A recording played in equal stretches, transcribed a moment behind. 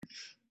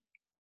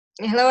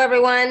Hello,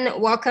 everyone.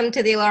 Welcome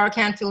to the Laura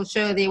Canfield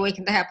Show, the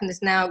Awaken to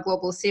Happiness Now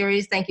Global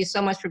Series. Thank you so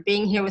much for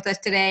being here with us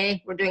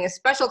today. We're doing a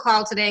special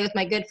call today with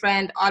my good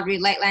friend, Audrey,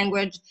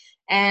 Lightlanguage.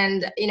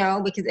 And,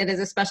 because it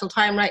is a special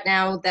time right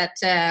now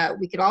that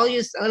we could all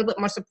use a little bit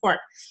more support.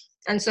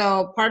 And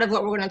so part of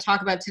what we're going to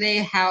talk about today,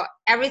 how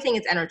everything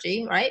is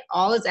energy, right?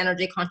 All is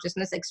energy,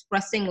 consciousness,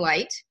 expressing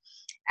light.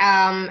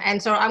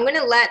 And so I'm going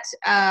to let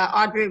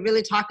Audrey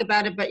really talk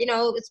about it, but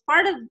it's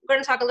part of, we're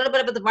going to talk a little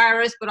bit about the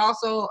virus, but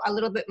also a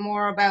little bit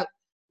more about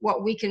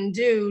what we can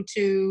do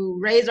to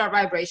raise our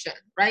vibration,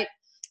 right?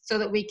 So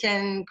that we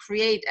can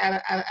create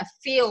a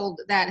field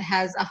that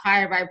has a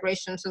higher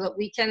vibration, so that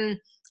we can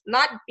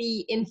not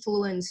be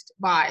influenced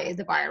by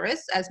the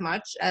virus as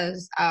much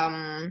as,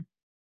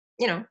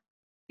 you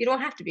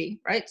don't have to be,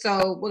 right?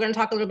 So we're going to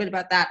talk a little bit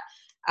about that.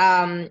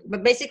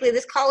 But basically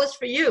this call is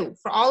for you,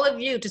 for all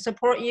of you, to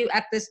support you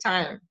at this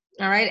time.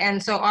 All right.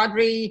 And so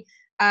Audrey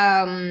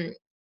came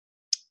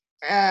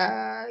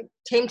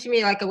to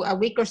me like a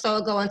week or so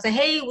ago and said,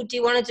 hey, do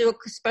you want to do a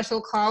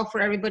special call for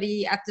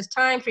everybody at this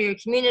time, for your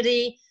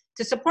community,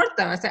 to support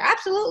them? I said,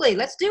 absolutely,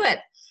 let's do it.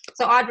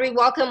 So Audrey,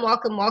 welcome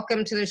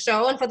to the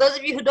show. And for those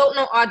of you who don't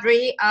know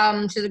Audrey,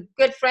 she's a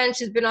good friend.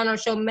 She's been on our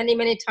show many,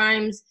 many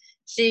times.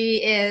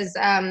 She is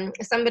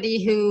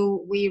somebody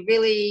who we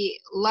really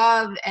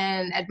love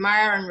and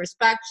admire and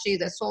respect.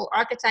 She's a soul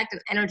architect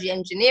and energy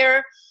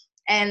engineer.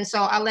 And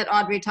so I'll let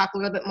Audrey talk a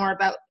little bit more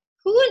about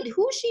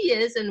who she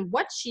is and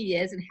what she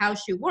is and how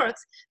she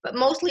works. But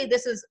mostly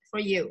this is for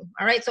you.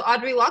 All right. So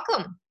Audrey,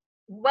 welcome.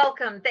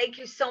 Welcome. Thank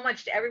you so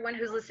much to everyone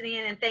who's listening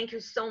in, and thank you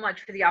so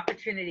much for the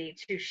opportunity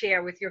to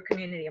share with your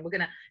community. And we're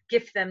going to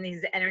gift them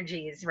these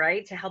energies,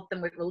 right, to help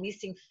them with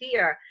releasing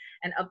fear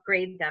and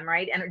upgrade them,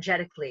 right,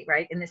 energetically,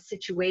 right, in this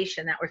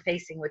situation that we're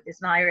facing with this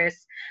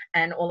virus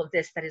and all of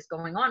this that is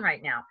going on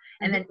right now.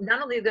 And then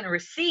not only are we going to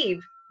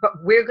receive, but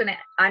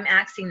I'm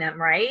asking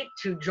them, right,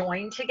 to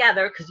join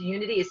together, because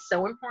unity is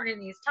so important in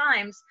these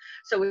times.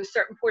 So a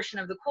certain portion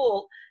of the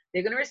call,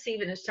 they're going to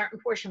receive, in a certain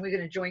portion we're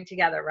going to join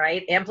together,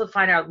 right?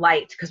 Amplifying our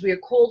light, because we are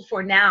called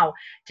for now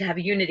to have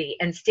unity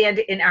and stand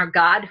in our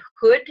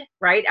Godhood,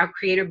 right? Our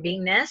creator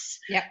beingness.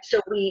 Yep. So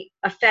we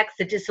affect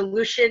the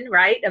dissolution,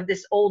 right, of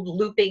this old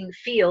looping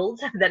field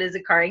that is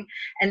occurring,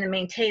 and the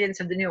maintenance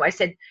of the new. I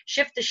said,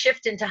 shift the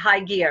shift into high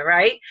gear,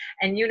 right?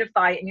 And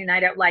unify and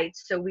unite our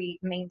lights, so we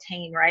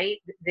maintain, right,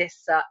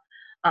 this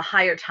a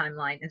higher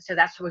timeline. And so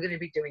that's what we're going to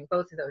be doing,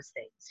 both of those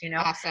things,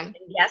 Awesome. And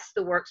yes,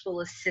 the works will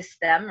assist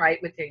them, right,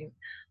 with the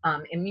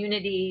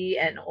immunity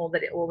and all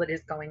that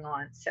is going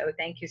on. So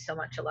thank you so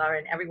much, Alara,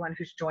 and everyone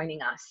who's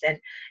joining us. And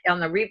on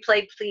the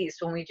replay, please,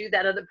 when we do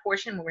that other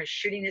portion, when we're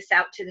shooting this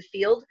out to the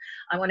field,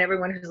 I want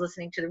everyone who's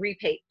listening to the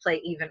replay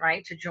even,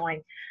 right, to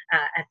join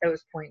at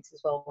those points as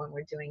well when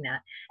we're doing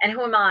that. And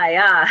who am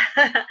I?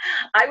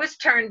 I was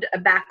turned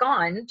back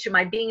on to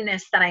my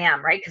beingness that I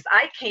am, right? Because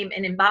I came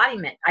in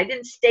embodiment. I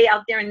didn't stay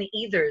out there in the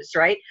ethers,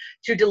 right,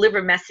 to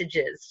deliver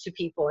messages to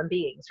people and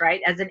beings,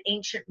 right? As an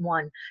ancient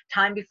one,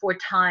 time before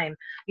time,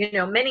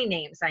 many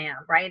names I am,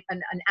 right?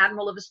 An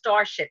admiral of a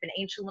starship, an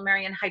ancient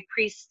Lemurian high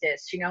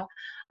priestess,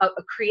 a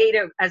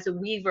creator as a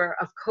weaver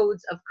of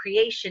codes of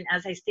creation,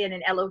 as I stand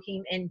in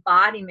Elohim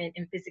embodiment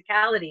and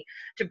physicality,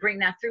 to bring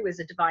that through as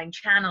a divine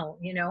channel,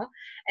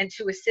 and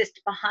to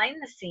assist behind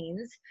the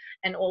scenes,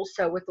 and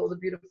also with all the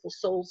beautiful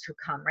souls who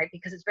come, right?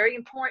 Because it's very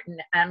important.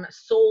 I'm a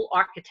soul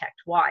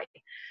architect. Why?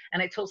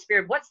 And I told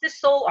Spirit, what's this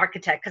soul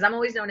architect? Because I'm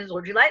always known as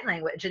Audrey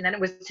Lightlanguage. And then it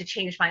was to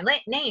change my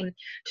name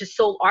to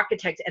soul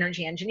architect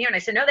energy engineer. And I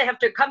said, no, they have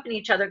to accompany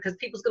each other, because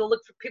people are going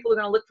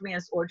to look for me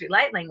as Audrey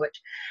Lightlanguage.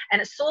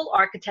 And a soul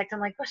architect, I'm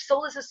like, well,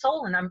 soul is a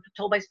soul. And I'm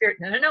told by Spirit,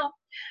 no,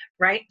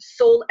 right?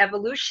 Soul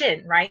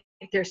evolution, right?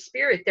 Their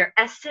spirit, their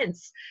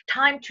essence,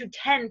 time to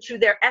tend to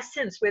their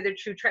essence, where their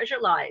true treasure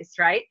lies,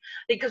 right?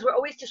 Because we're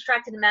always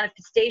distracted in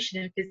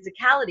manifestation and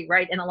physicality,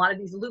 right? And a lot of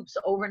these loops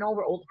over and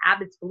over, old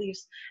habits,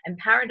 beliefs, and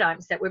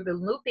paradigms that we've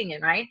been looping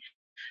in, right?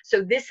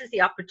 So this is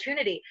the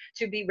opportunity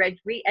to be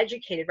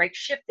re-educated, right?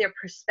 Shift their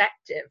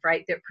perspective,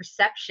 right? Their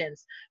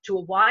perceptions to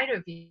a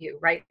wider view,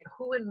 right?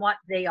 Who and what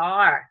they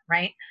are,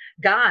 right?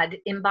 God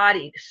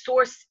embodied,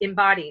 source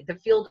embodied, the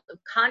field of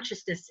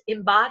consciousness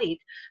embodied,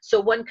 so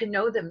one can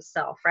know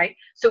themselves, right?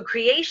 So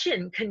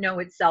creation can know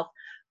itself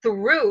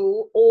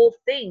through all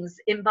things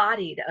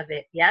embodied of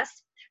it,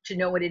 yes? To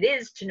know what it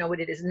is, to know what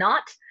it is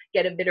not,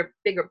 get a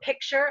bigger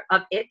picture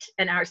of it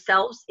and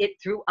ourselves, it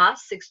through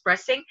us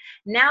expressing.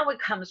 Now it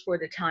comes for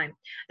the time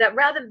that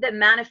rather than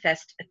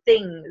manifest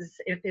things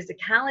in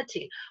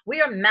physicality, we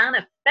are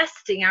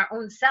manifesting our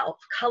own self,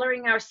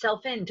 coloring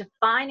ourself in,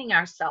 defining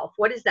ourself.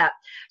 What is that?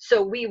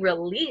 So we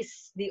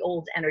release the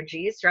old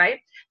energies, right?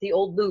 The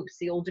old loops,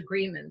 the old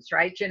agreements,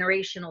 right?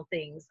 Generational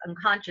things,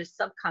 unconscious,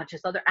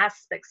 subconscious, other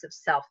aspects of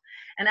self.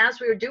 And as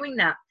we are doing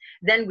that,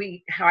 then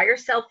we higher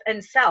self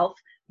and self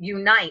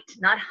unite,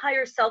 not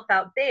higher self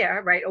out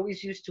there, right?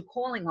 Always used to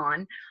calling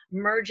on,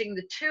 merging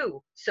the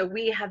two. So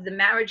we have the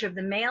marriage of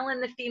the male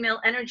and the female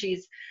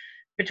energies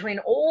between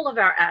all of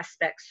our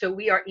aspects. So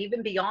we are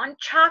even beyond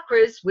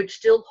chakras, which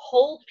still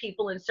hold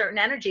people in certain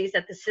energies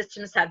that the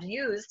systems have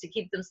used to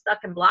keep them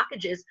stuck in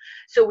blockages.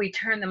 So we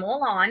turn them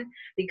all on,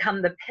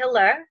 become the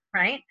pillar,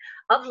 right,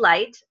 of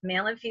light,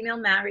 male and female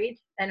married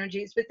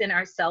energies within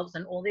ourselves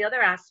and all the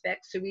other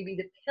aspects. So we be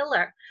the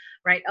pillar,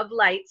 right, of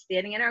light,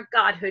 standing in our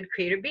godhood,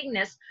 creator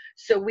beingness.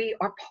 So we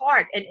are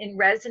part and in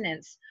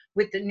resonance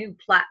with the new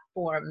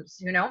platforms,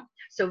 you know?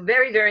 So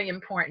very, very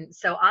important.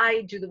 So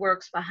I do the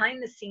works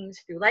behind the scenes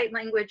through light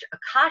language,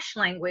 Akash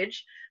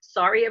language.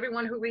 Sorry,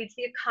 everyone who reads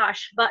the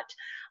Akash, but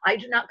I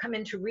do not come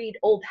in to read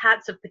old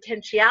hats of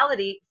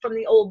potentiality from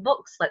the old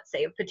books, let's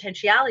say, of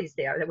potentialities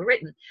there that were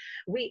written.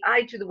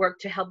 I do the work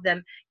to help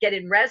them get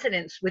in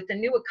resonance with the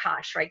new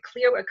Akash, right?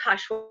 Clear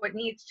Akash what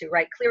needs to,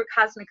 right? Clear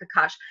cosmic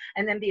Akash,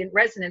 and then be in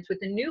resonance with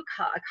the new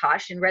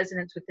Akash, in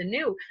resonance with the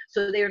new.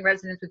 So they're in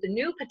resonance with the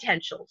new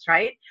potentials,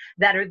 right?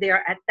 That are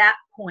there at that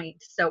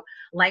point. So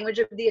language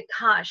of the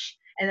Akash,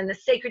 and then the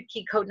sacred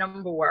key code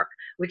number work,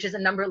 which is a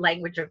number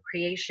language of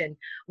creation,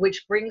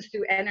 which brings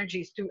through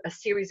energies through a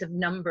series of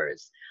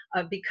numbers,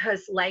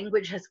 because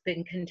language has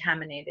been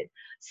contaminated.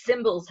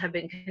 Symbols have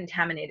been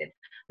contaminated.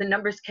 The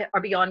numbers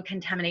are beyond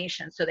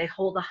contamination, so they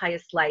hold the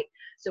highest light.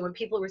 So when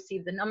people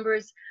receive the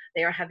numbers,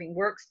 they are having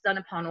works done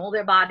upon all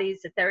their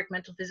bodies, etheric,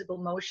 mental, physical,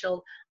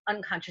 emotional,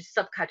 unconscious,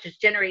 subconscious,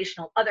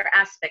 generational, other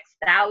aspects,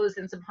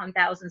 thousands upon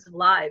thousands of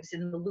lives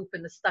in the loop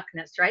and the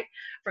stuckness, right?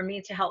 For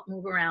me to help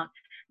move around.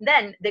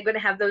 Then they're going to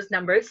have those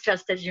numbers,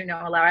 just as you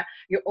know, Laura,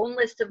 your own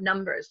list of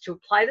numbers to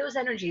apply those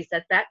energies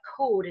that that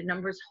code and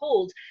numbers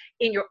hold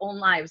in your own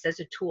lives as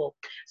a tool.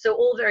 So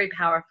all very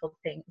powerful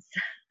things.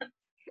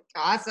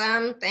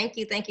 Awesome. Thank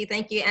you. Thank you.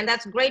 Thank you. And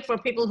that's great for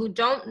people who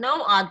don't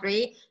know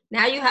Audrey.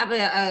 Now you have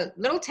a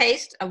little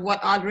taste of what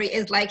Audrey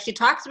is like. She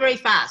talks very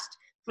fast.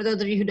 For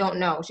those of you who don't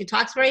know, she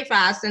talks very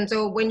fast. And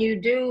so when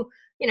you do,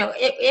 you know,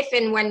 if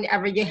and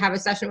whenever you have a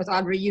session with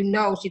Audrey, you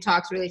know, she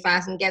talks really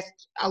fast and gets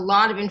a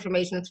lot of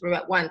information through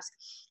at once.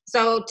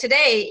 So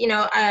today, you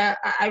know,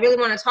 I really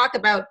want to talk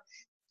about,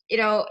 you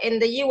know, in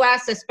the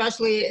US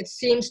especially, it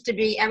seems to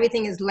be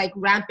everything is like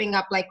ramping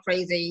up like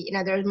crazy. You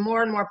know, there's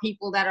more and more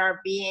people that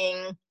are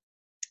being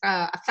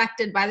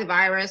affected by the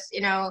virus, you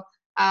know,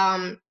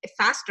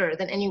 faster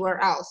than anywhere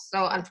else.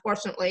 So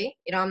unfortunately,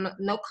 you know,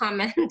 no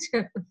comment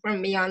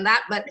from me on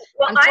that. But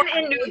well, I'm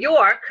in New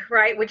York,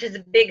 right, which is a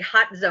big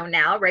hot zone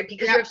now, right,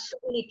 because you have so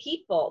many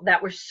people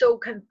that were so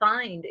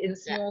confined in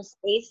small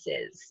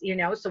spaces, you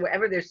know, so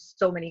wherever there's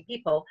so many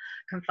people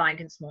confined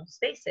in small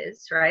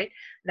spaces, right,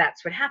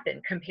 that's what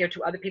happened compared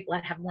to other people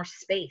that have more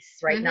space,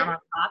 right, not on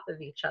top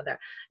of each other.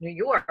 New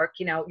York,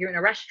 you know, you're in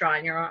a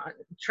restaurant, you're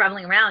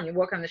traveling around, you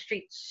walk on the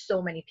street,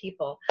 so many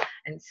people.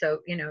 And so,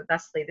 you know,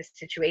 thusly the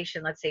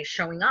situation, let's say,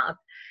 showing up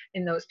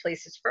in those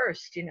places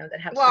first, you know, that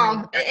have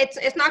well,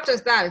 it's not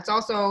just that, it's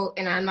also,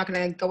 and I'm not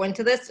going to go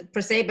into this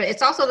per se, but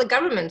it's also the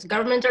governments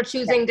are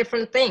choosing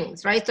different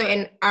things, right? So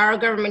in our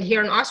government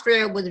here in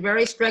Austria was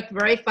very strict,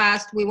 very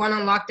fast. We went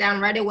on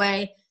lockdown right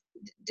away.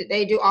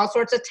 They do all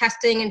sorts of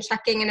testing and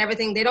checking and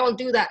everything. They don't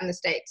do that in the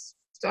States.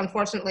 So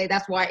unfortunately,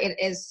 that's why it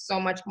is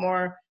so much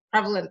more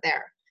prevalent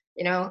there,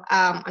 you know,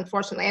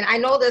 unfortunately. And I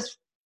know this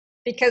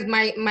because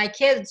my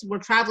kids were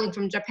traveling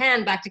from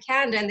Japan back to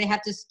Canada, and they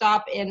had to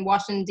stop in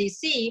Washington,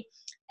 D.C.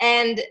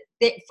 and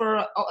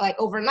for like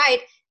overnight,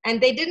 and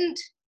they didn't,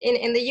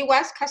 in the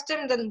U.S.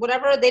 customs and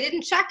whatever, they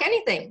didn't check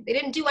anything. They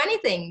didn't do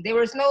anything. There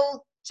was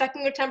no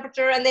checking your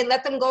temperature, and they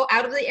let them go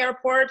out of the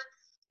airport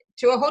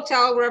to a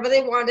hotel, wherever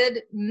they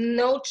wanted,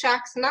 no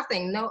checks,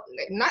 nothing.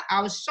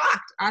 I was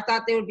shocked. I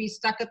thought they would be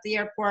stuck at the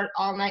airport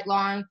all night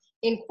long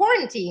in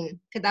quarantine,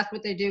 because that's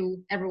what they do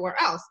everywhere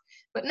else.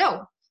 But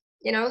no.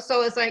 You know,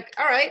 so it's like,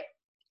 all right,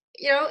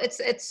 you know, it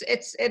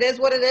is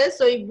what it is.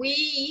 So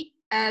we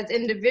as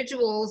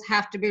individuals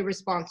have to be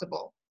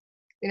responsible.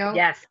 You know,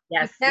 yes, we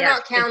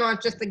cannot count on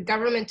just the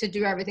government to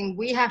do everything.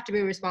 We have to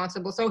be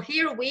responsible. So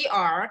here we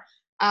are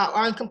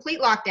on complete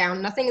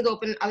lockdown. Nothing is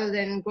open other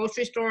than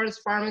grocery stores,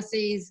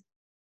 pharmacies,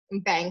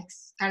 and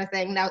banks, kind of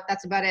thing.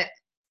 That's about it.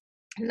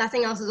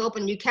 Nothing else is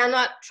open. You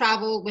cannot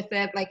travel with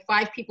like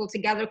 5 people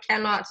together.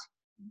 Cannot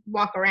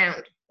walk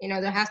around. You know,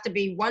 there has to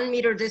be 1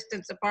 meter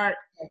distance apart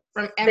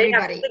from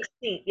everybody. They have 6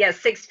 feet. Yes,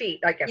 6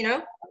 feet. Like, you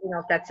know,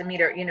 if that's a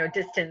meter, you know,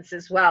 distance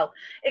as well.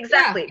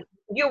 Exactly. Yeah.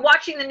 You're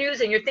watching the news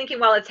and you're thinking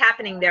while it's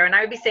happening there. And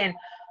I would be saying,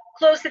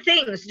 close the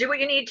things, do what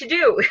you need to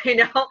do, you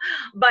know,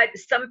 but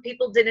some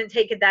people didn't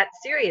take it that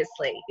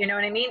seriously. You know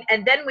what I mean?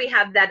 And then we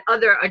have that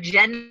other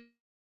agenda.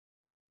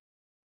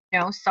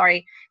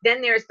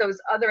 Then there's those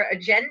other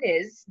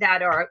agendas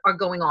that are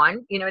going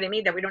on, you know what I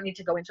mean, that we don't need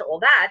to go into all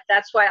that.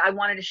 That's why I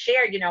wanted to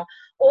share, you know,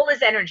 all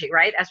is energy,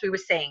 right? As we were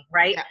saying,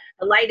 right? Yeah.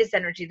 The light is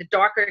energy, the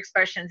darker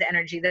expression is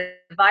energy, the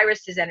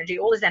virus is energy,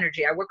 all is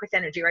energy. I work with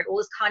energy, right? All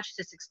is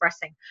consciousness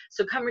expressing.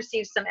 So come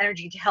receive some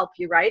energy to help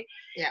you, right?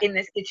 Yeah. In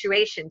this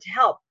situation to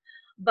help.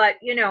 But,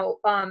 you know,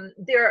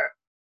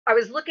 I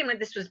was looking when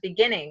this was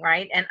beginning,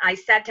 right? And I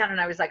sat down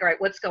and I was like, all right,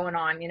 what's going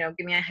on? You know,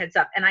 give me a heads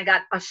up. And I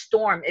got a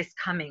storm is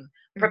coming.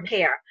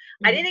 Prepare.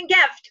 I didn't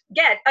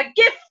get a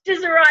gift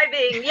is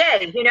arriving.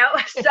 Yay. You know,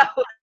 so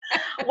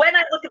when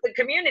I look at the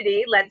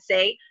community, let's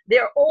say,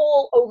 they're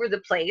all over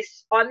the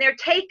place on their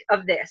take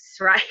of this,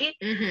 right?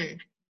 Mm-hmm.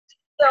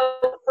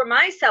 So for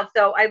myself,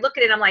 though, I look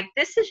at it and I'm like,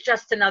 this is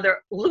just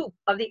another loop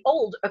of the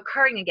old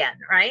occurring again,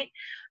 right?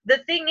 The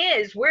thing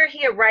is, we're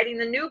here writing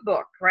the new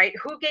book, right?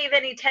 Who gave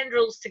any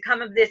tendrils to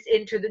come of this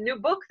into the new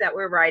book that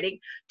we're writing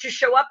to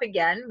show up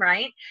again,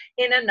 right?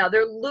 In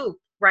another loop,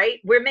 right?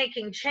 We're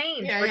making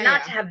change, Yeah, but yeah,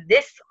 not yeah. to have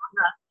this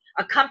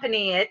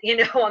accompany it,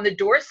 on the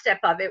doorstep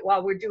of it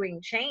while we're doing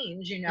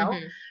change.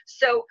 Mm-hmm.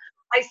 So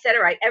I said,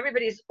 all right,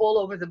 everybody's all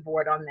over the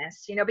board on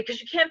this, because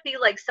you can't be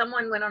like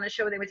someone went on a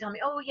show, they would tell me,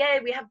 oh, yay,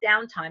 we have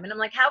downtime. And I'm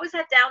like, how is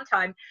that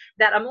downtime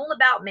that I'm all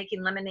about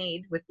making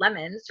lemonade with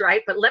lemons,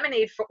 right? But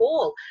lemonade for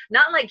all,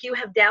 not like you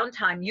have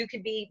downtime. You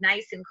could be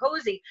nice and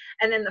cozy.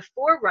 And then the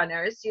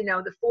forerunners,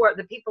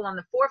 the people on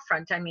the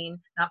forefront, I mean,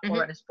 not Mm-hmm.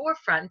 forerunners,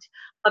 forefront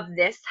of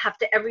this have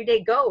to every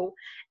day go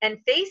and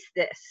face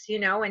this,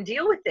 and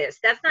deal with this.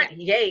 That's not,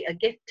 yay, a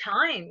gift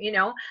time,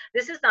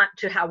 this is not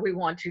to how we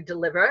want to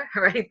deliver,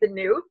 right? The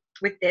new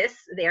with this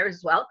there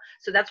as well.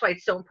 So that's why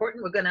it's so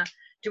important. We're going to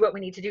do what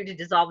we need to do to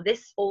dissolve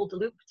this old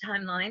loop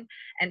timeline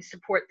and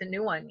support the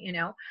new one,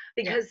 Yeah.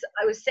 because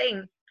I was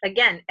saying,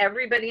 again,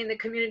 everybody in the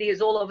community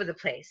is all over the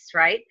place,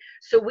 right?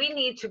 So we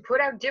need to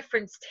put our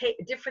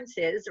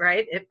differences,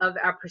 right, of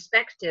our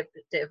perspective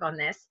on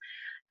this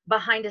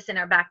behind us in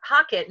our back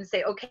pocket and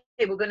say, okay,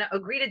 we're going to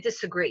agree to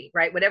disagree,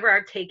 right? Whatever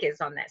our take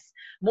is on this.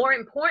 More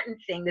important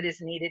thing that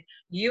is needed,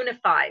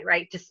 unify,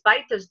 right?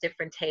 Despite those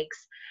different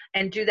takes,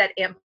 and do that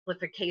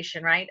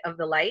amplification, right, of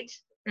the light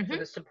for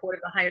the support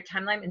of the higher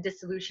timeline and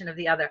dissolution of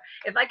the other.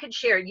 If I could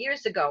share,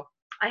 years ago,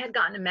 I had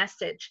gotten a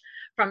message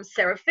from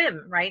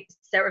Seraphim, right?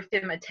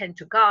 Seraphim attend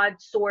to God,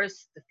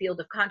 source, the field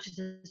of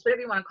consciousness,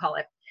 whatever you want to call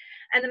it.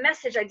 And the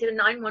message, I did a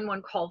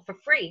 911 call for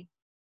free.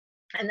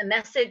 And the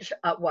message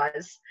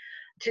was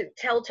to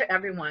tell to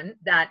everyone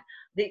that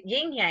the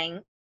yin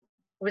yang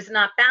was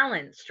not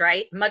balanced,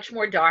 right? Much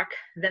more dark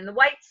than the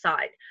white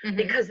side,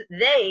 because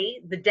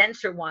they, the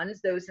denser ones,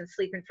 those in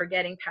sleep and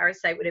forgetting,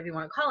 parasite, whatever you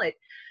want to call it,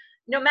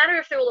 no matter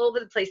if they're all over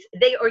the place,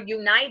 they are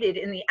united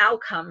in the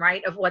outcome,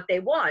 right, of what they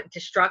want,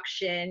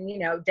 destruction,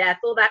 death,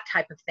 all that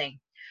type of thing.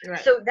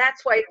 Right. So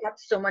that's why it got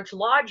so much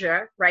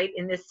larger, right,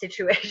 in this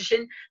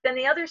situation than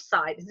the other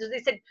side. So they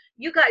said,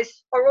 you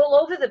guys are all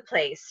over the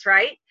place,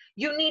 right?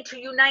 You need to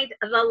unite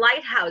the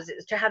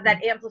lighthouses to have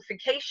that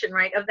amplification,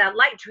 right, of that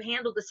light to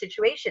handle the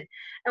situation.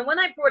 And when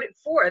I brought it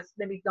forth,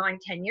 maybe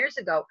 9-10 years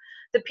ago,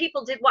 the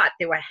people did what?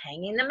 They were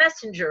hanging the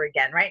messenger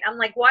again, right? I'm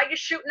like, why are you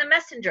shooting the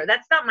messenger?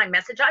 That's not my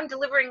message. I'm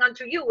delivering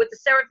unto you what the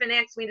seraphim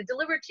asked me to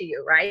deliver to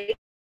you, right?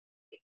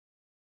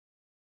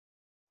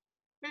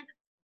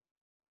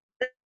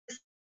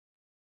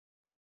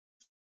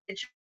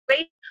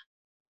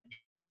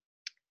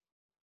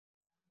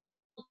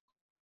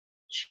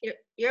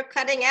 You're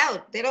cutting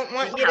out. They don't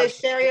want you to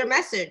share your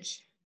message.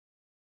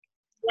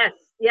 Yes.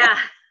 Yeah.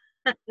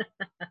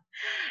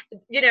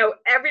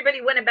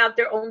 Everybody went about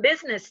their own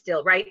business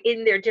still, right?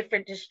 In their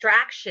different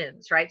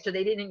distractions, right? So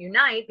they didn't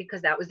unite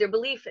because that was their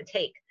belief and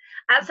take.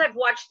 As I've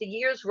watched the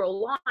years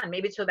roll on,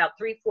 maybe to about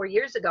 3-4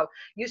 years ago,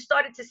 you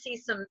started to see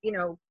some,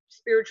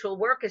 spiritual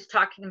workers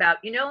talking about,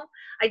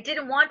 I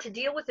didn't want to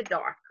deal with the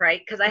dark, right?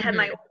 Because I had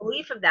my own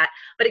belief of that,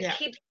 but it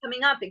keeps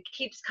coming up. It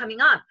keeps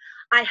coming up.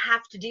 I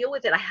have to deal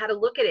with it. I had to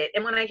look at it.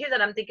 And when I hear that,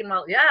 I'm thinking,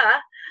 well, yeah,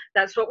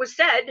 that's what was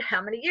said.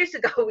 How many years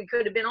ago we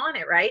could have been on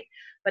it, right?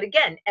 But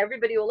again,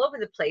 everybody all over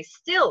the place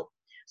still.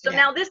 So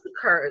now this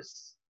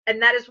occurs.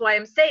 And that is why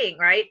I'm saying,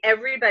 right,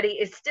 everybody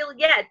is still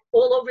yet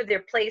all over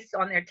their place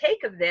on their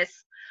take of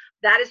this.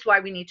 That is why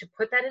we need to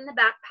put that in the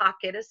back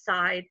pocket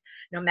aside,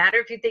 no matter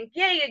if you think,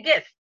 yay, a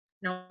gift,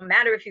 no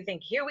matter if you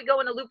think, here we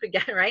go in a loop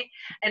again, right?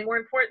 And more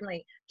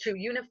importantly, to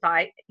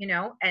unify,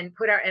 and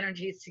put our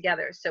energies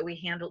together so we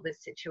handle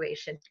this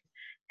situation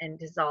and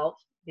dissolve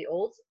the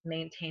old,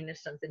 maintain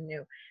something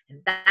new.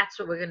 And that's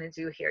what we're going to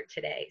do here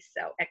today.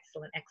 So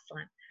excellent,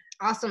 excellent.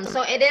 Awesome.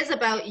 So it is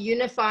about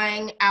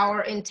unifying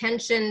our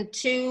intention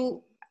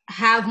to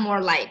have more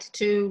light,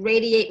 to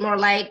radiate more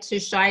light, to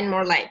shine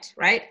more light,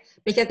 right?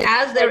 Because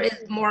as there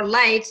is more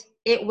light,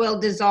 it will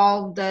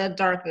dissolve the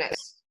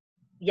darkness.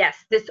 Yes,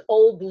 this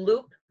old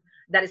loop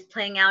that is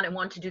playing out and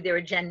want to do their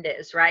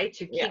agendas, right?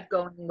 To keep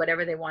going,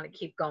 whatever they want to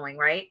keep going,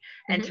 right?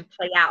 And to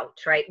play out,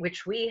 right?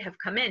 Which we have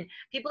come in.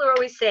 People are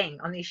always saying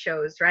on these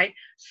shows, right?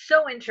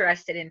 So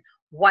interested in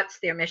what's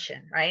their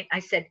mission, right? I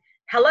said,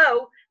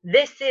 hello,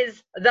 this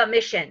is the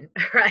mission,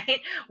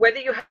 right? Whether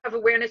you have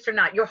awareness or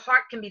not, your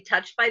heart can be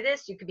touched by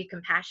this. You could be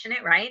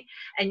compassionate, right?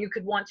 And you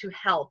could want to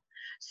help.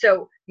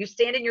 So you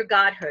stand in your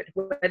godhood,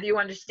 whether you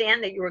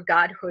understand that you're a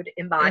godhood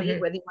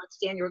embodied, whether you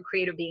understand you're a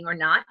creator being or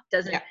not,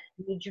 doesn't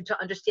need you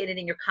to understand it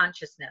in your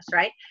consciousness,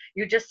 right?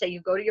 You just say, you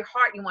go to your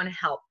heart, you want to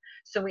help.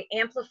 So we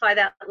amplify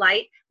that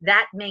light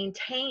that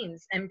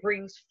maintains and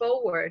brings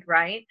forward,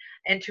 right?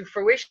 And to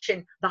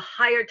fruition, the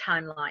higher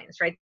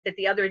timelines, right? That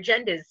the other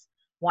agendas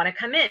want to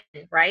come in,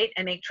 right?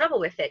 And make trouble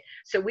with it.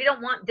 So we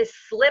don't want this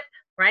slip,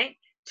 right,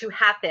 to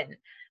happen,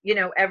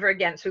 ever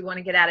again. So we want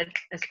to get at it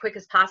as quick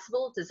as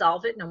possible,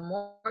 dissolve it, no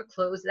more,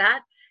 close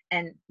that,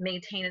 and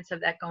maintenance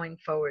of that going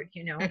forward,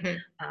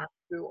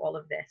 through all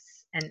of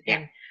this. Yeah.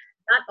 And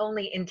not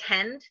only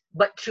intend,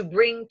 but to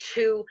bring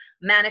to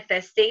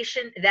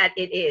manifestation that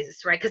it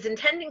is, right? Because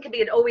intending can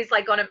be always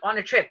like on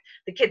a trip.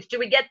 The kids, do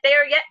we get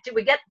there yet? Do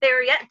we get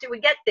there yet? Do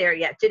we get there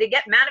yet? Did it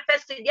get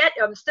manifested yet?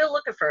 I'm still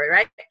looking for it,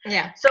 right?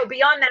 Yeah. So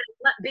beyond that,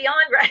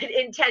 beyond right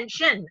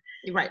intention,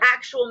 Right.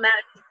 actual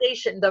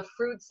manifestation, the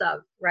fruits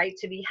of, right,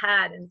 to be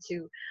had and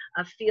to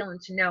feel and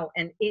to know,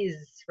 and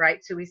is,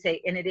 right? So we say,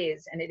 and it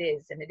is, and it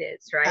is, and it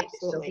is, right?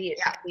 Absolutely. So be it,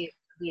 Yeah. be it,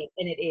 be it,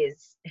 and it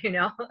is,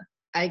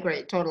 I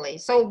agree totally.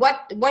 So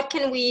what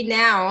can we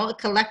now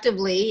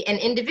collectively and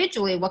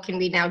individually, what can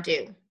we now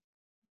do?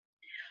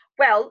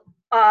 Well,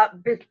 I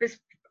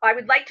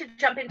would like to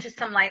jump into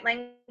some light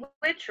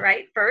language,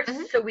 right,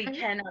 first, so we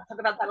can talk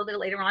about that a little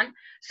later on.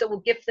 So we'll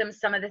give them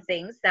some of the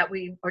things that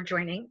we are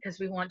joining, because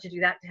we want to do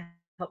that to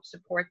help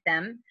support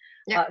them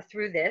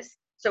through this.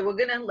 So we're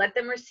going to let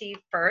them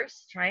receive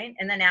first, right?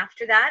 And then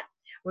after that,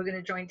 we're going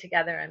to join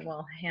together and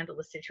we'll handle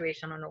the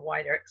situation on a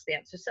wider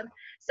expanse. So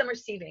some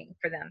receiving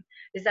for them.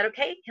 Is that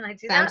okay? Can I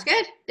do that? Sounds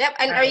good. Yep.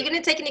 And are you going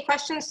to take any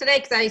questions today?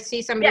 Because I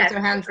see somebody with their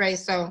hands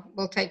raised, so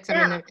we'll take some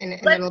in a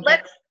little bit.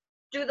 Let's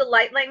do the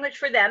light language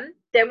for them.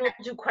 Then we'll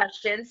do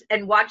questions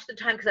and watch the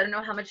time, because I don't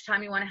know how much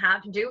time you want to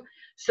have to do.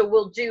 So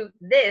we'll do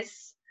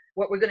this,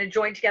 what we're going to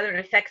join together and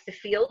affects the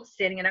field,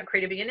 standing in our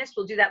creative beginners.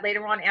 We'll do that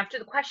later on after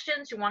the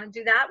questions. You want to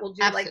do that? We'll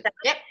do like that.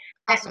 Yep.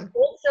 Awesome. And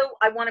also,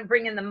 I want to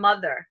bring in the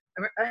mother.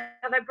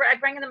 I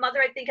bring in the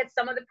mother, I think, at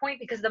some other point,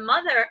 because the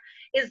mother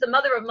is the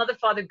mother of Mother,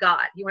 Father,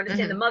 God. You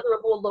understand? The mother of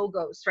all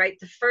logos, right?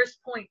 The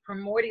first point,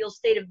 primordial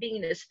state of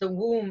beingness, the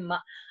womb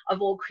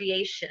of all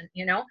creation,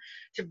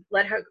 to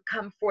let her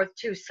come forth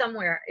too,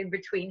 somewhere in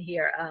between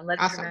here.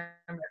 Let's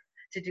remember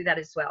to do that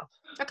as well.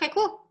 Okay,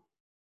 cool.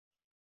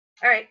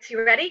 All right, so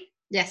you ready?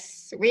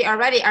 Yes, we are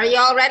ready. Are you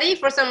all ready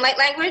for some light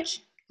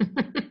language?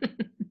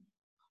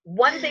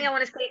 One thing I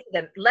want to say to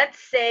them, let's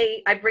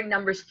say I bring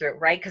numbers through,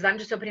 right? Because I'm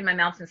just opening my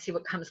mouth and see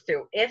what comes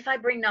through. If I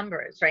bring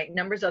numbers, right?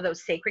 Numbers are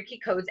those sacred key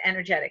codes,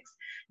 energetics.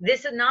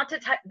 This is not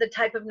the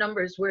type of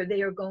numbers where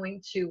they are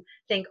going to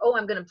think, oh,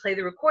 I'm going to play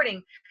the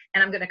recording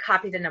and I'm going to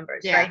copy the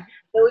numbers, right?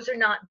 Those are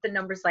not the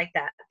numbers like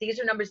that. These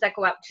are numbers that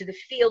go out to the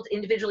field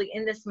individually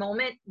in this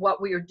moment,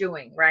 what we are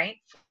doing,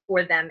 right?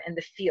 For them in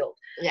the field.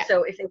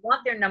 So if they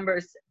want their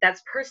numbers,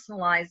 that's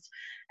personalized,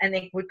 and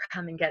they would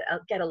come and get a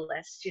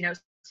list,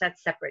 So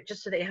that's separate,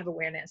 just so they have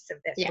awareness of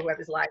this,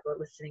 whoever's live or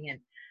listening in.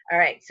 All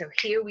right, so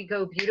here we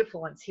go, beautiful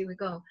ones. Here we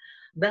go.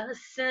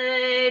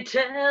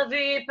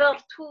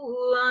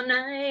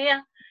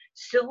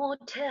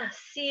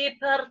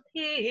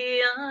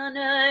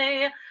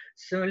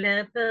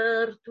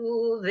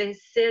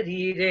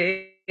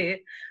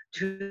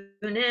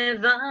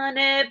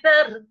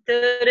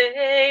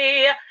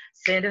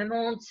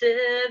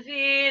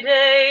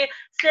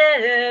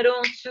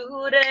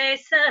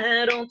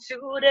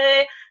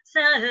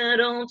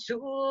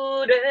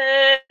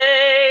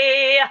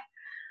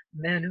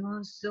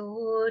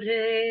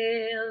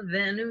 Venusore,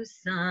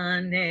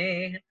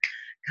 Venusane,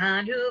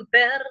 Canu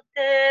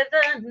perte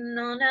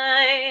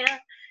venone,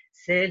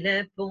 se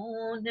le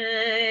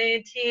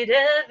pone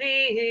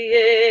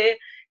tiravie,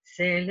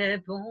 se le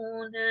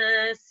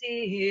pone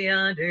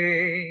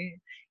siade,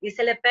 y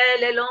se le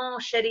pele lon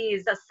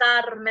cheriza,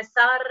 sarme,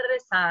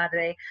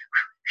 sare,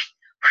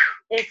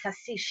 esa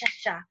si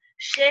shasha,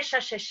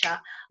 shesha,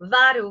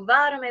 varu,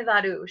 varume,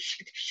 varu,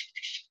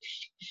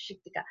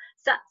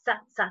 sa,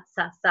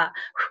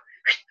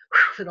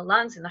 for the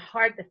lungs and the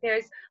heart, the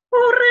fairies.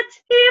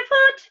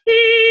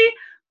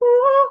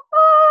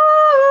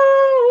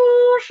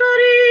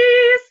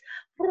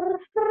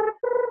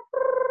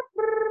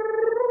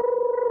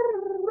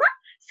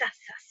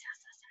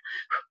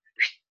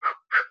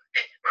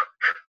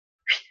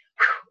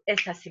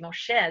 Esa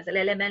simoshez,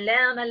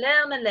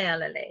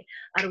 arutare.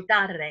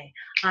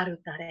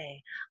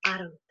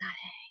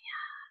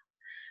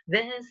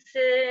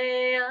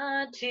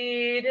 Vesea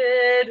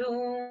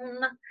tirerum,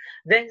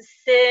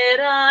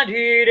 vesera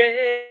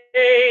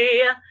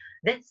direa,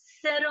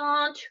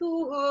 veseron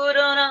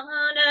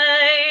turonane,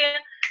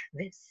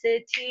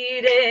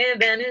 vesetire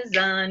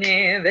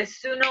benezane,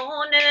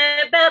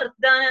 vesunone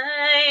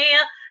berdane,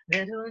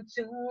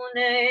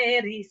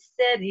 veruntune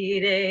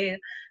riserire,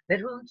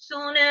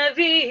 veruntune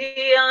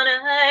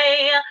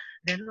viane,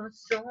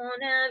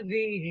 veruntune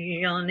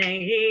viane.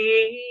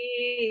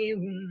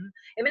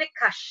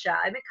 Imikasha,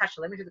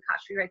 let me do the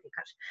kasha. Right, the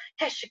kasha.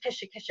 Kesha.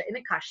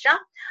 Imikasha.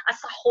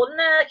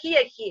 Asahona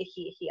here.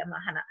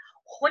 Mahana.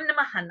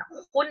 Hunmahana.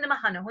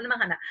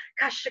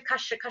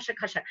 Kasha.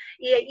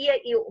 Ia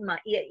uma.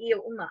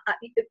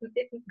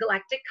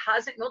 Galactic,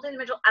 cosmic,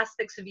 multidimensional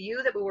aspects of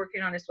you that we're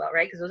working on as well,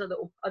 right? Because those are the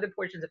other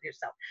portions of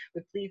yourself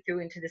we bleed through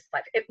into this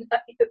life.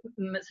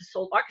 As a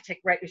soul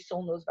architect, right? Your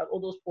soul knows about all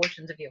those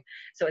portions of you.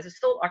 So as a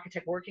soul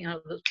architect, working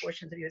on those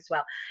portions of you as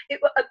well.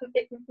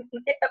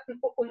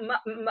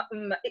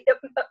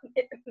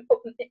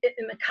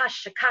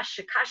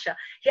 Kasha.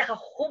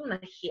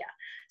 Here.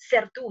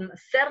 Certum,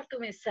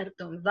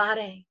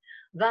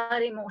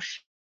 vare mon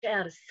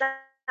cher,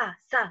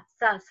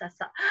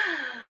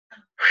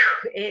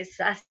 Es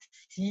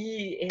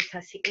así, es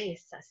así,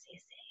 es así.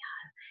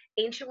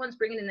 Ancient ones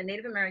bringing in the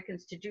Native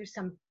Americans to do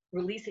some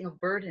releasing of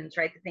burdens,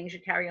 right? The things you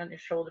carry on your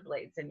shoulder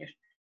blades and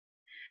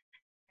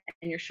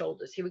your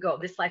shoulders. Here we go.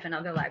 This life and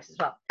other lives as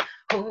well.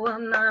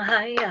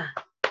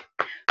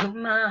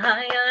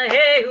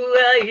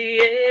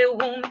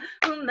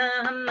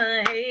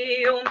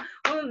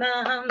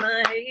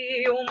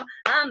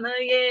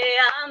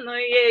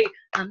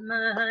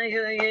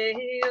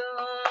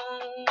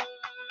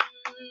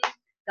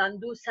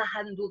 Gandusa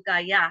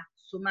handugaya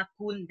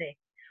sumakunde.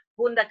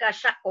 Bunda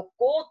kasha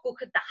kokoku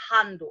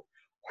kutahando.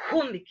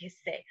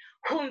 Humbikese.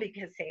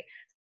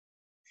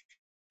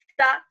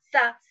 Sa.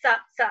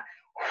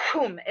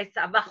 Hum.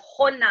 Esa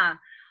vajona.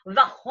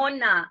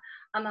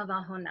 Ama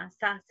vajona.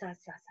 Sa.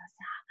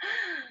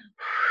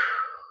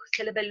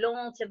 C'est le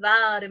ballon, se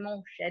va,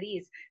 mon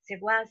chéri. Se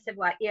voit.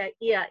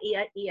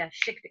 Ia.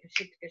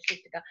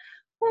 Shiktika.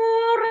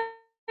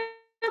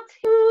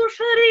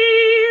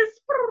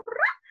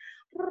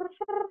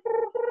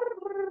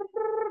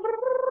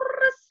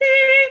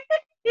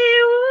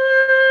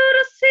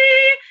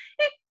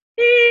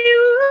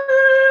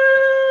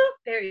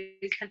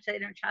 Fairies touch that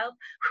inner child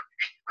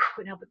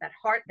and help with that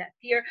heart, that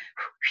fear.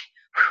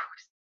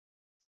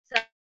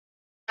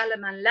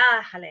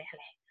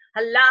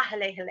 Allah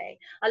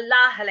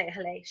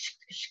hale.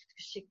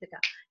 Shiktika.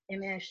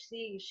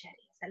 Merci,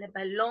 chérie. C'est le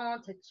ballon,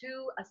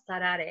 tu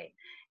astarare.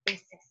 C'est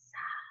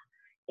ça.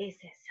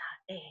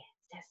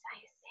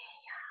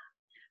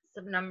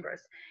 Some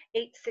numbers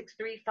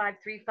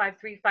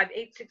 8635353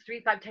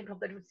 863 10 12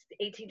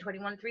 18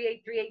 21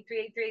 38 38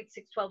 38 38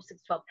 6 12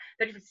 6 12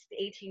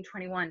 18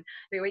 21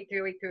 38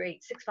 38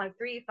 38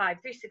 653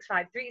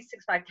 5365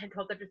 365 10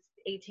 12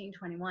 18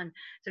 21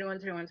 21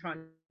 21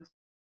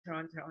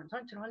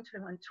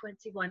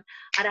 21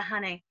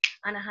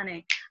 Anahane.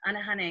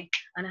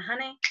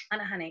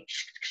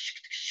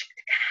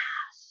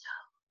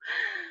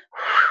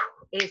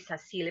 Et ça,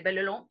 si les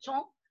belles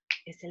longtemps,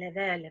 et c'est les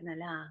belles, mais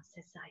là,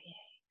 c'est ça y est.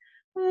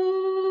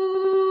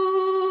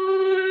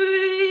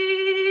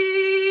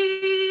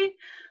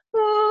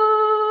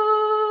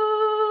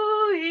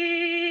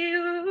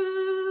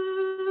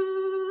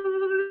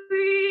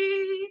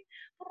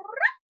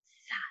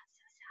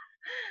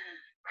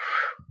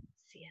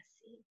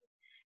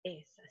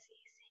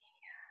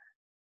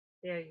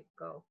 There you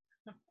go.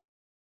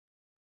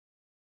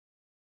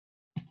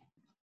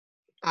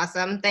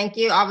 Awesome. Thank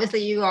you.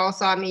 Obviously, you all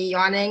saw me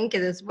yawning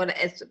because it's what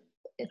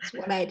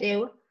I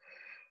do.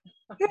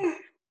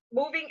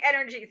 Moving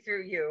energy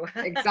through you.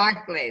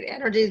 Exactly. The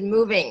energy is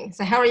moving.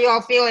 So how are you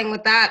all feeling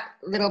with that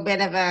little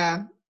bit of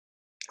a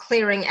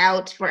clearing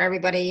out for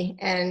everybody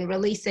and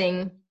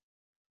releasing,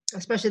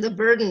 especially the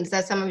burdens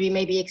that some of you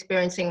may be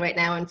experiencing right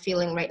now and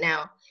feeling right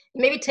now,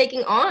 maybe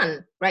taking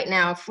on right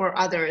now for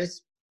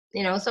others,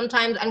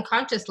 sometimes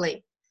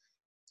unconsciously.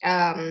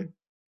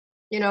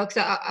 Because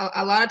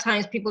a lot of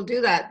times people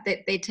do that.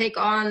 They take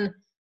on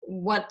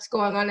what's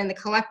going on in the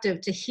collective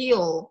to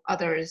heal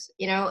others.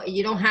 You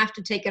don't have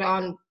to take it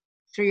on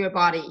through your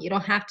body. You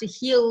don't have to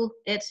heal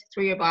it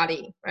through your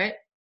body, right?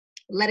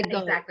 Let it go.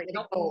 Exactly.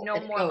 No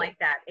more like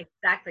that.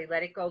 Exactly.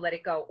 Let it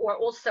go. Or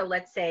also,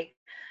 let's say,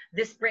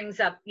 this brings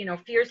up,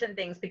 fears and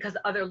things because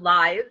other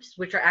lives,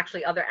 which are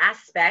actually other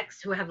aspects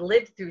who have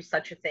lived through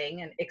such a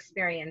thing and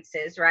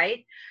experiences,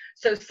 right?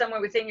 So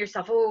somewhere within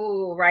yourself,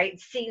 right,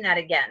 seeing that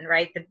again,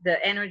 right?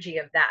 The energy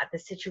of that, the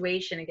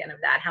situation again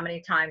of that, how many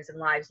times in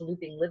lives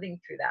living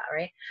through that,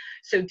 right?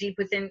 So deep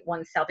within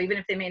oneself, even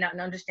if they may not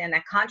understand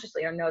that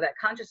consciously or know that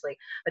consciously,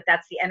 but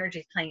that's the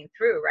energy playing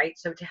through, right?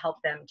 So to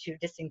help them to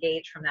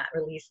disengage from that,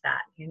 release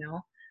that,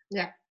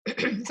 Yeah.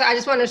 So I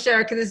just want to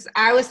share, because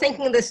I was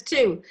thinking this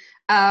too.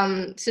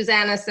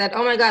 Susanna said,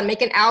 oh my God,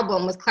 make an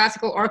album with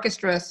classical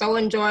orchestra, so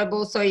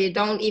enjoyable, so you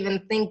don't even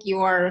think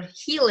you're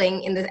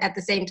healing at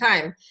the same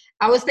time.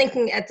 I was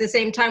thinking at the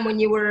same time when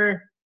you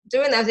were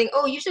doing that, I was thinking,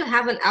 oh, you should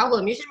have an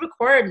album. You should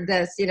record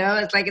this,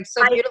 it's like, it's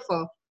so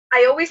beautiful.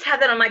 I always have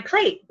that on my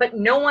plate, but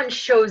no one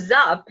shows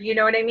up, you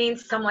know what I mean?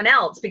 Someone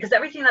else, because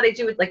everything that I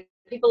do with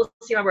people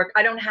see my work,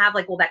 I don't have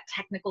all that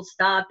technical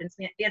stuff and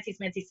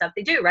fancy stuff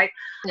they do, right?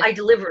 Yeah. I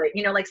deliver it,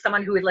 like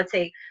someone who would, let's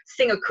say,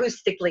 sing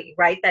acoustically,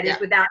 right? That is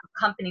without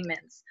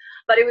accompaniments.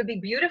 But it would be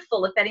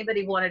beautiful if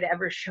anybody wanted to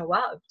ever show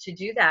up to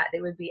do that.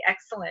 It would be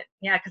excellent.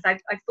 Yeah, because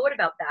I've thought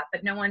about that,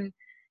 but no one,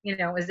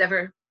 has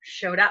ever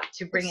showed up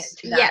to bring it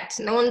to that. Yet.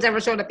 No one's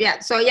ever showed up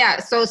yet. So yeah,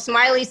 so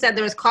Smiley said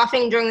there was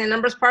coughing during the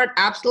numbers part.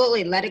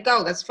 Absolutely, let it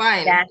go. That's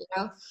fine. Yes.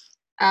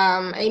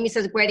 Amy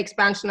says great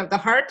expansion of the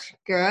heart.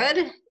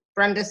 Good.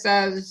 Brenda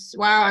says,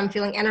 wow, I'm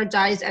feeling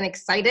energized and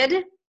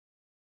excited.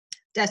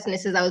 Destiny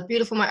says, that was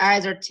beautiful. My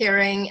eyes are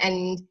tearing,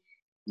 and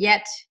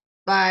yet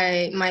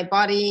by my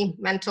body,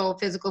 mental,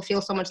 physical, feel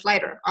so much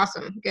lighter.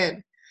 Awesome.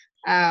 Good.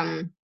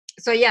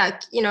 So yeah,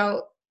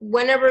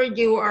 whenever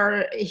you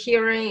are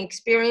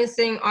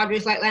experiencing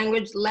Audrey's light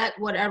language, let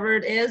whatever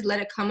it is, let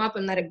it come up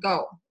and let it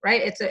go,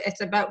 right? It's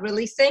about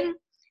releasing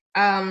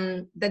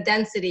the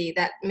density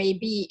that may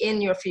be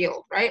in your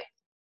field, right?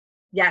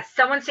 Yes,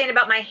 someone's saying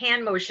about my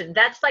hand motion.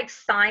 That's like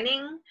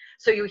signing.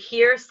 So you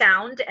hear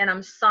sound, and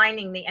I'm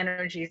signing the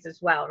energies as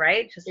well,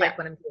 right? Just Yeah. like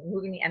when I'm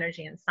moving the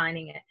energy and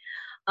signing it.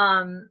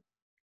 Um,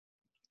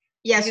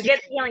 Yes. you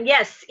get feeling,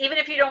 yes, even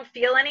if you don't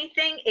feel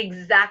anything,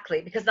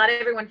 exactly, because not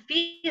everyone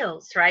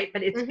feels, right?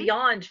 But it's Mm-hmm.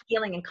 beyond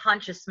feeling and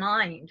conscious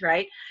mind,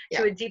 right? Yeah.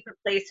 To a deeper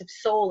place of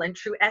soul and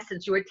true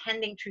essence. You are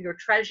tending to your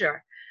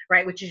treasure,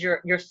 right? Which is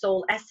your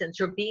soul essence,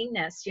 your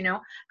beingness, you know,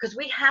 because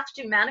we have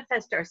to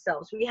manifest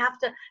ourselves. We have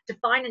to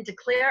define and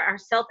declare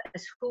ourselves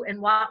as who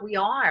and what we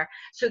are.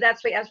 So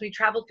that's why as we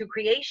travel through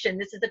creation,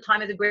 this is the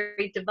time of the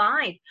great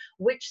divide.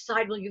 Which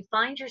side will you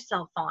find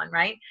yourself on,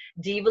 right?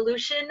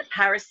 Devolution,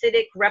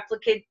 parasitic,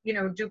 replicate, you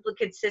know,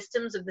 duplicate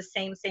systems of the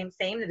same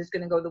that is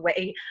going to go the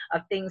way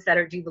of things that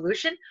are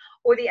devolution,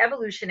 or the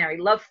evolutionary,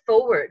 love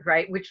forward,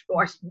 right? Which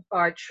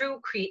are true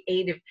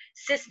creative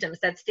systems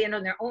that stand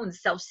on their own,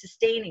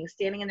 self-sustaining,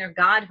 standing in their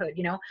godhood.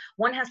 You know,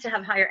 one has to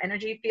have higher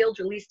energy fields,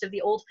 released of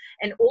the old,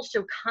 and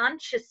also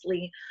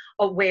consciously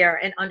aware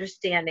and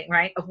understanding,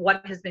 right, of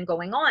what has been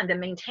going on, than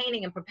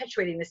maintaining and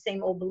perpetuating the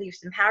same old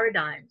beliefs and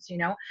paradigms, you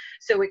know.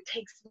 So it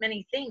takes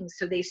many things.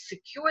 So they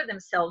secure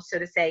themselves, so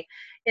to say,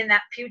 in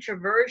that future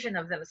version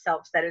of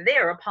themselves that are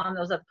there upon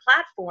those other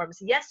platforms.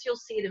 Yes, you'll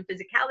see it in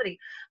physicality,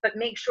 but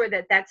make sure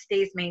that that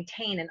stays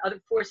maintained and other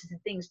forces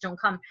and things don't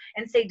come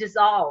and say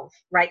dissolve,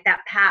 right,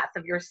 that path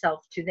of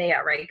yourself to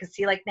there, right? Because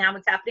see, like now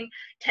what's happening,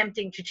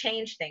 tempting to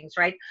change things,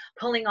 right,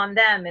 pulling on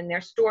them and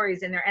their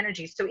stories and their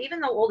energy. So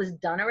even though all is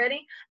done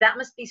already, that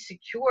must be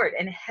secured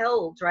and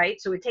held, right?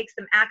 So it takes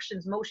them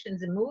actions,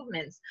 motions, and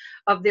movements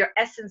of their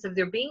essence, of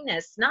their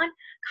beingness, not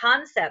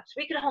concepts.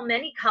 We can hold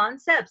many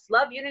concepts: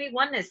 love, unity,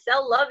 oneness,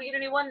 sell, love,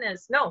 unity,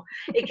 oneness. No,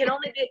 it can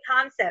only be a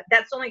concept.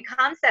 That's only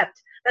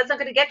concept. That's not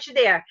going to get you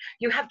there.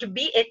 You have to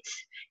be it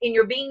in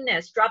your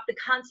beingness. Drop the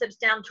concepts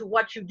down to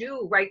what you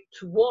do, right?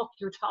 To walk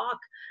your talk,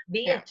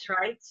 be Yeah. it,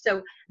 right?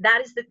 So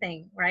that is the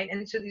thing, right?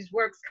 And so these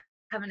works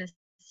come in a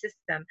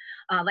system,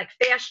 like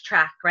fast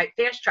track, right?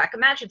 Fast track.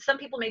 Imagine some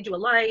people may do a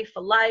life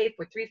or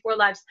 3-4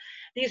 lives.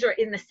 These are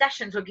in the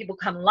sessions where people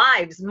come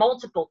lives,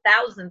 multiple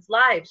thousands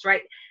lives,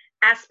 right?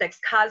 Aspects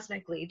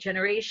cosmically,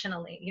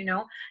 generationally, you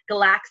know,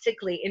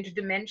 galactically,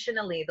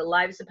 interdimensionally, the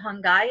lives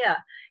upon Gaia,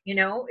 you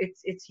know,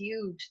 it's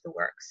huge, the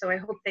work. So I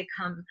hope they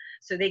come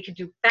so they could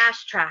do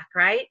fast track,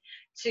 right?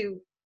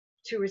 To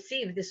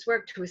receive this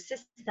work, to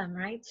assist them,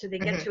 right? So they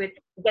get Mm-hmm. to it,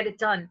 get it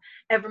done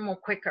ever more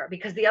quicker,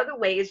 because the other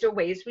ways are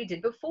ways we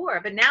did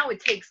before, but now it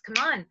takes, come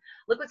on,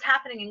 look what's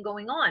happening and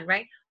going on,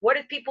 right? What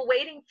are people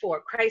waiting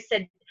for? Christ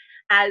said,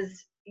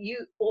 as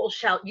you all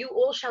shall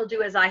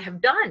do as I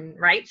have done,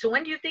 right? So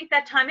when do you think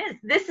that time is?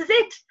 This is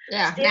it.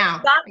 Yeah. Stand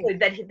Now.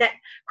 Godhood that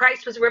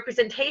Christ was a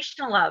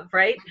representational of,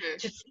 right? Mm-hmm.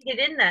 To see it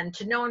in them,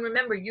 to know and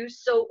remember, you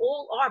so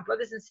all are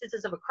brothers and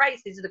sisters of a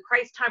Christ. These are the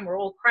Christ time. We're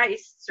all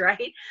Christs,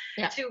 right?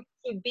 Yeah. To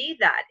be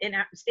that, in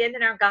our, stand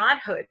in our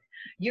Godhood.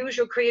 Use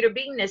your creator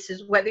beingness,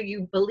 is whether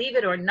you believe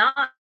it or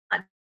not.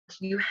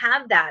 You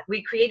have that.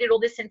 We created all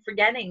this in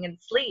forgetting and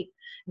sleep.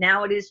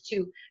 Now it is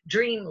to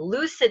dream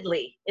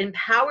lucidly,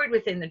 empowered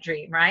within the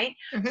dream, right?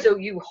 Mm-hmm. So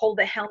you hold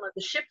the helm of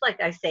the ship,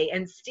 like I say,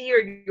 and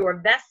steer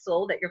your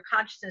vessel, that your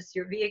consciousness,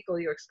 your vehicle,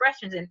 your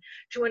expressions in,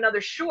 to another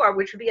shore,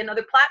 which would be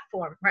another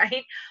platform,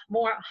 right?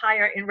 More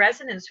higher in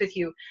resonance with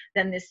you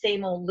than the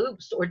same old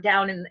loops, or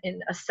down in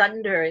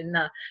asunder in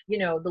the, you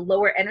know, the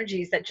lower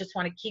energies that just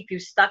want to keep you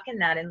stuck in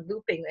that and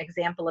looping.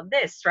 Example of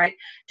this, right?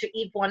 To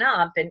eat one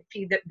up and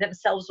feed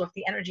themselves off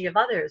the energy of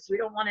others. We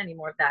don't want any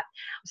more of that.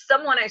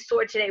 Someone I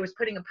saw today was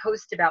putting a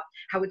post about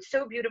how it's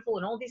so beautiful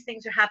and all these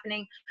things are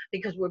happening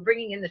because we're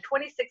bringing in the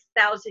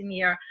 26,000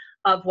 year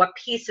of what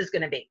peace is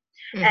going to be.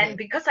 Mm-hmm. And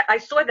because I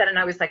saw that and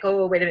I was like,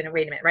 oh, wait a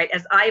minute, right?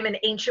 As I am an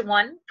ancient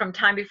one from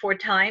time before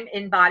time,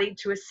 embodied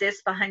to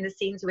assist behind the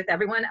scenes with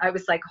everyone, I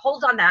was like,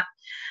 hold on that.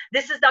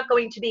 This is not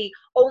going to be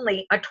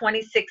only a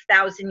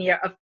 26,000 year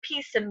of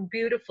peace and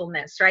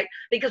beautifulness, right?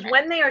 Because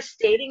when they are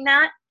stating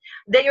that,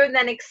 they are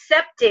then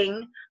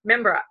accepting,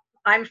 remember,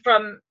 I'm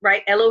from,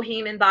 right,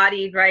 Elohim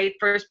embodied, right,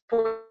 first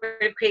point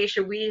of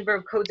creation, weaver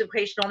of codes of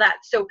creation, all that.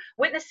 So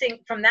witnessing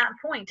from that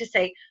point to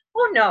say,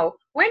 oh no,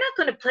 we're not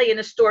going to play in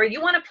a story.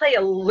 You want to play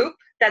a loop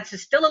that's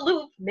still a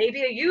loop,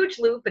 maybe a huge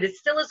loop, but it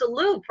still is a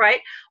loop, right?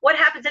 What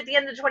happens at the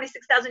end of the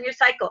 26,000 year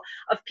cycle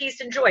of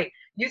peace and joy?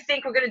 You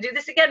think we're going to do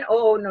this again?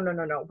 Oh,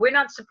 no. We're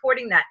not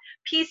supporting that.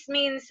 Peace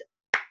means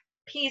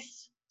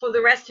peace for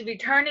the rest of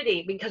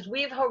eternity, because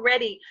we've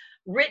already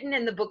written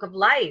in the book of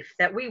life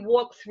that we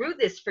walk through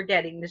this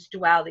forgetting, this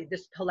duality,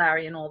 this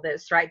polarity, and all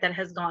this, right, that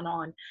has gone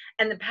on,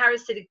 and the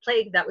parasitic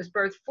plague that was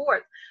birthed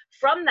forth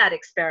from that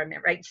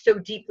experiment, right, so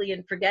deeply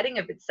in forgetting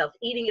of itself,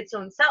 eating its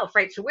own self,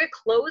 right? So we're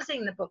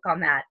closing the book on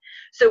that,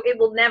 so it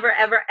will never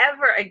ever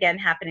ever again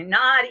happen.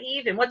 Not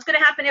even what's going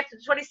to happen after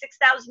the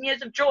 26,000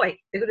 years of joy.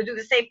 They're going to do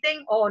the same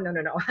thing. Oh, no.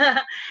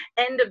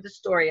 End of the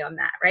story on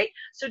that, right?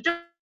 So don't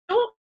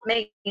don't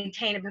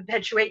maintain and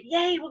perpetuate,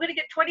 yay, we're going to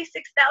get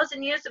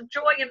 26,000 years of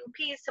joy and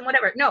peace and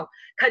whatever. No,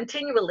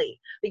 continually,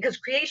 because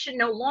creation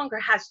no longer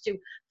has to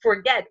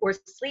forget or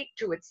sleep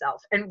to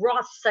itself and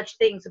wrought such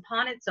things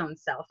upon its own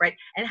self, right?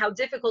 And how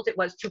difficult it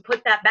was to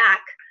put that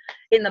back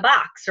in the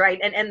box, right?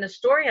 And the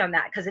story on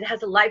that, because it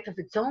has a life of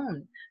its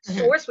own.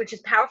 Source, which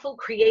is powerful,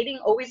 creating,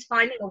 always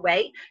finding a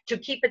way to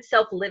keep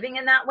itself living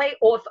in that way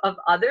off of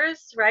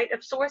others, right?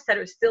 Of source that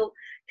are still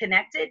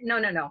connected.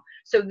 No.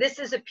 So this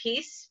is a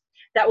piece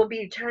that will be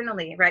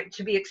eternally, right,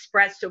 to be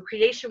expressed. So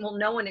creation will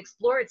know and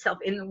explore itself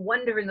in the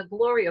wonder and the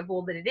glory of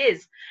all that it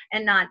is,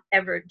 and not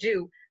ever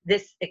do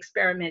this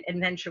experiment,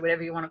 adventure,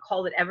 whatever you want to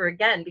call it, ever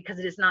again, because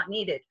it is not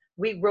needed.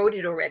 We wrote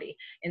it already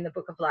in the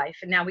book of life,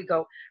 and now we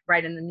go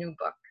right in the new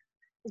book.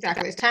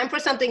 Exactly. It's time for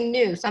something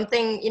new,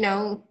 something,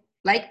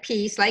 like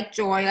peace, like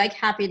joy, like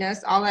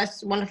happiness, all that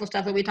wonderful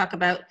stuff that we talk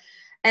about.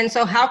 And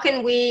so how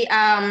can we,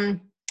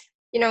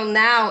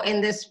 now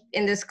in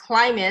this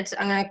climate,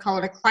 I'm going to call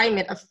it a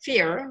climate of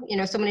fear,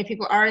 so many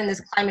people are in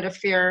this climate of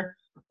fear.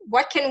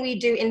 What can we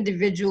do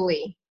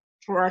individually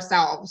for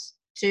ourselves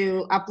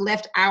to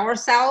uplift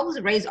ourselves,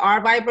 raise our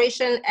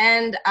vibration,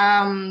 and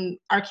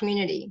our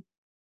community?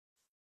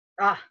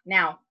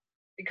 Now,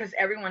 because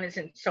everyone is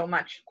in so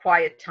much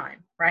quiet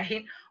time,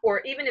 right?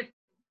 Or even if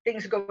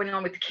things are going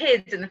on with the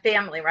kids and the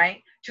family,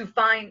 right? To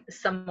find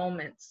some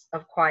moments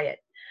of quiet.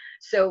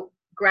 So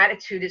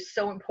gratitude is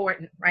so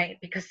important, right?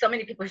 Because so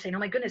many people are saying, oh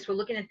my goodness, we're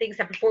looking at things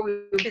that before we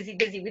were busy,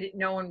 we didn't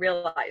know and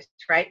realize,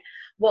 right?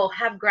 Well,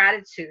 have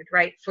gratitude,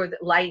 right? For the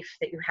life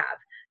that you have,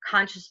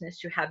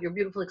 consciousness you have, your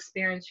beautiful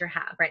experience you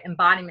have, right?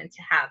 Embodiment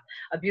to have,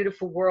 a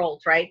beautiful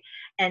world, right?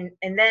 And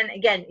then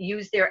again,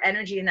 use their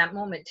energy in that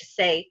moment to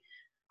say,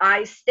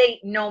 I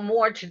state no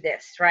more to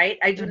this, right?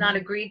 I do not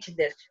agree to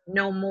this,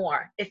 no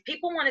more. If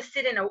people want to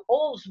sit in a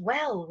all's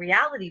well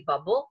reality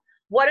bubble,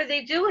 what are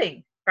they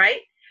doing, right?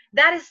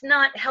 That is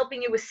not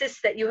helping you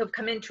assist that you have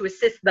come in to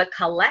assist the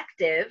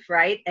collective,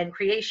 right? And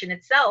creation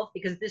itself,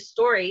 because this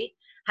story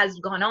has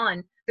gone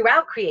on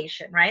throughout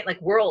creation, right?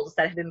 Like worlds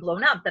that have been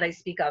blown up that I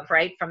speak of,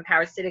 right? From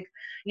parasitic,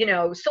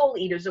 soul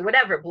eaters or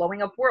whatever,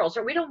 blowing up worlds.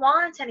 Or we don't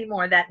want any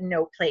more of that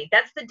note played.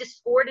 That's the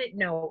discordant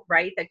note,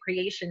 right? That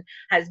creation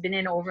has been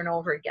in over and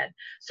over again.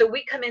 So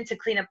we come in to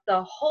clean up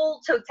the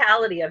whole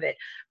totality of it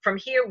from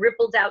here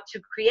rippled out to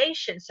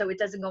creation, so it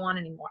doesn't go on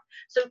anymore.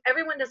 So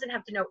everyone doesn't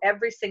have to know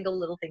every single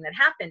little thing that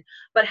happened,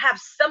 but have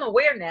some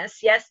awareness,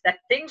 yes, that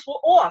things were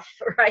off,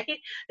 right?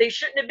 They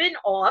shouldn't have been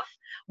off.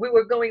 We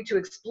were going to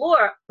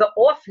explore the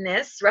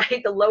offness,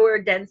 right? The lower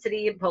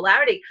density and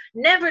polarity,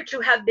 never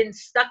to have been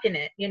stuck in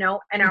it,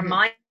 and our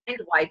mind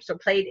wipes or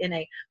played in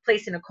a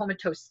place in a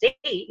comatose state,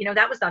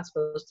 that was not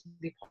supposed to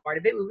be part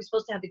of it. We were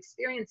supposed to have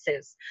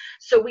experiences.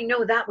 So we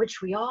know that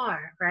which we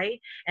are, right?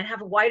 And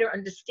have a wider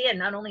understand,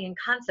 not only in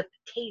concept,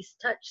 taste,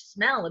 touch,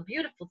 smell, a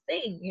beautiful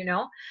thing,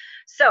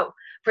 So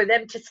for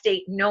them to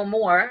state no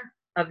more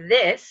of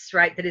this,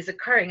 right, that is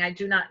occurring, I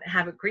do not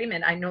have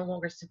agreement, I no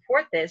longer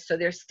support this. So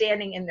they're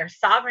standing in their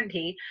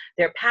sovereignty,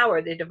 their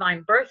power, their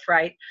divine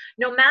birthright,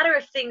 no matter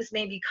if things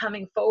may be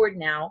coming forward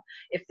now,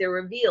 if they're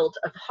revealed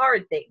of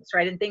hard things,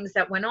 right, and things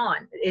that went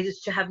on. It is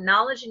to have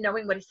knowledge and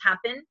knowing what has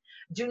happened.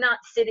 Do not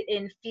sit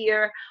in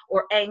fear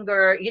or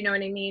anger, you know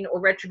what I mean,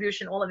 or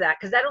retribution, all of that,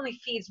 because that only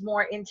feeds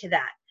more into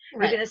that.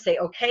 Right. You're going to say,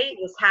 okay,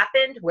 this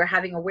happened. We're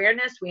having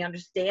awareness. We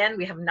understand.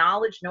 We have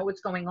knowledge, know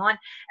what's going on.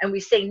 And we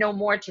say no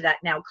more to that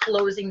now,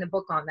 closing the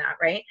book on that,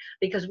 right?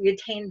 Because we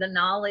attained the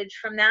knowledge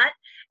from that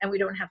and we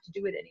don't have to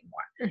do it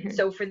anymore.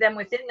 So for them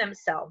within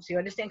themselves, you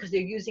understand, because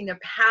they're using the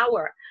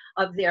power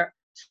of their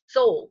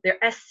soul,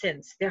 their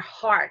essence, their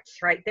heart,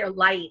 right? Their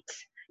light.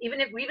 Even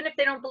if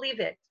they don't believe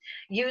it,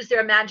 use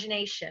their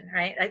imagination,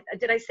 right?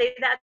 Did I say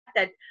that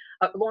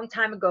a long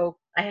time ago,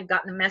 I had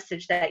gotten a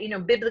message that,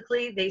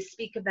 biblically, they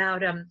speak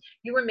about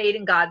you were made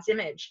in God's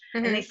image.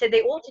 And they said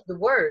they altered the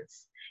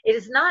words. It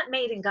is not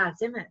made in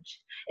God's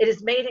image. It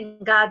is made in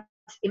God's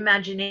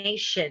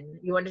imagination.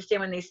 You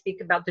understand when they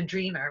speak about the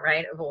dreamer,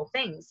 right, of all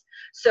things.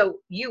 So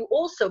you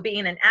also,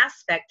 being an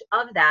aspect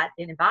of that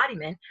in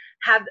embodiment,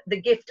 have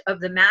the gift of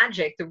the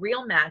magic, the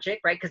real magic,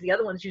 right? Because the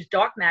other ones use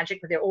dark magic,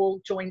 but they're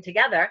all joined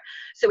together.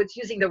 So it's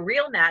using the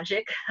real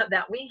magic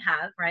that we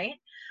have, right,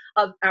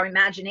 of our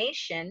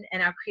imagination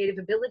and our creative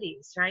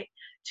abilities, right,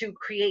 to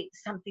create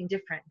something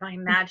different by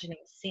imagining,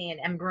 seeing,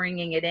 and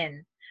bringing it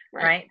in,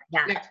 right?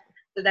 Yeah.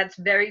 So that's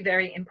very,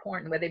 very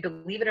important. Whether they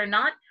believe it or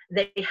not,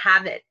 they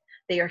have it.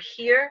 They are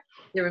here,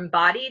 they're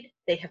embodied,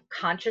 they have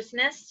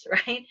consciousness,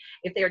 right?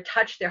 If they are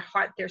touched, their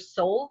heart, their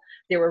soul,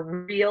 they're a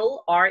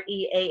real,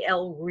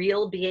 R-E-A-L,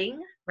 real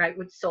being, right,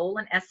 with soul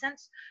and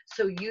essence.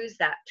 So use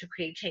that to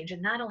create change,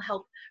 and that'll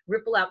help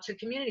ripple out to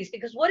communities.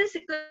 Because what is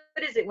it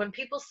good is it when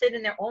people sit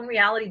in their own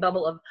reality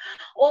bubble of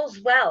all's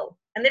well,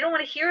 and they don't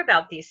want to hear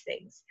about these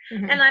things.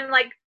 And I'm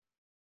like,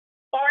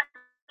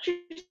 aren't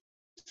you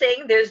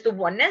saying there's the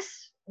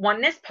oneness,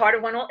 oneness, part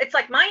of one. It's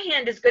like my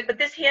hand is good, but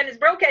this hand is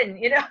broken.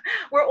 You know,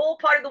 we're all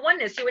part of the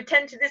oneness. You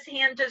attend to this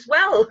hand as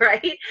well,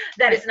 right?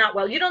 That Right. is not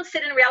well. You don't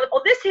sit in reality.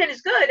 Oh, this hand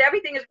is good.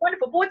 Everything is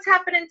wonderful. But what's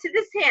happening to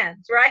this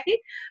hand, right?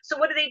 So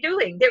what are they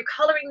doing? They're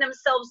coloring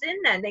themselves in.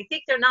 Then they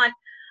think they're not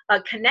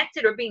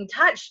connected or being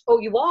touched. Oh,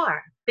 you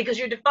are, because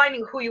you're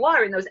defining who you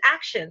are in those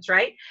actions,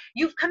 right?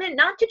 You've come in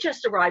not to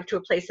just arrive to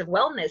a place of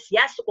wellness.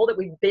 Yes, all that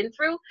we've been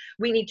through,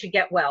 we need to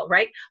get well,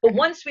 right? But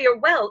once we are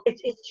well,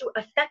 it's to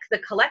affect the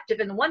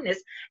collective and the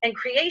oneness and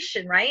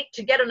creation, right?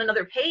 To get on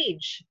another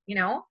page, you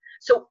know?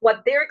 So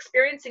what they're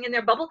experiencing in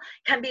their bubble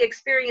can be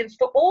experienced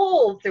for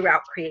all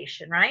throughout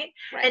creation, right?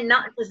 Right. And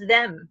not just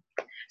them.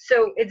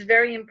 So it's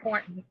very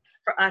important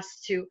for us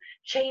to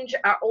change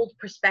our old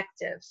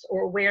perspectives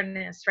or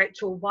awareness, right,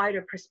 to a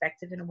wider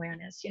perspective and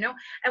awareness, you know?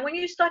 And when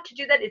you start to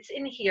do that, it's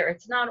in here,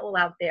 it's not all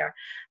out there.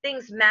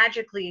 Things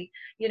magically,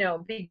 you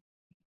know, begin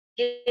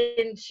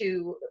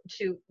to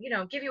you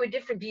know, give you a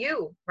different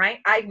view, right?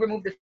 I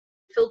remove the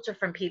filter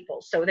from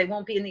people so they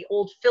won't be in the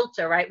old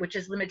filter, right, which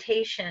is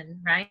limitation,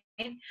 right?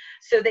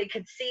 So they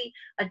could see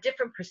a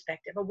different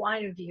perspective, a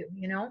wider view,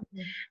 you know.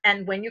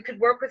 And when you could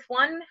work with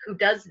one who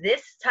does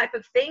this type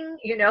of thing,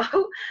 you know,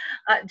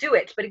 do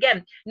it. But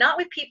again, not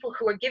with people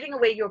who are giving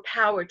away your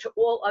power to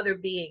all other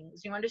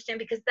beings, you understand?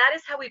 Because that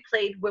is how we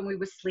played when we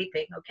were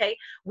sleeping, okay?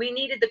 We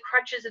needed the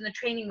crutches and the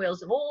training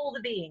wheels of all the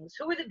beings.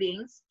 Who are the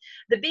beings?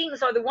 The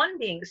beings are the one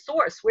being, the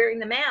source, wearing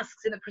the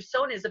masks and the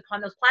personas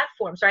upon those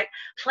platforms, right?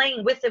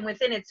 Playing with and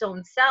within its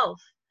own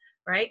self,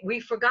 right? We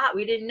forgot,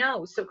 we didn't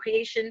know. So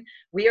creation,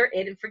 we are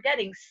it and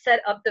forgetting,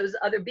 set up those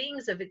other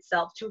beings of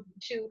itself to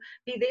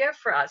be there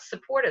for us,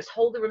 support us,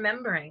 hold the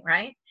remembering,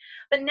 right?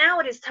 But now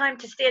it is time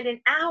to stand in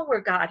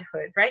our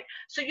godhood, right?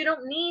 So you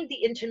don't need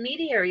the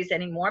intermediaries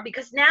anymore,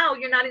 because now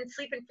you're not in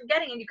sleep and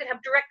forgetting, and you can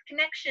have direct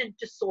connection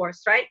to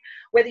source, right?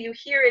 Whether you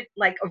hear it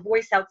like a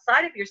voice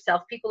outside of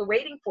yourself, people are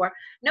waiting for.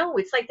 No,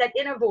 it's like that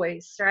inner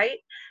voice, right?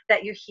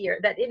 That you hear,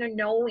 that inner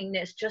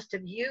knowingness just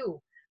of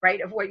you,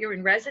 right? Of what you're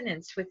in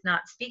resonance with,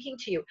 not speaking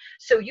to you.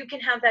 So you can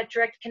have that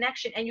direct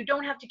connection, and you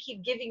don't have to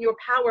keep giving your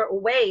power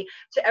away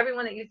to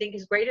everyone that you think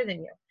is greater than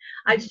you.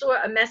 I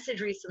saw a message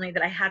recently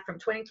that I had from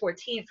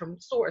 2014 from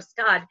Source,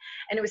 God,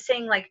 and it was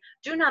saying like,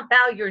 do not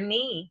bow your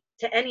knee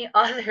to any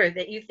other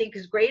that you think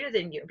is greater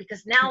than you,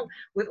 because now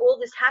with all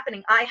this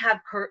happening, I have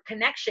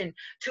connection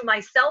to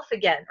myself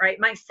again, right?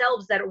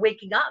 Myselves that are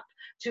waking up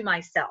to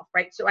myself,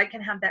 right? So I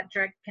can have that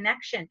direct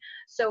connection.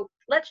 So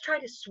let's try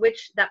to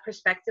switch that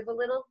perspective a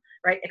little,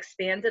 right?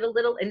 Expand it a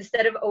little,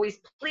 instead of always,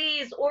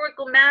 please,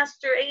 Oracle,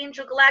 Master,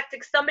 Angel,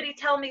 Galactic, somebody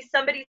tell me,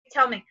 somebody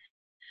tell me.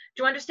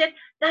 Do you understand?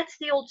 That's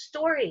the old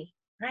story,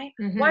 right?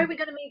 Why are we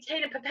going to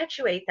maintain and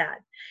perpetuate that?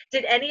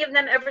 Did any of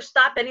them ever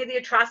stop any of the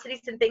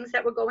atrocities and things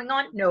that were going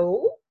on?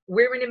 No.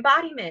 We're an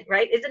embodiment,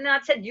 right? Isn't it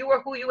not said you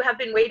are who you have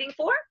been waiting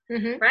for,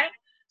 right?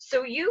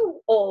 So you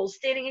all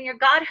standing in your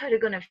godhood are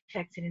going to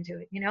affect it into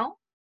it, you know?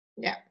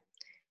 Yeah.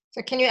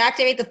 So can you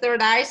activate the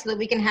third eye so that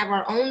we can have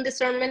our own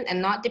discernment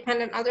and not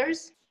depend on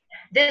others?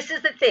 This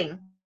is the thing,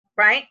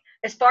 right?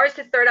 As far as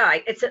the third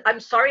eye,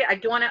 I'm sorry, I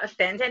don't want to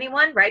offend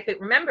anyone, right? But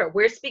remember,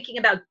 we're speaking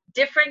about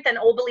different than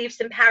old beliefs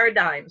and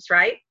paradigms,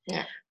 right?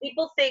 Yeah.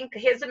 People think,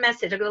 here's a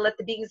message, I'm going to let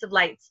the beings of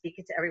light speak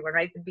it to everyone,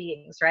 right? The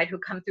beings, right, who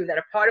come through, that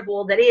are part of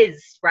all that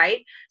is,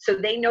 right? So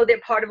they know they're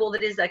part of all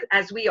that is, like,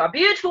 as we are.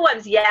 Beautiful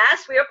ones,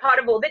 yes, we are part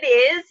of all that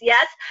is,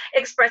 yes,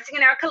 expressing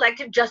in our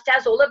collective, just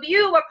as all of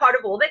you are part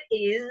of all that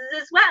is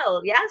as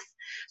well, yes?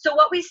 So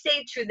what we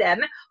say to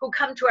them who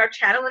come to our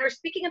channel and are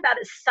speaking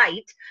about a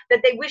sight that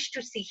they wish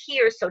to see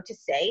here, so to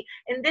say,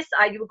 in this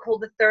eye you would call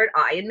the third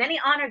eye, and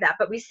many honor that,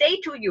 but we say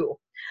to you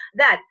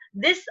that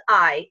this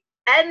eye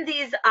and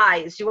these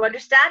eyes, you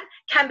understand,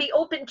 can be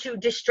open to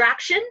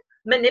distraction,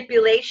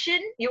 manipulation,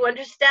 you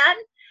understand,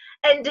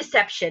 and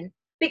deception.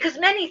 Because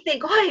many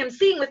think, oh, I am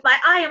seeing with my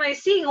eye, am I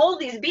seeing all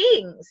these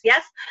beings?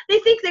 Yes, they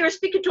think they are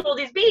speaking to all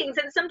these beings,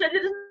 and sometimes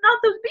it is not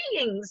those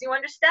beings, you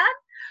understand?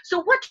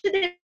 So what do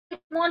they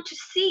want to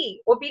see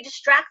or be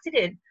distracted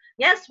in?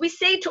 Yes, we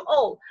say to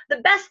all,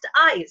 the best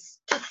eyes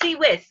to see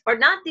with are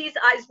not these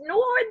eyes,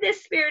 nor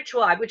this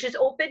spiritual eye, which is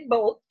open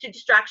both to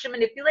distraction,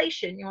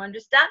 manipulation, you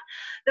understand?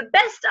 The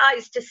best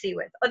eyes to see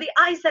with are the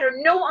eyes that are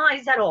no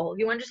eyes at all,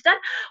 you understand?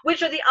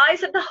 Which are the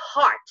eyes of the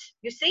heart,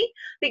 you see?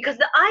 Because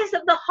the eyes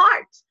of the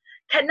heart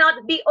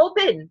cannot be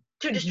open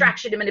to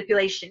distraction and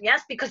manipulation,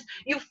 yes? Because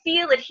you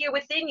feel it here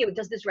within you.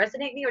 Does this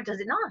resonate me or does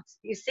it not?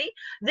 You see?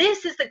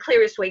 This is the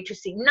clearest way to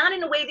see, not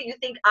in a way that you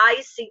think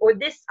I see or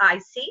this I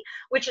see,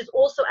 which is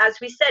also, as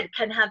we said,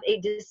 can have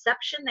a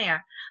deception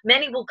there.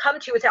 Many will come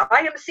to you and say, I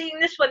am seeing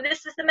this one,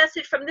 this is the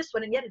message from this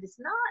one, and yet it is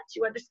not,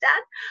 you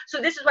understand? So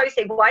this is why we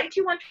say, why do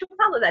you want to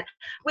follow that?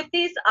 With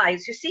these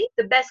eyes, you see,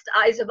 the best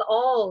eyes of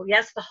all,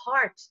 yes, the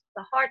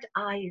heart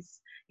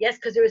eyes. Yes,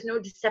 because there is no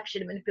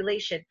deception and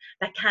manipulation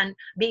that can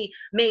be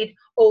made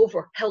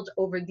over, held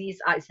over these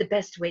eyes. The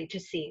best way to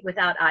see,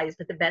 without eyes,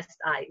 but the best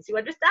eyes. You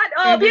understand?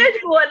 Oh,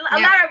 beautiful. And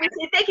Alara, we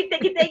say thank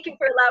you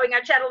for allowing our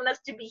channel and us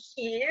to be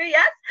here.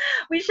 Yes,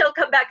 we shall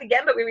come back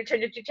again, but we return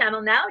to your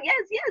channel now.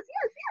 Yes.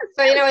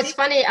 So, you know, it's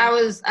funny. I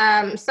was,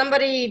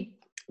 somebody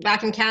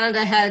back in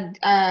Canada had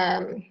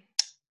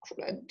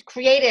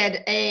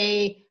created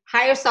a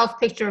higher self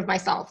picture of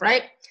myself,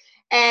 right?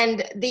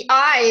 And the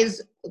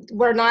eyes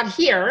were not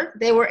here,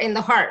 they were in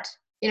the heart.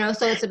 You know,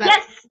 so it's about,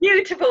 yes,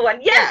 beautiful one.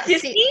 Yes, yeah, you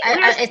see, see,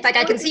 it's like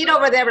I can see it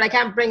over there, but I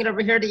can't bring it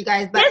over here to you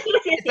guys. But yes,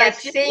 yes, yes, it's like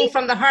yes. You seeing see?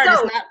 from the heart. It's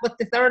So, not with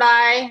the third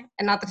eye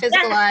and not the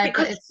physical yes, eye, but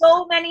because it's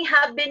so many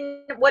have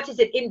been, what is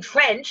it,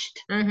 entrenched,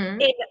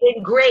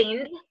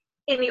 ingrained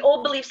in the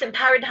old beliefs and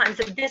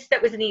paradigms of this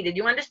that was needed.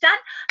 You understand?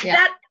 yeah.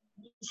 That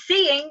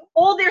seeing,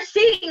 all they're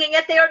seeing, and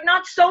yet they are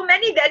not so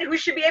many then who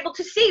should be able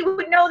to see, who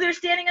would know they're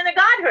standing in the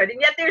godhood,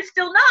 and yet they're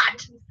still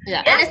not.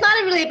 Yeah, Yes? and it's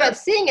not really about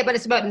seeing it, but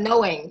it's about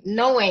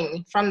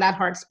knowing from that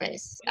heart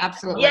space.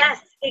 Absolutely. Yes,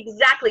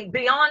 exactly.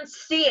 Beyond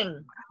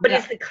seeing, but Yeah.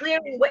 it's the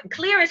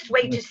clearest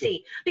way to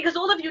see. Because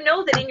all of you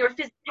know that in your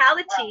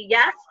physicality,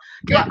 yes,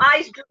 your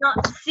eyes do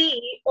not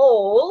see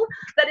all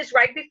that is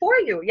right before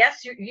you.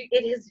 Yes,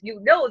 you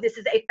know this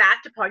is a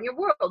fact upon your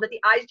world, that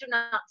the eyes do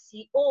not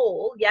see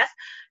all, yes,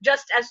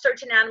 just as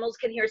certain animals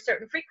can hear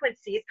certain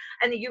frequencies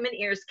and the human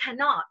ears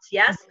cannot,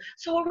 yes.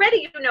 So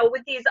already you know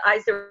with these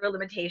eyes there are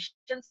limitations,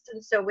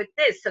 and so with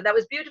this. So that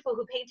was beautiful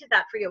who painted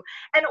that for you.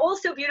 And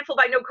also beautiful,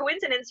 by no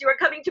coincidence, you are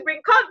coming to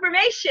bring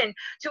confirmation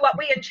to what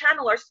we in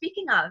channel are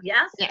speaking of.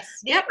 Yes. Yes.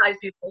 These guys,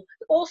 beautiful.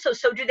 Also,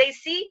 so do they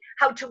see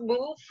how to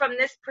move from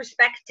this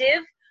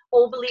perspective,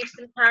 old beliefs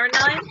and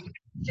paradigms,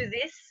 to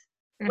this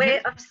way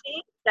of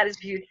seeing? That is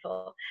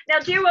beautiful. Now,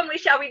 dear one, we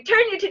shall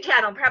return you to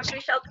channel. Perhaps we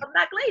shall come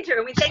back later,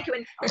 and we thank you.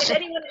 And if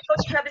anyone is going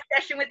to have a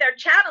session with our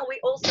channel, we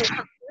also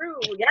come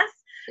through, yes,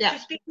 to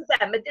speak with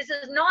them. But this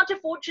is not a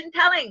fortune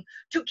telling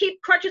to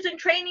keep crutches and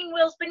training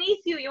wheels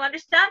beneath you. You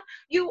understand?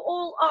 You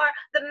all are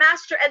the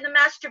master and the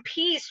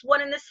masterpiece,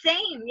 one and the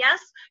same. Yes,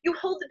 you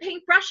hold the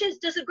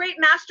paintbrushes. Does a great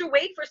master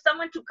wait for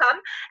someone to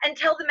come and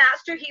tell the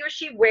master he or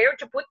she where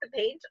to put the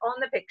paint on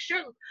the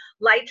picture,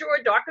 lighter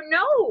or darker?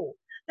 No.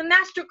 The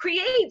master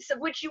creates, of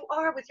which you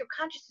are with your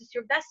consciousness,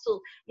 your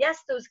vessel.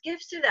 Yes, those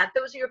gifts are that.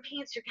 Those are your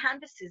paints, your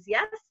canvases.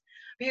 Yes,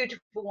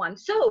 beautiful one.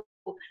 So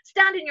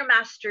stand in your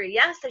mastery.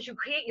 Yes, as you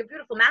create your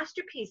beautiful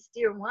masterpiece,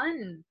 dear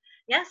one.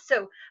 Yes,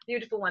 so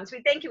beautiful ones.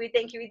 We thank you. We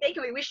thank you. We thank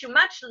you. We wish you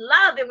much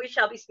love, and we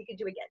shall be speaking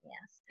to you again.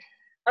 Yes.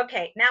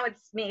 Okay, now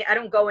it's me. I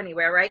don't go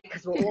anywhere, right?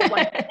 Because we're all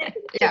one.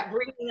 Just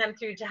bringing them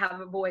through to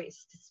have a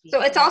voice to speak.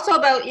 So it's also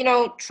about, you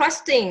know,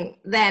 trusting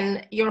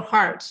then your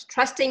heart,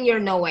 trusting your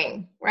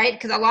knowing, right?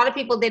 Because a lot of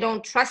people, they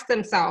don't trust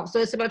themselves. So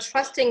it's about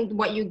trusting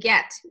what you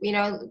get, you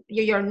know,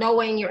 your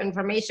knowing, your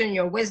information,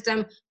 your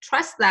wisdom,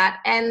 trust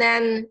that, and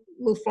then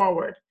move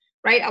forward,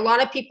 right? A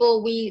lot of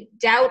people, we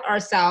doubt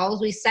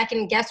ourselves, we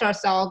second guess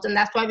ourselves, and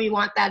that's why we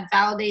want that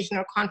validation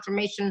or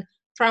confirmation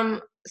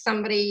from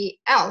somebody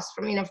else,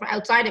 from, you know, from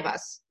outside of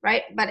us,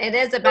 right? But it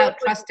is about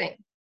trusting.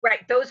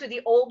 Right. Those are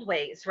the old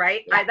ways,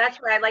 right? Yeah. That's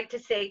why I like to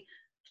say,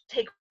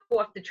 take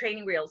off the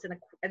training wheels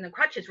and the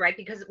crutches, right?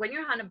 Because when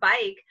you're on a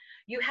bike,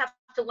 you have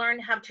to learn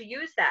how to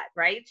use that,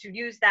 right? To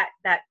use that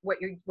what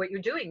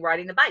you're doing,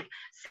 riding the bike.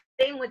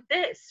 Same with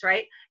this,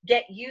 right?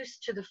 Get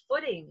used to the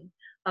footing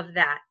of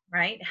that,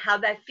 right? How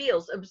that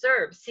feels.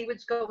 Observe, see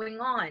what's going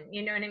on.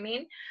 You know what I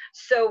mean?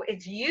 So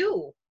it's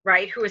you,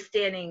 right, who is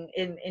standing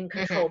in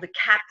control, the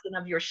captain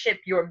of your ship,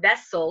 your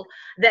vessel.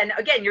 Then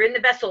again, you're in the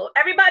vessel.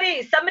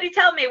 Everybody, somebody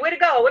tell me where to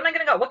go. Where am I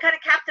going to go? What kind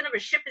of captain of a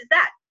ship is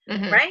that?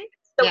 Right?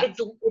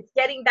 So it's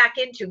getting back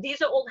into, these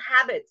are old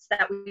habits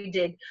that we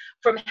did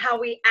from how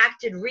we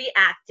acted,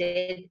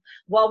 reacted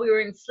while we were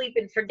in sleep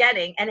and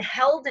forgetting, and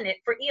held in it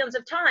for eons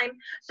of time.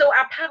 So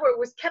our power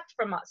was kept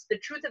from us. The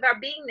truth of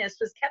our beingness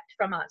was kept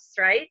from us,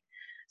 right?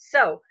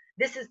 So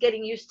this is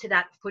getting used to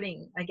that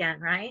footing again,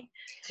 right?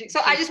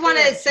 So I just want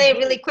to say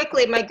really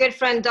quickly, my good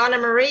friend Donna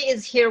Marie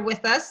is here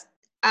with us.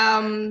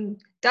 Donna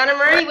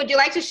Marie, would you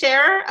like to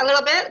share a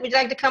little bit? Would you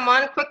like to come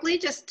on quickly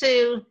just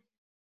to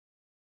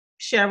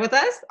share with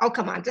us? Oh,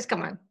 come on, just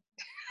come on.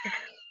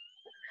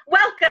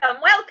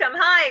 Welcome, welcome.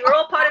 Hi, we're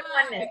all part of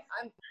oneness.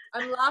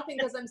 I'm laughing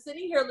because I'm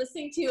sitting here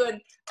listening to you,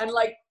 and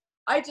like,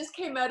 I just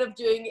came out of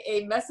doing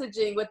a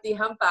messaging with the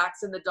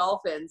humpbacks and the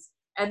dolphins,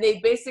 and they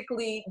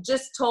basically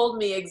just told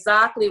me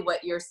exactly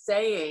what you're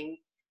saying,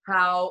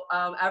 how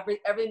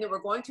everything that we're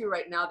going through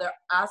right now,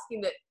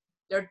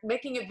 they're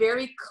making it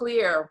very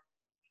clear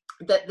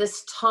that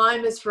this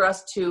time is for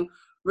us to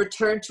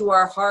return to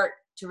our heart,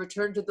 to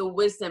return to the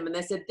wisdom. And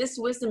they said, this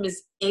wisdom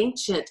is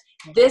ancient.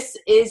 This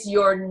is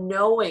your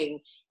knowing.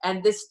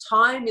 And this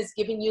time is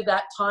giving you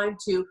that time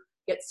to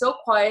get so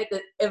quiet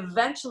that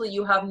eventually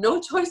you have no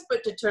choice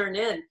but to turn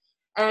in.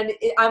 And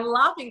I'm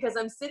laughing because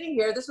I'm sitting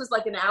here, this was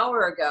like an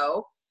hour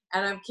ago,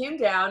 and I came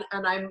down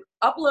and I'm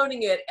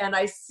uploading it, and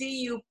I see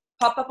you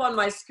pop up on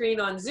my screen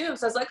on Zoom.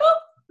 So I was like, oh,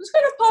 I'm just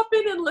going to pop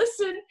in and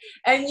listen.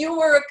 And you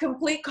were a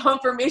complete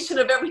confirmation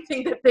of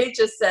everything that they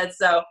just said.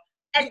 So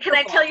And can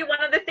I tell you one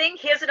other thing?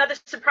 Here's another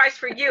surprise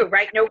for you,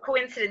 right? No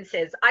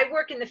coincidences. I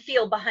work in the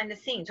field behind the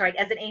scenes, right?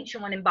 As an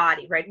ancient one in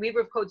body, right? We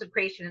were codes of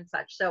creation and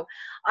such. So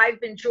I've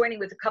been joining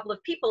with a couple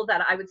of people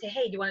that I would say,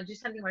 hey, do you want to do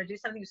something? You want to do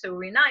something? So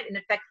we unite and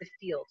affect the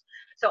field.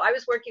 So I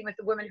was working with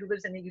a woman who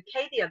lives in the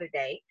UK the other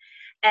day.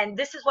 And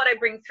this is what I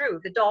bring through,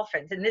 the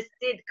dolphins. And this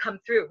did come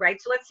through,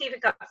 right? So let's see if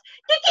it comes.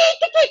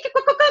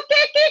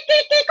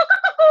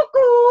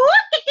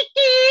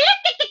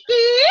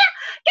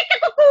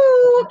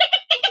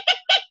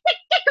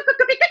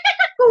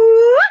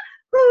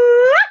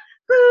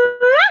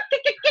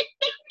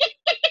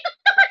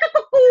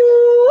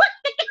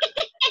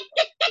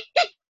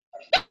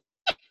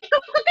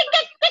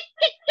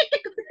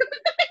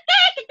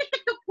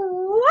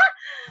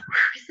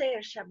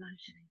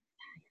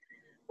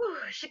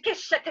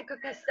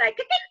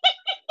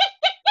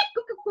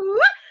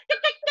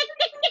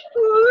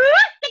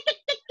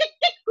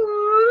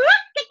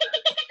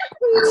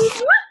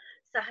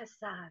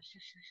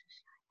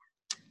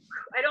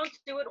 I don't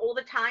do it all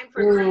the time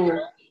for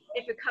people.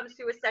 If it comes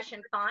through a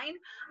session, fine.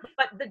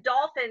 But the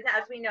dolphins,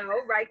 as we know,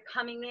 right,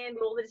 coming in,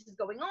 all this is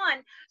going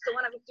on. So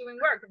when I was doing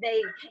work,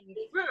 they came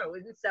through.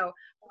 And so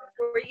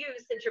for you,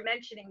 since you're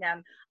mentioning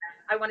them,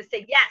 I want to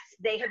say, yes,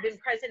 they have been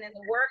present in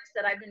the works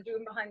that I've been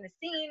doing behind the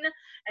scene.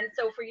 And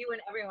so for you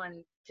and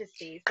everyone to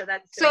see. So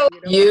that's so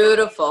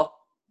beautiful.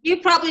 You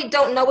probably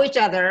don't know each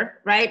other,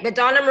 right? But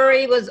Donna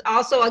Marie was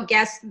also a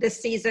guest this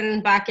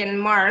season back in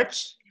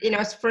March, you know,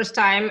 it's first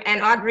time.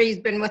 And Audrey's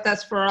been with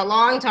us for a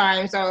long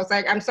time. So it's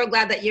like, I'm so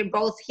glad that you're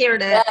both here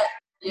to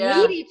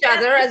meet each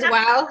other as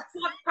well.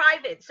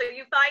 Private. So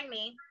you find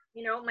me,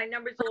 you know, my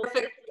number's all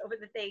over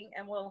the thing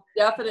and we'll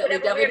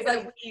definitely.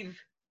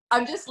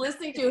 I'm just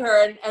listening to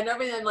her and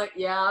everything. I'm like,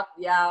 yeah.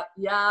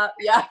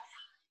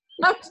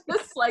 I'm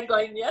just like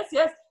going, yes.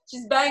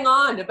 She's bang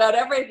on about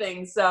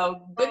everything.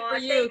 So good for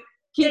you.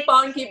 Keep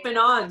on keeping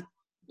on.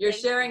 You're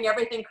sharing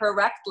everything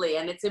correctly.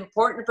 And it's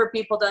important for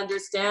people to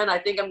understand. I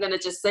think I'm going to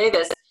just say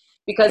this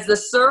because the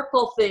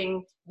circle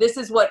thing, this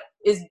is what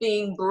is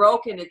being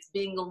broken. It's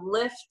being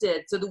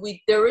lifted so that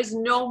there is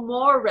no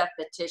more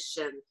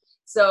repetition.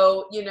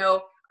 So, you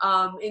know,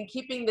 in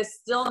keeping the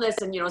stillness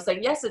and, you know,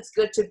 saying, yes, it's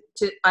good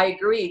to I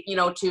agree, you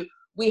know,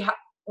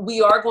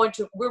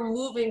 we're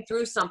moving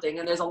through something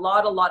and there's a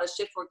lot of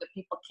shift work that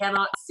people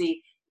cannot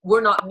see.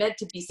 We're not meant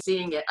to be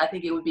seeing it. I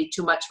think it would be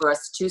too much for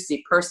us to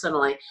see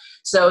personally.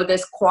 So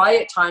this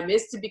quiet time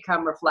is to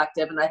become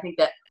reflective. And I think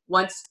that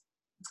once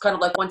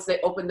they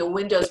open the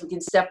windows, we can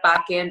step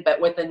back in,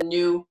 but with a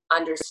new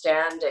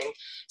understanding.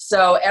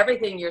 So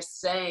everything you're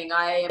saying,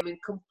 I am in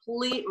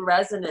complete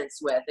resonance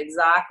with.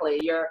 Exactly.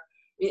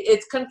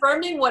 It's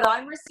confirming what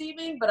I'm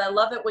receiving, but I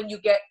love it when you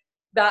get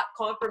that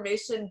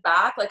confirmation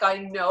back. Like I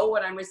know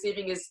what I'm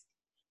receiving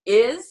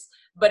is,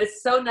 but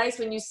it's so nice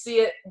when you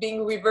see it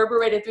being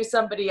reverberated through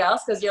somebody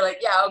else because you're like,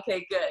 yeah,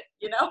 okay, good.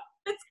 You know,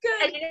 it's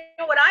good. And you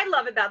know what I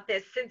love about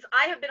this, since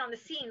I have been on the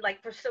scene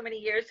like for so many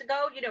years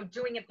ago, you know,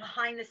 doing it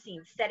behind the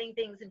scenes, setting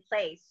things in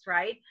place,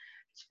 right?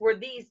 For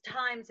these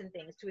times and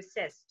things to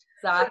assist.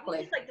 Exactly.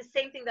 So it's like the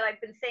same thing that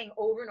I've been saying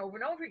over and over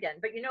and over again.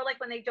 But you know,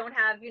 like when they don't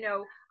have, you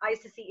know, eyes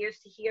to see, ears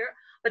to hear,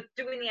 but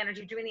doing the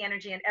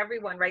energy and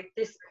everyone, right?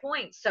 This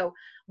point. So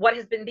what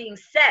has been being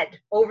said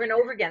over and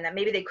over again that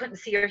maybe they couldn't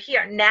see or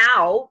hear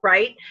now,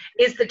 right,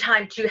 is the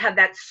time to have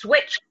that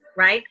switch,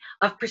 right,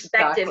 of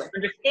perspective,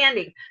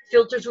 understanding,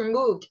 filters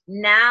removed.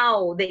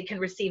 Now they can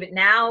receive it.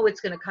 Now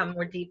it's going to come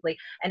more deeply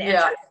and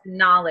enter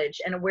knowledge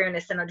and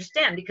awareness and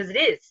understand, because it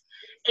is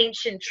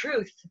ancient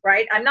truth,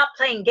 right? I'm not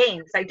playing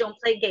games. I don't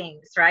play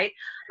games, right?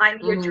 I'm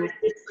here to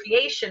assist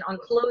creation on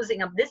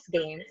closing of this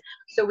game,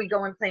 so we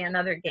go and play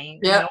another game.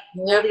 Yeah,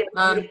 you know, all the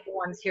other beautiful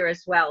ones here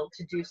as well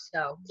to do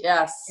so.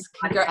 Yes,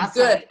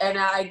 good. And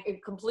I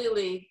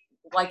completely,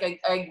 like,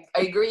 I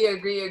agree.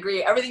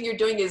 Everything you're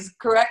doing is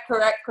correct.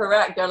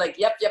 They're like,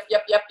 yep.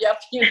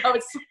 You know,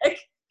 it's like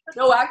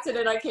no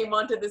accident I came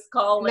onto this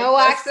call. No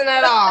accident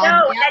at all.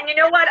 No, and you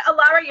know what,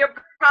 Alara, you're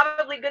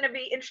probably going to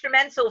be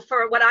instrumental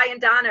for what I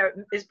and Donna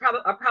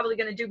are probably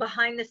going to do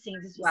behind the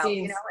scenes as well.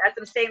 You know, as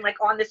I'm saying, like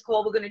on this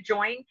call, we're going to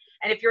join.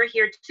 And if you're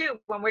here too,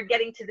 when we're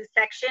getting to this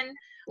section,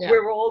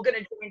 we're all going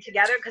to join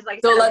together. Because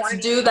like, so let's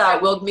do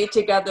that. We'll meet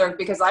together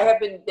because I've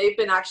been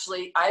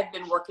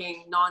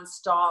working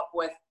nonstop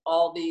with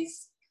all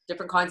these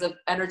different kinds of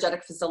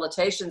energetic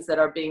facilitations that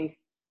are being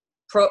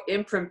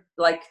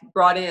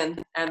brought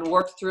in and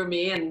worked through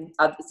me, and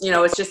you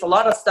know, it's just a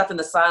lot of stuff in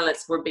the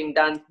silence. We're being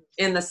done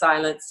in the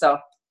silence, so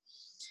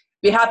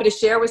be happy to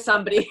share with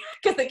somebody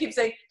because they keep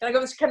saying, "Can I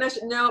go? Can I?"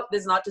 No,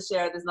 there's not to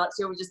share. There's not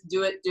to share. We just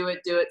do it.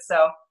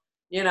 So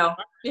you know,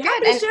 be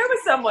happy to share with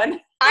someone.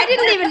 I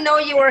didn't even know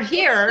you were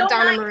here, so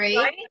Donna Marie.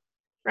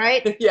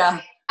 Right? Yeah.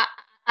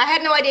 I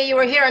had no idea you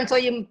were here until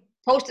you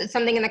posted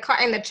something in the chat,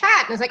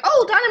 and it's like,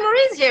 oh, Donna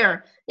Marie's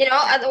here. You know,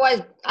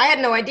 otherwise I had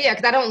no idea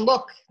because I don't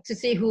look to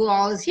see who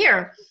all is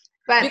here.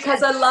 But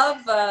because I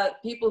love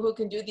people who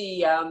can do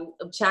the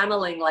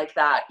channeling like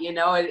that. You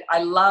know,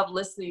 I love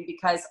listening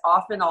because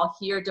often I'll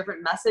hear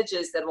different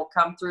messages that will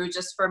come through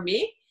just for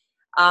me,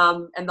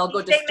 and they'll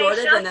go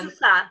distorted. And then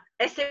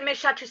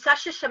Esemesha to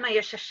Sasha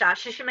Shamayasha,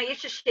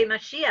 Shishamayasha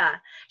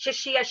Shemashia,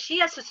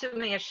 Shishia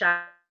Susumiyasha,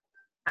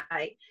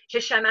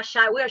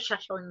 Shishamasha, we're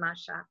Shashon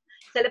Masha.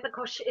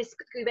 Selepakosh is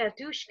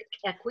Kubertush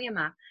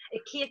Aquima, a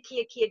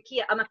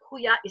Kia,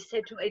 Amakuya is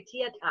said to a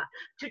theatre,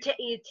 to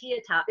te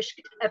theatre,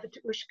 Ishk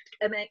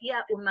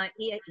Emia Uma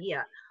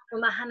Ia.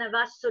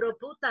 Umahanava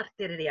Soroputar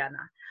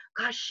Tiriana,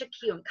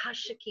 Kashakium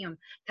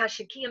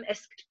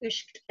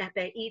eskt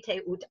epe ite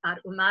ut ar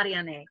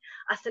umariane,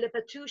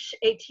 Aselepatush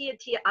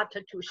tia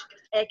atatush,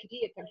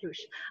 ekdia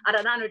katush,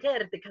 Aranano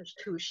der de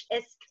katush,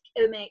 esk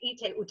me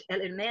ite ut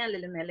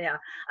elmelea,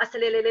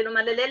 Aselele,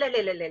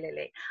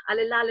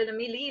 Alelale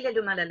milile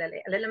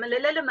lumalele,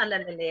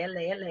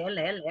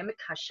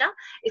 Mikasha,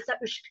 is a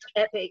ush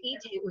epe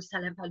ite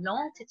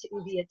usalempalon tit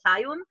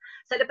uvietaium,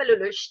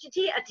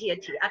 Selepalustiti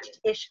atiati at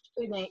esk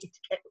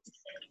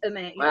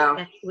Wow.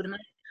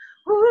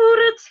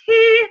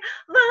 Urati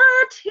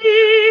vati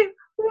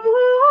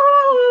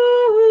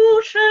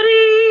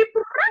shari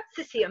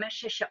pratsisi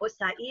amesha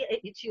osai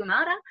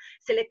itiumara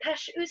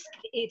selepesh usk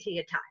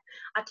itiata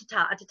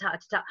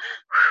atata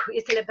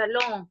isele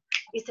ballon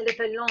c'est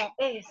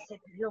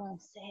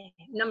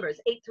numbers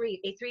 8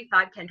 3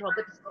 5 10 12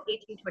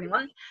 18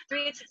 21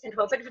 3 8 6 and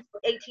 12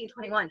 18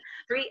 21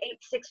 3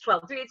 8 6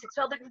 12 3 8 6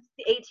 12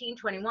 18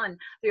 21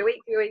 3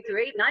 8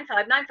 3 8 9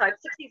 5 9 5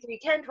 63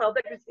 10 12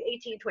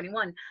 18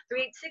 21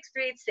 3 8 6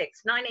 3 8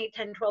 6 9 8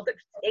 10 12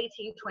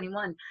 18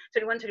 21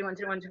 21 21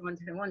 21 21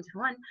 21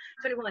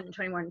 21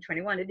 21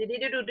 21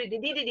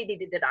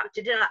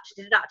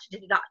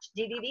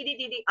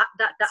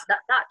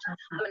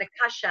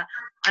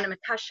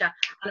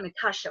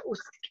 Anamikasha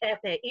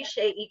uskepe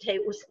ishe ite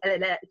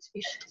usele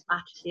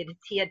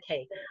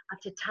tiete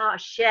atita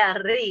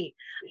sheri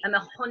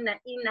amahona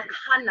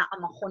inakana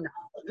amahona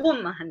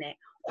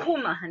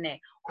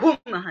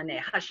humahane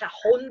hasha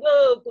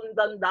hondo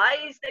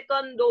kundandai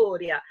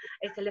secondoria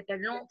esele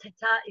pelon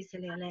teta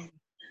esele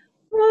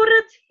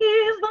Urati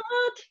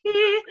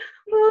vati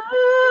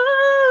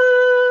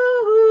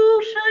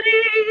shari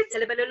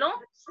esele pelon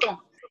son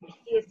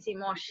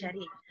esimo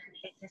shari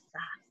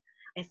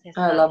I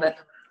love it.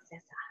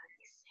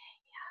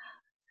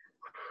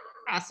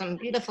 Awesome.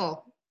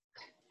 Beautiful.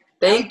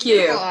 Thank you.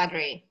 Beautiful,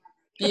 Audrey.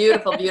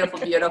 Beautiful.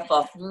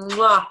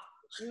 Mwah.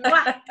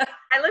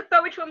 I look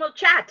forward to when we'll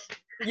chat.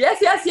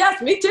 Yes.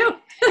 Me too.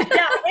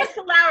 Yeah, it's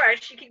Laura.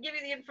 She can give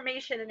you the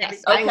information and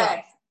everything. I will.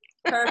 Okay.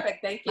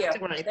 Perfect. Thank you.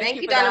 Thank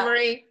you, for Donna that.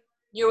 Marie.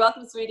 You're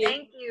welcome, sweetie.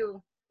 Thank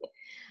you.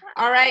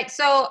 All right.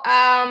 So,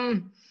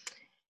 oh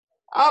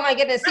my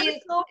goodness. That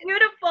was so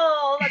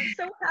beautiful. I'm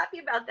so happy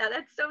about that.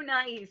 That's so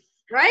nice.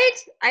 Right?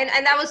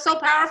 And that was so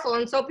powerful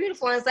and so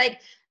beautiful. And it's like,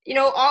 you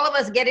know, all of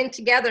us getting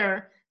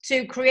together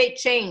to create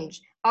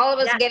change, all of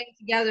us getting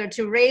together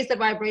to raise the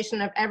vibration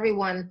of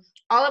everyone,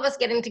 all of us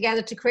getting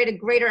together to create a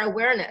greater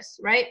awareness,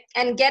 right?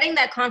 And getting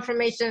that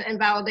confirmation and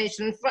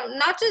validation from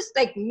not just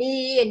like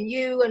me and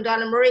you and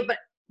Donna Marie,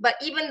 but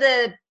even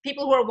the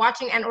people who are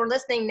watching and or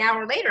listening now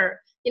or later,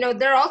 you know,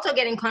 they're also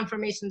getting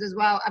confirmations as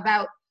well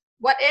about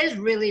what is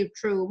really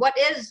true, what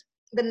is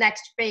the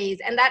next phase.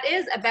 And that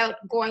is about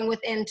going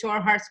within to our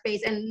heart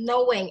space and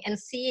knowing and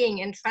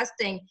seeing and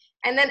trusting,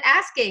 and then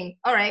asking,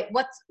 all right,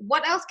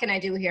 what else can I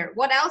do here?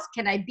 What else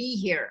can I be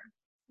here,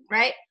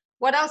 right?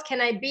 What else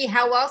can I be?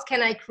 How else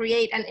can I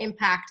create an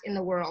impact in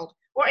the world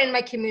or in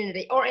my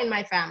community or in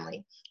my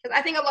family? Because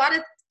I think a lot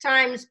of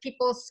times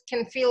people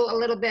can feel a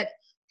little bit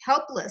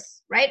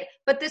helpless, right?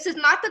 But this is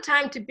not the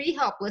time to be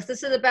helpless.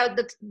 This is about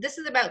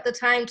the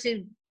time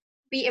to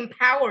be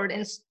empowered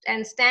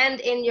and stand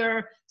in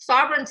your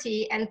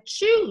sovereignty and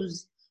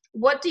choose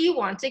what do you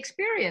want to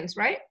experience,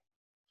 right?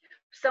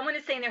 Someone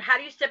is saying there, how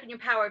do you step in your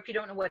power if you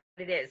don't know what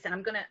it is? And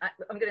I'm gonna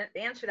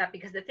answer that,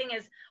 because the thing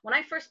is, when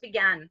I first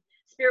began,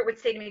 Spirit would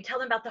say to me, tell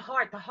them about the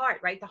heart,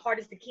 right? The heart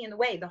is the key in the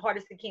way. The heart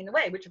is the key in the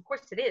way, which of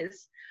course it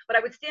is. But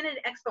I would stand at an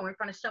expo in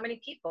front of so many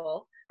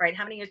people, right?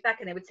 How many years back?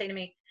 And they would say to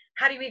me,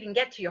 how do you even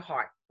get to your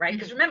heart, right?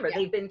 Because remember,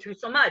 they've been through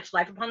so much,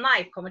 life upon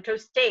life,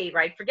 comatose state,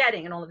 right?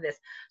 Forgetting and all of this.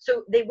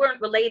 So they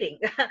weren't relating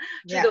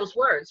to those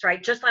words,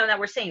 right? Just like that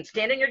we're saying,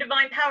 stand in your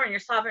divine power and your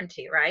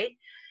sovereignty, right?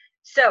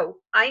 So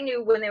I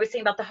knew when they were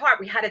saying about the heart,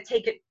 we had to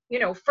take it, you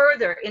know,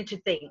 further into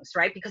things,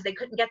 right? Because they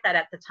couldn't get that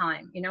at the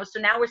time, you know? So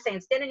now we're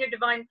saying, stand in your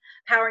divine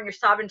power and your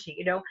sovereignty,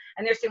 you know?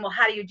 And they're saying, well,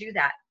 how do you do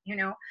that? You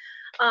know,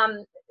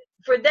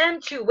 for them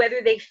to,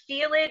 whether they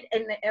feel it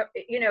and,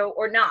 you know,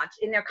 or not,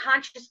 in their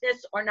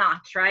consciousness or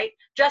not, right?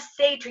 Just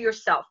say to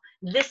yourself,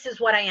 this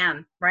is what I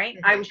am, right?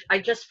 Mm-hmm. I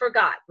just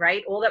forgot,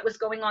 right? All that was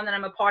going on that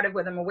I'm a part of,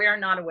 whether I'm aware or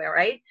not aware,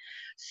 right?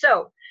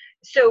 So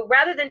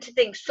rather than to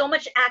think so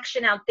much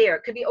action out there,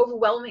 it could be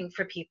overwhelming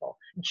for people.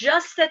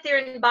 Just that they're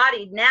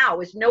embodied now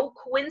is no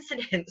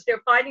coincidence.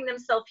 They're finding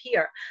themselves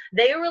here.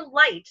 They are a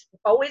light.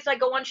 Always I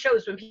go on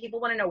shows when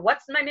people want to know,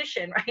 what's my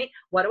mission, right?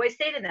 What do I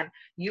say to them?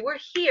 You are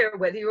here,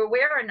 whether you're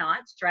aware or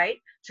not,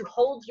 right? To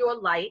hold your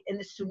light in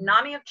the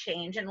tsunami of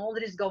change and all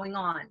that is going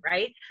on,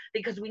 right?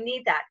 Because we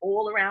need that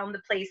all around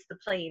the place, the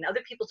plane.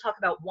 Other people talk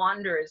about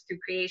wanderers through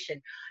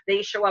creation.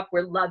 They show up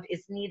where love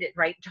is needed,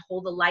 right? To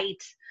hold the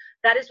light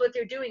That is what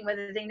they're doing,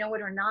 whether they know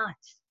it or not,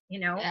 you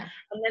know. Yeah.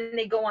 And then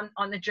they go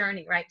on the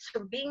journey, right?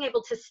 So being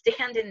able to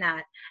stand in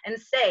that and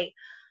say,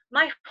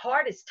 my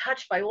heart is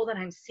touched by all that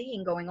I'm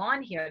seeing going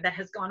on here that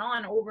has gone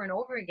on over and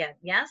over again.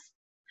 Yes.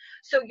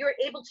 So you're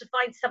able to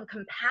find some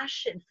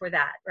compassion for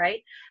that,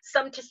 right?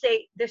 Some to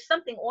say, there's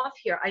something off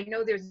here. I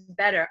know there's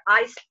better.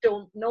 I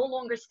still no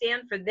longer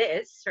stand for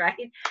this,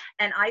 right?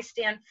 And I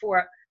stand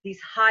for these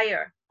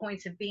higher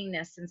points of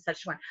beingness and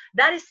such one.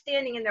 That is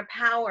standing in their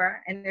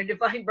power and their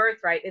divine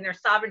birthright and their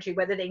sovereignty,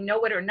 whether they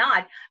know it or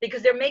not,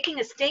 because they're making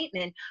a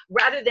statement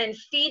rather than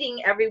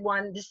feeding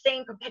everyone the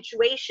same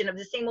perpetuation of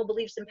the same old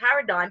beliefs and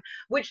paradigm,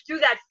 which through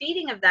that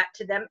feeding of that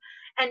to them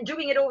and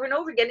doing it over and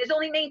over again is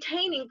only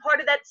maintaining part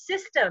of that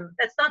system.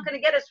 That's not going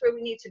to get us where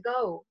we need to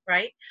go,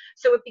 right?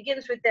 So it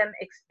begins with them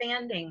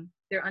expanding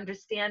their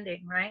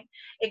understanding, right?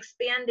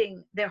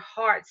 Expanding their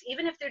hearts,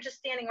 even if they're just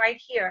standing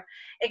right here,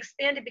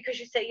 expand it because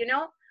you say, you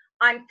know,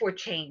 I'm for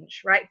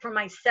change, right? For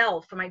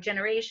myself, for my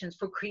generations,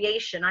 for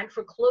creation. I'm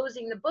for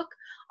closing the book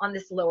on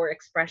this lower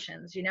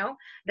expressions, you know,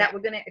 that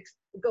we're going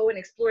to go and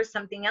explore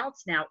something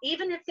else now,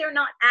 even if they're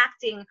not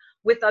acting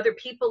with other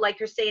people, like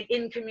you're saying,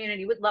 in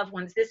community, with loved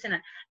ones, this and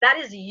that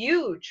is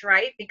huge,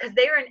 right? Because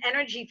they're an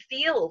energy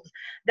field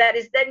that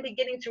is then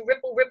beginning to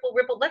ripple, ripple,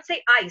 ripple. Let's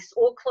say ice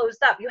all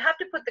closed up. You have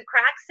to put the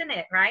cracks in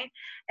it, right?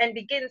 And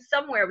begin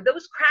somewhere.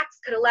 Those cracks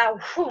could allow,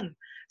 whoom,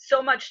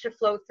 so much to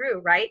flow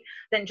through, right?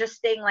 Than just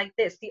staying like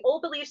this. The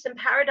old beliefs and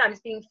paradigms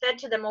being fed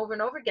to them over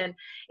and over again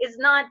is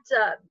not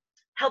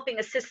helping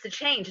assist the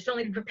change. It's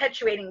only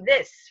perpetuating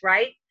this,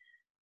 right?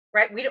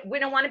 Right? We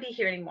don't want to be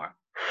here anymore.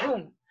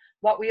 Boom.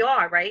 What we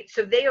are, right?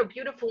 So they are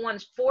beautiful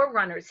ones,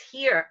 forerunners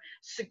here,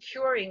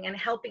 securing and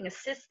helping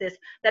assist this.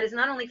 That is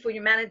not only for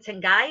humanity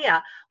and Gaia,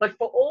 but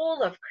for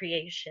all of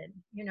creation,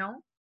 you know?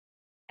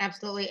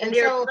 Absolutely. And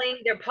they're playing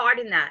their part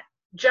in that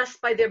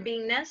just by their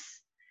beingness.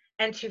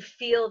 And to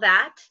feel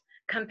that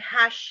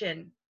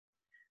compassion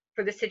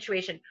for the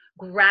situation,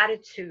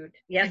 gratitude,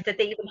 yes, that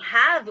they even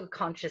have a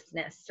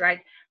consciousness, right?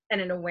 And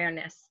an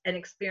awareness and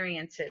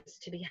experiences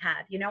to be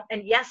had, you know?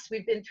 And yes,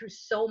 we've been through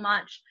so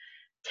much,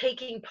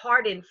 taking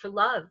part in for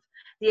love,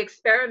 the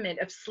experiment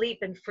of sleep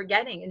and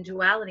forgetting and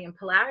duality and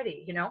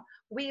polarity, you know?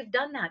 We've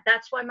done that.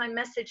 That's why my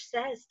message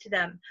says to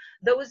them,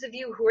 those of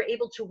you who are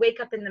able to wake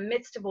up in the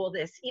midst of all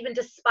this, even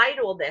despite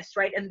all this,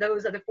 right? And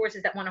those other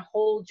forces that want to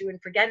hold you in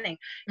forgetting,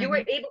 you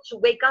were able to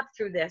wake up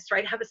through this,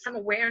 right? Have some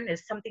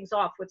awareness, something's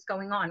off, what's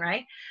going on,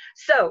 right?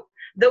 So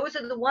those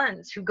are the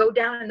ones who go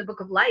down in the book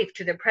of life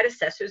to their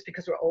predecessors,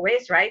 because we're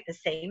always, right, the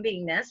same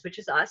beingness, which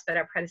is us, but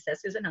our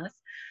predecessors and us,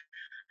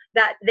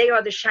 that they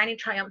are the shining,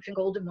 triumphant,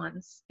 golden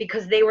ones,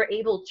 because they were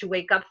able to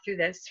wake up through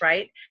this,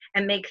 right?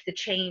 And make the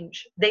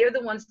change. They are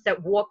the ones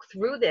that walk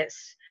through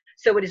this.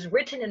 So it is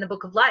written in the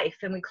book of life,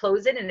 and we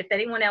close it. And if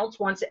anyone else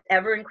wants it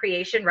ever in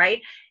creation,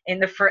 right, in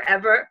the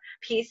forever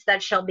peace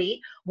that shall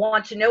be,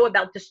 want to know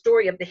about the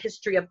story of the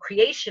history of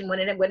creation when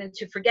it went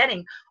into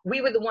forgetting, we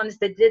were the ones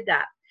that did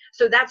that.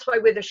 So that's why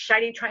we're the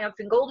shining,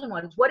 triumphant, golden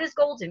ones. What is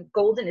golden?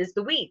 Golden is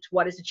the wheat.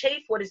 What is the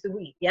chaff? What is the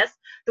wheat? Yes?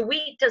 The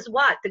wheat does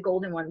what? The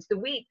golden ones. The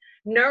wheat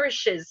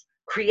nourishes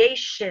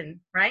creation,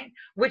 right?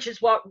 Which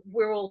is what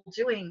we're all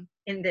doing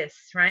in this,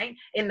 right?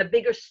 In the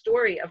bigger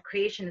story of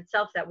creation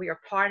itself that we are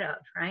part of,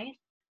 right?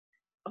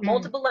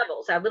 Multiple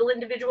levels, our little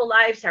individual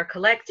lives, our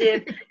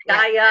collective,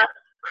 Gaia,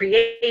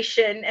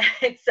 creation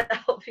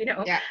itself, you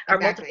know, our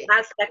multiple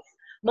aspects.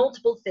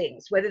 Multiple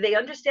things, whether they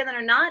understand that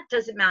or not,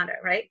 doesn't matter,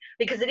 right?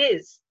 Because it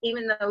is,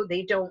 even though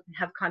they don't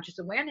have conscious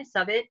awareness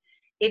of it,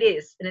 it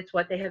is, and it's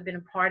what they have been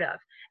a part of.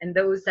 And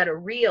those that are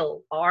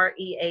real,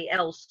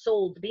 R-E-A-L,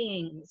 souled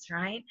beings,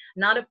 right?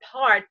 Not a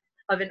part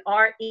of an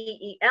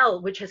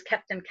R-E-E-L, which has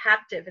kept them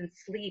captive and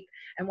sleep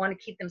and want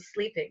to keep them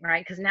sleeping,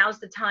 right? Because now's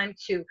the time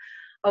to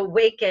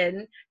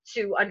awaken,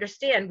 to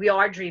understand we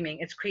are dreaming.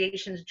 It's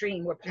creation's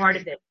dream. We're part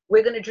of it.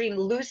 We're going to dream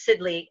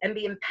lucidly and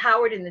be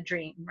empowered in the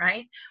dream,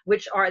 right?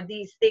 Which are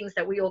these things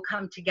that we all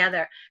come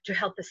together to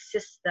help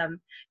assist them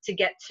to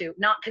get to,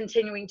 not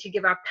continuing to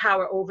give our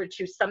power over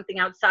to something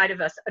outside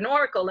of us, an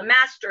oracle, a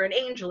master, an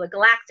angel, a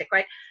galactic,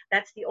 right?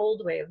 That's the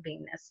old way of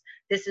beingness.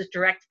 This is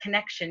direct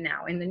connection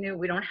now. In the new,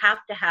 we don't have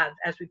to have,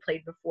 as we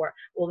played before,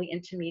 all the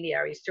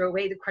intermediaries. Throw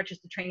away the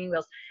crutches, the training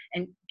wheels,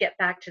 and get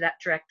back to that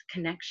direct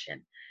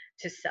connection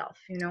to self,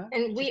 you know?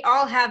 And we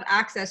all have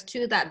access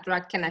to that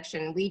direct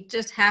connection. We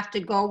just have to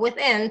go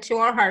within to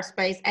our heart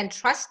space and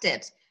trust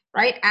it,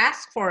 right?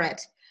 Ask for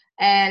it,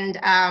 and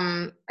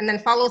then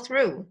follow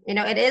through. You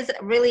know, it is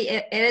really,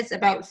 it is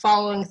about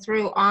following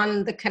through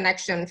on the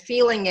connection,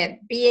 feeling it,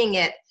 being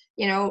it,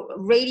 you know,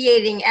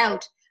 radiating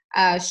out,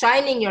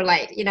 shining your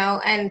light, you know.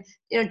 And,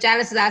 you know,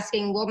 Janice is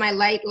asking, will my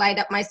light light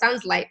up my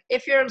son's light?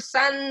 If your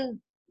son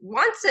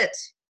wants it,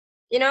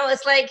 you know,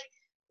 it's like,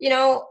 you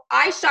know,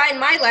 I shine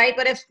my light,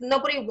 but if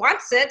nobody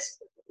wants it,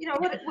 you know,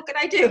 what can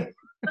I do?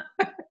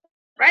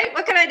 Right?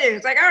 What can I do?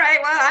 It's like, all right,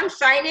 well, I'm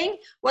shining.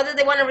 Whether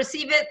they want to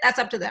receive it, that's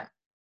up to them.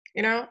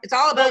 You know, it's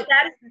all about.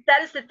 Well,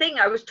 that is the thing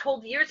I was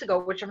told years ago,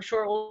 which I'm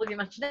sure all of you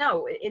must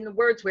know, in the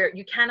words where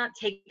you cannot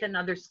take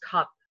another's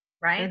cup.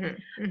 right?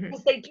 Mm-hmm.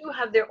 Because they do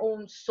have their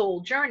own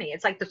soul journey.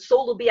 It's like the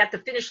soul will be at the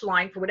finish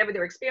line for whatever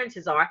their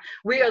experiences are.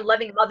 We are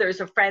loving others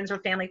or friends or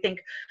family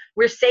think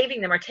we're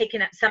saving them or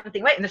taking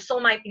something away. And the soul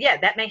might, yeah,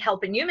 that may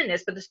help in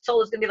humanness, but the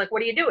soul is going to be like,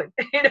 what are you doing?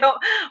 You know,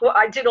 well,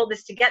 I did all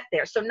this to get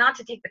there. So not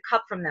to take the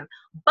cup from them,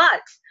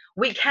 but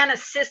we can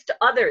assist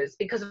others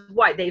because of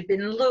why? They've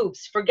been in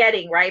loops,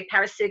 forgetting, right?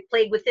 Parasitic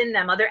plague within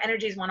them. Other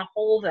energies want to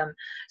hold them.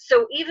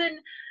 So even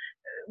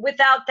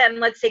without them,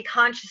 let's say,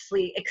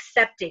 consciously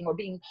accepting or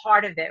being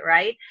part of it,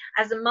 right?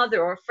 As a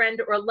mother or a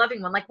friend or a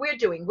loving one, like we're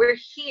doing, we're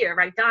here,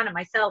 right? Donna,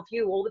 myself,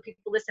 you, all the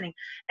people listening,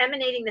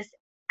 emanating this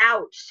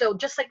out. So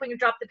just like when you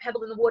drop the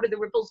pebble in the water, the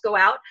ripples go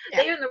out.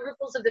 They are in the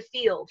ripples of the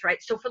field, right?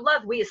 So for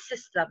love, we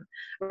assist them,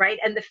 right?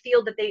 And the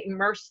field that they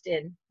immersed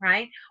in,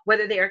 right?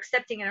 Whether they are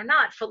accepting it or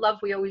not, for love,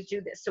 we always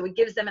do this. So it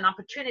gives them an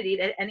opportunity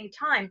at any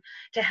time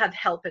to have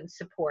help and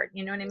support.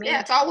 You know what I mean? Yeah,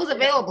 it's always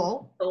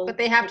available, but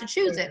they have to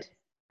choose it,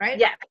 right?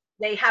 Yeah,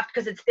 they have,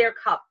 because it's their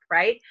cup,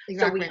 right?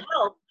 Exactly. So we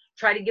help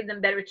try to give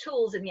them better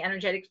tools in the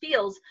energetic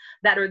fields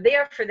that are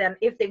there for them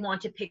if they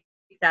want to pick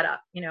that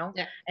up, you know,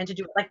 and to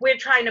do it. Like we're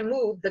trying to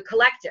move the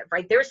collective,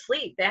 right? They're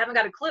asleep. They haven't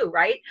got a clue,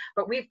 right?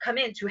 But we've come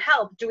in to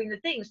help doing the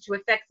things to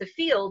affect the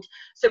field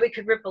so it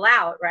could ripple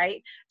out,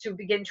 right? To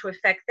begin to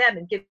affect them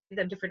and give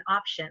them different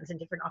options and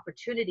different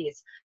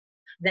opportunities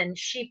than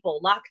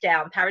sheeple,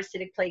 lockdown,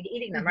 parasitic plague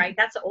eating them, right?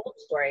 That's an old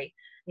story.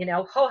 You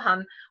know,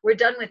 ho-hum, we're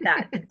done with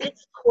that. The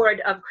discord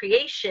of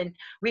creation,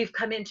 we've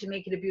come in to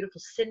make it a beautiful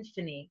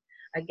symphony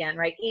again,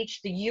 right?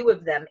 Each, the U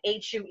of them,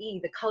 H-U-E,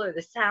 the color,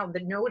 the sound,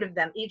 the note of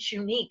them, each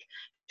unique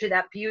to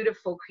that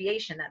beautiful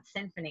creation, that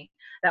symphony,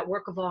 that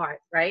work of art,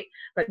 right?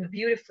 But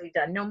beautifully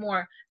done. No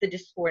more the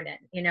discordant,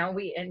 you know,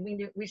 we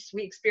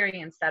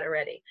experienced that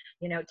already.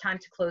 You know, time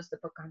to close the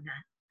book on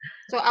that.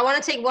 So I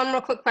want to take one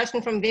more quick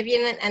question from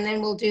Vivian, and then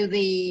we'll do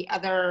the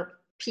other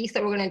piece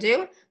that we're going to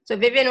do. So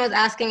Vivian was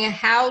asking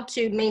how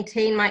to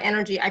maintain my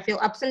energy. I feel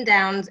ups and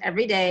downs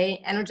every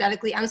day,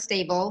 energetically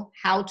unstable,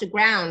 how to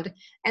ground.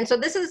 And so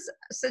this is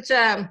such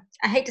a,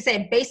 I hate to say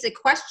a basic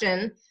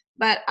question,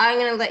 but I'm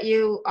going to let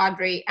you,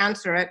 Audrey,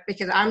 answer it,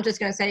 because I'm just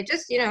going to say,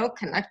 just, you know,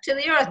 connect to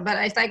the earth. But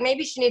it's like,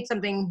 maybe she needs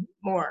something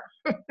more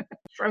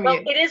from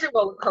you. It is a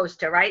roller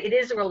coaster, right? It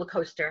is a roller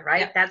coaster,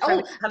 right? That's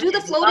do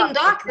the floating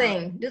dock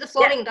thing. Do the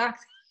floating dock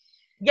thing.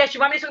 Yes,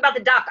 you want me to talk about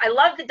the dock? I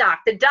love the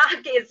dock. The dock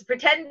is,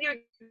 pretend you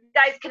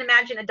guys can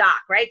imagine a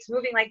dock, right? It's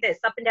moving like this,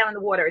 up and down in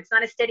the water. It's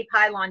not a steady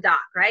pylon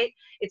dock, right?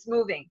 It's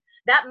moving.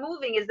 That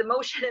moving is the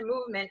motion and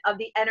movement of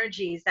the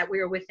energies that we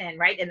are within,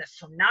 right? And the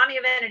tsunami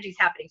of energies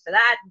happening. So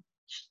that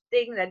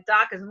thing, that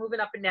dock is moving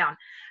up and down.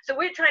 So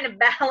we're trying to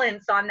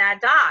balance on that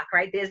dock,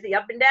 right? There's the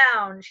up and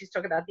down. She's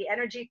talking about the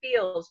energy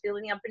fields,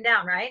 feeling the up and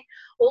down, right?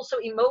 Also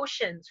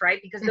emotions,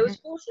 right? Because those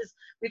forces,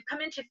 we've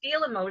come in to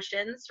feel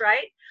emotions,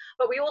 right?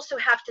 But we also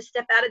have to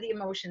step out of the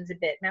emotions a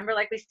bit. Remember,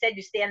 like we said,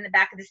 you stand in the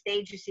back of the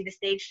stage, you see the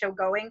stage show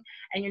going,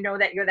 and you know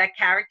that you're that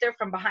character.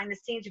 From behind the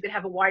scenes, you could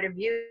have a wider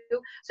view,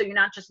 so you're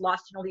not just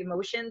lost in all the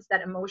emotions.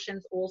 That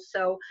emotions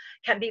also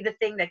can be the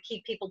thing that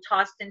keep people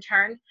tossed and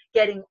turned,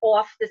 getting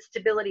off the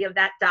stability of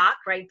that dock,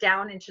 right,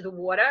 down into the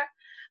water.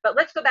 But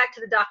let's go back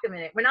to the dock a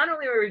minute. We're not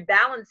only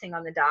rebalancing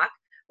on the dock,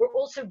 we're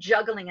also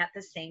juggling at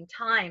the same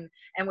time.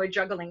 And we're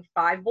juggling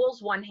 5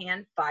 balls one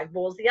hand, 5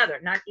 balls the other,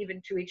 not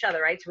even to each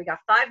other, right? So we got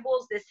 5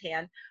 balls this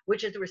hand,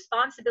 which is the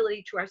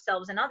responsibility to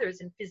ourselves and others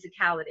in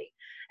physicality.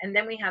 And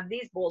then we have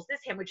these balls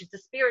this hand, which is the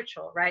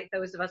spiritual, right?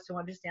 Those of us who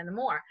understand the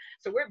more.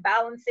 So we're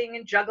balancing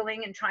and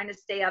juggling and trying to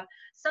stay up.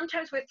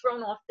 Sometimes we're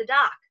thrown off the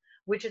dock,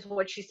 which is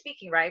what she's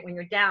speaking, right? When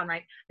you're down,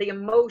 right? The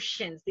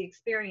emotions, the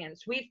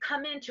experience. We've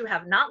come in to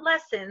have not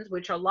lessons,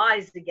 which are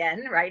lies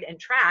again, right? And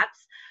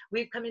traps.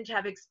 We've come in to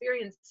have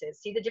experiences.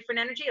 See the different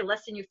energy? A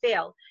lesson, you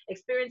fail.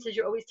 Experiences,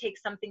 you always take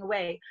something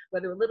away,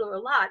 whether a little or a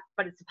lot,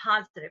 but it's a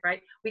positive,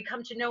 right? We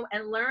come to know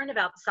and learn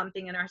about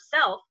something in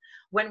ourselves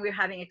when we're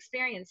having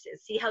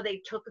experiences. See how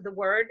they took the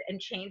word and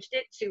changed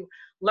it to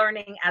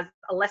learning as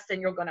a lesson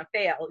you're going to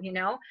fail, you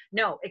know?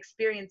 No,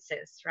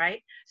 experiences,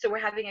 right? So we're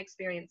having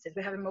experiences,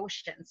 we have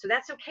emotions. So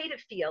that's okay to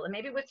feel. And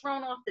maybe we're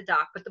thrown off the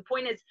dock, but the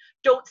point is,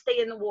 don't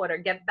stay in the water.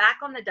 Get back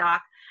on the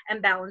dock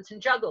and balance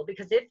and juggle.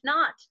 Because if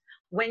not,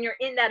 when you're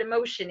in that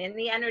emotion, in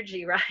the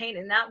energy, right,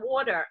 in that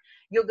water,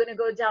 you're going to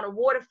go down a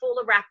waterfall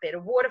or rapid, a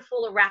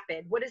waterfall or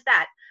rapid. What is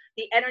that?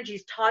 The energy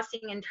is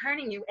tossing and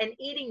turning you and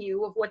eating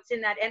you of what's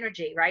in that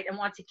energy, right? And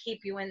want to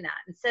keep you in that.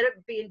 Instead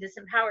of being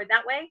disempowered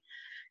that way,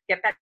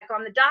 get back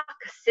on the dock,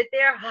 sit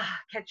there,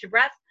 catch your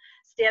breath,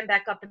 stand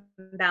back up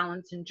and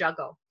balance and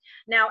juggle.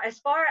 Now, as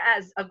far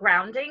as a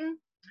grounding,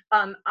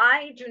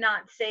 I do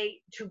not say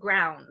to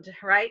ground,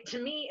 right? To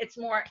me, it's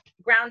more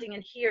grounding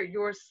in here,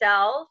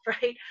 yourself,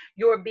 right?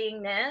 Your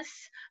beingness,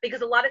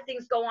 because a lot of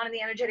things go on in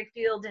the energetic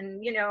field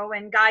and, you know,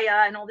 and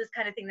Gaia and all this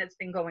kind of thing that's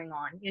been going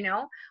on, you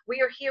know?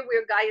 We are here,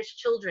 we're Gaia's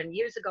children.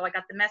 Years ago, I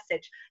got the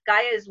message,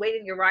 Gaia is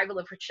waiting the arrival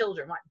of her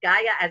children. What?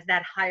 Gaia as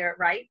that higher,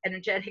 right?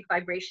 Energetic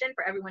vibration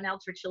for everyone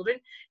else, her children,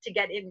 to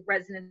get in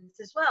resonance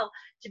as well,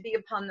 to be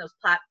upon those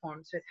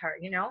platforms with her,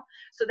 you know?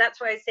 So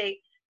that's why I say,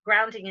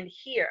 grounding in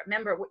here.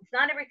 Remember, it's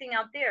not everything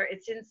out there.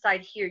 It's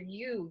inside here.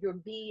 You, your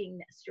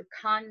beingness, your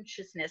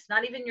consciousness,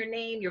 not even your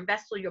name, your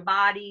vessel, your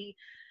body,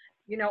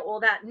 you know, all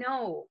that.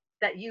 No,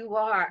 that you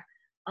are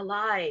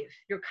alive,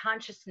 your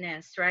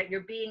consciousness, right?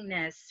 Your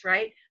beingness,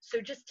 right?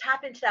 So just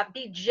tap into that.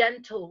 Be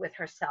gentle with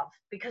herself,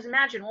 because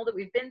imagine all that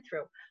we've been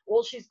through,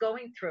 all she's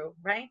going through,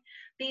 right?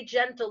 Be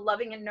gentle,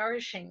 loving, and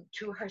nourishing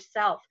to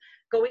herself.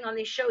 Going on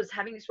these shows,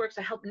 having these works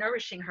to help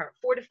nourishing her,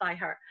 fortify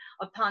her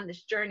upon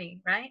this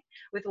journey, right?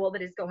 With all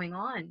that is going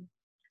on.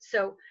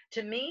 So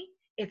to me,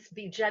 it's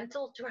be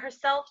gentle to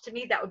herself. To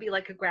me, that would be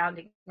like a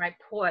grounding, right?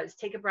 Pause,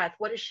 take a breath.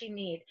 What does she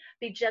need?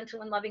 Be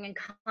gentle and loving and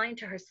kind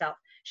to herself.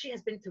 She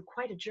has been through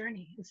quite a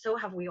journey, and so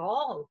have we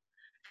all,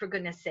 for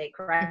goodness sake,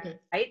 right?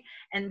 Mm-hmm.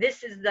 And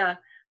this is the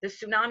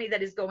tsunami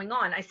that is going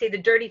on. I say the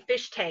dirty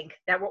fish tank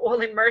that we're all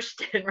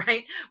immersed in,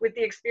 right? With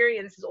the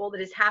experiences, all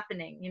that is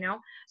happening, you know?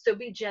 So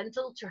be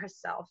gentle to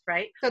herself,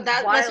 right? So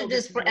that While message this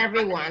is is for all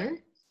happening. everyone.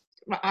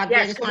 Audrey, I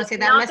Yes, just so want to it's say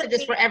that not message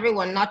that is for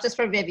everyone, not just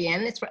for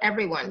Vivian. It's for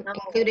everyone, no.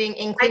 including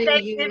I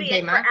thank you,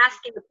 Vivian for Hema.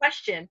 asking the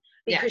question,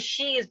 Yeah. because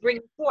she is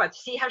bringing forth.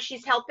 See how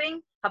she's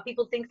helping? How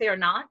people think they are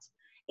not?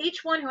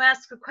 Each one who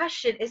asks a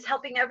question is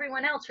helping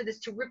everyone else for this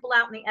to ripple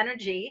out in the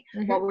energy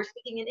while we're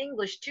speaking in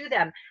English to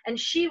them. And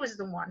she was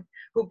the one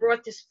who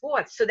brought this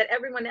forth so that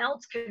everyone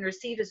else can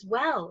receive as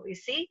well, you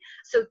see?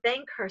 So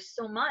thank her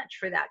so much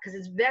for that, because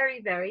it's very,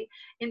 very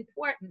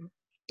important.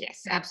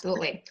 Yes,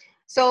 absolutely.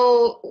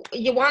 So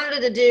you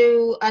wanted to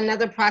do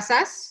another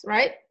process,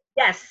 right?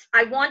 Yes,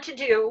 I want to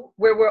do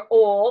where we're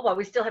all, well,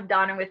 we still have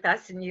Donna with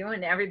us and you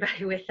and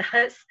everybody with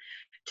us,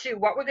 to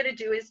what we're going to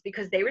do is,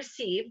 because they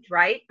received,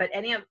 right? But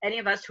any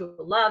of us who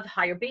love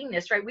higher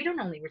beingness, right? We don't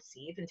only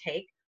receive and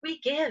take, we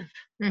give,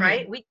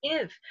 right? We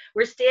give.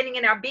 We're standing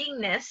in our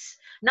beingness,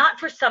 not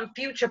for some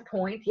future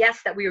point,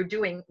 yes, that we are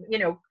doing, you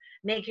know,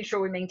 making sure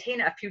we maintain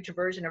a future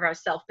version of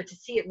ourselves, but to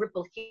see it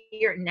ripple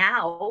here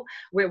now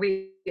where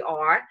we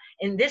are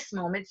in this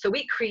moment. So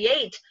we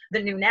create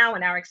the new now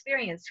in our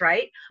experience,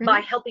 right? By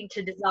helping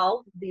to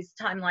dissolve these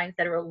timelines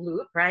that are a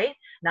loop, right?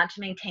 Not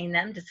to maintain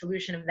them,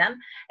 dissolution of them,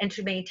 and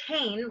to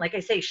maintain, like I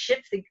say,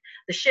 shift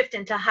the shift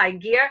into high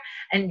gear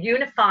and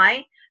unify.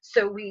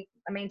 So we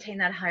maintain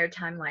that higher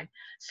timeline.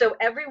 So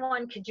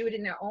everyone could do it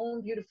in their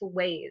own beautiful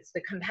ways,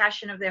 the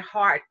compassion of their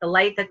heart, the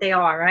light that they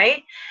are,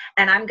 right?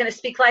 And I'm going to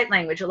speak light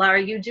language.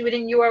 Alara, you do it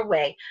in your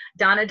way.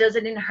 Donna does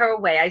it in her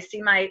way. I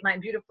see my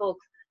beautiful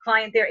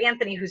client there,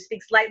 Anthony, who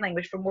speaks light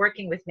language from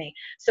working with me.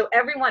 So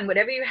everyone,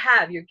 whatever you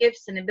have, your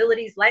gifts and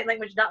abilities, light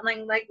language, not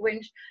light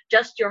language,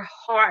 just your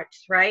heart,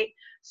 right?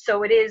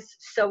 So it is,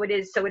 so it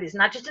is, so it is.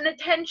 Not just an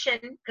intention,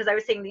 because I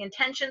was saying the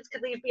intentions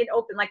could leave being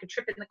open like a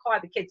trip in the car.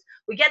 The kids,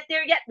 we get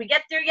there yet? We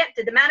get there yet?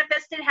 Did the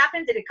manifesting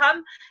happen? Did it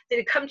come? Did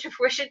it come to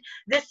fruition?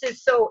 This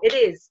is so, it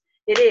is,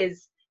 it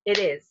is, it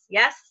is.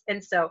 Yes?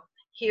 And so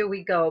here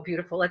we go,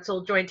 beautiful. Let's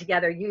all join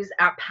together. Use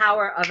our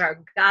power of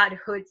our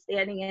Godhood,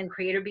 standing in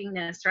creator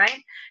beingness,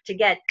 right? To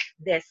get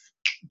this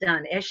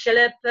done.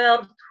 Eshele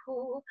per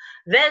tu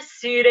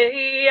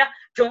vesirea,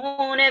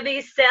 tone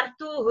vi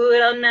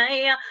sertura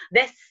neia,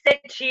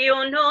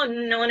 vesetio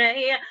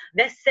nononea,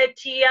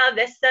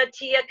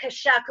 vesetia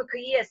kashako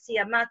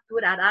kiesia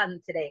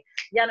maturarante.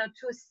 Yana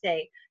tu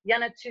say,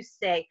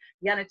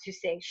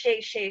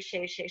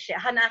 she,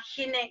 hana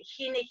hine.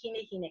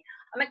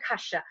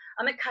 Amekasha,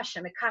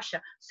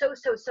 so,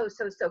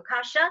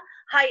 kasha,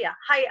 haya,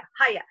 haya,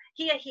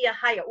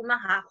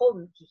 umaha,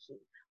 hom, kihi,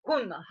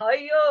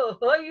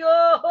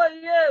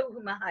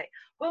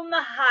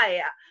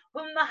 haya,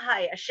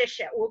 humahaya,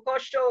 sheshe,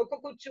 ukosho,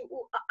 kukutu,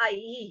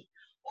 ai,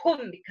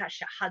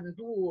 humbikasha,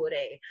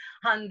 handure,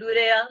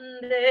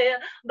 ande,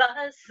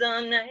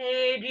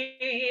 basaneri,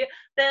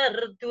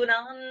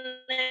 perdurane,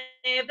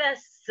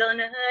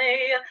 besane,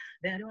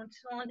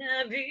 veruntone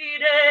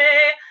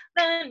vire,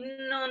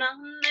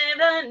 Venonane,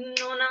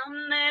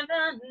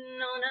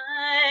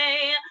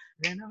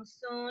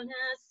 Venosone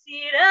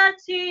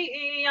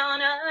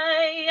siratiane,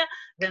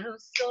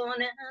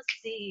 Venosone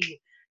si,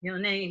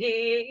 Yone,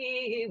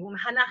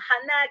 hana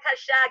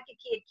kashaki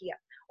kikia.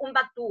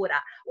 Umbatura,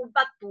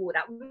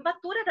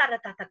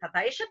 ratatata,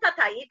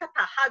 ishatata,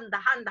 itata,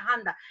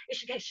 handa,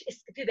 ishkesh,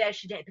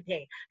 iskivesh,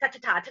 debite,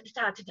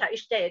 tatata,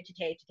 ishte,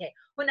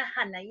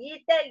 Hunahana,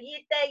 yita,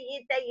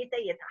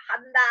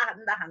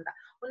 handa.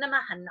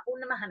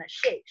 Unamahana,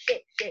 shake.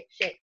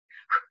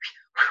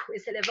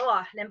 It's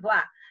levoa,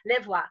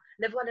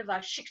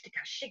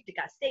 shiktika,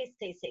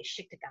 stay,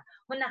 shiktika.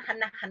 Hana,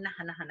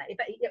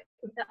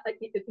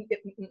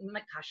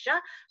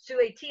 makasha,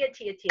 sue tia,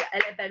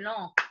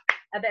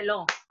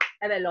 abelon,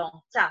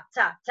 ta,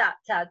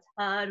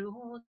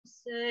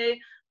 taruse,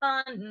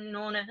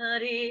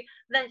 annoneri,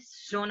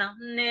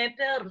 vesonane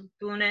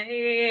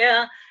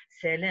pertunea,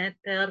 se le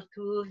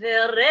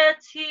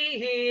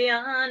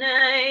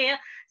pertuveretiane,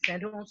 se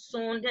non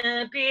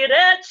sono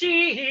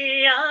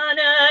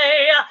piretiane,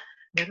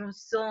 non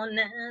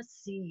sono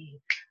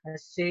si,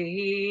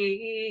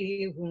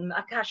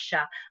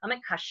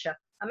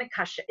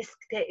 amekasha,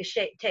 iskte,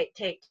 te,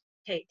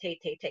 te te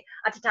te te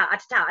atata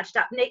atata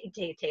atata ne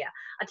te te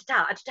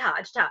atata atata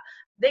atata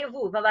ve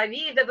vu va va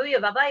vi ve vu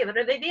va va va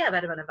ve vi va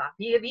va va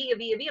vi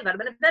va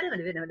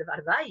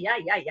va va ya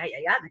ya ya ya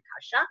ya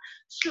kasha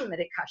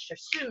sumere kasha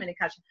sumere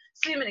kasha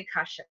sumere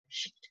kasha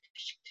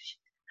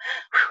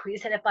il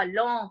serait pas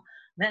long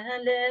mais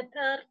le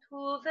per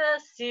tu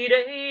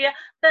vestire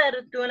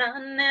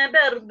perdonane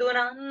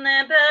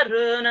perdonane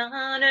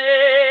perdonane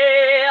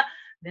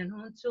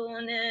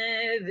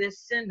Venuntone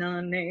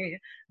visinane,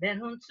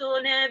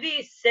 venuntone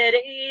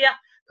viseria,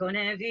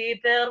 conevi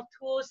per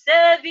tu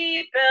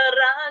sevi per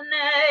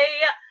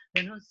anea,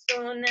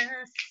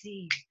 venuntone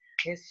si,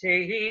 e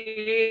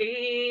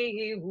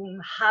sei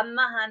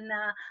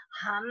hamahana,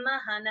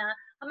 hamahana,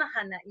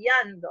 hamahana,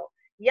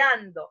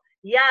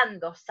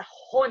 yando,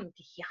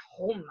 sahonti,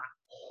 homa,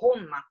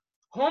 homa,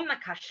 homa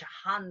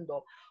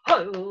kashahando,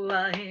 ho,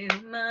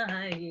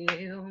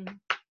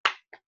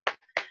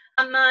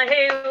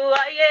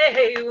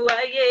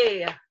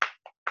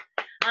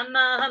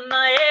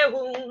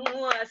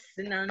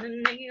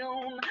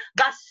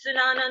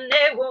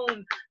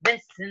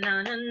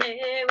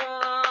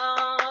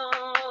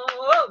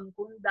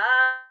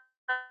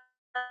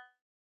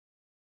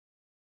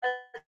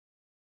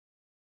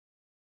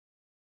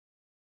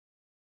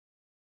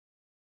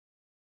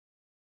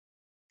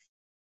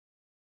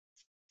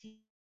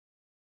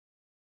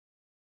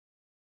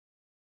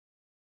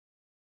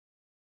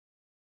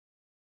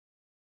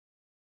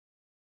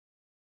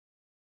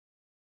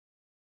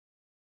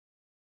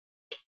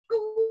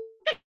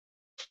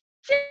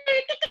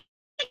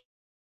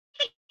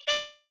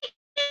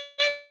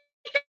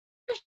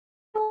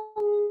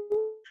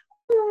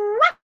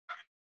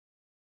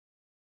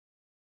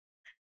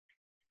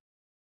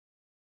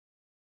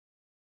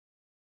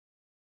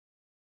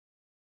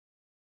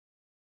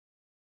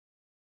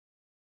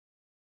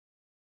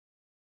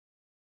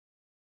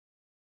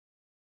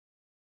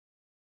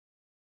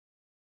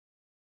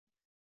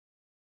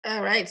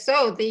 All right,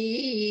 so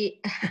the,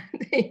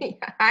 the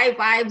high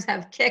vibes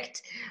have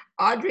kicked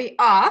Audrey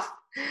off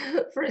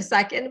for a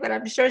second, but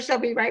I'm sure she'll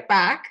be right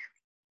back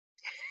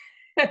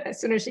as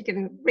soon as she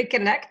can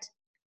reconnect.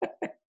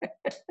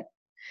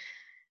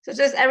 So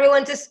just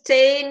everyone just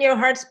stay in your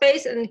heart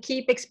space and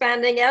keep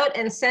expanding out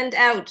and send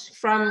out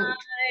from,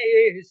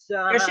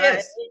 there she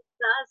is.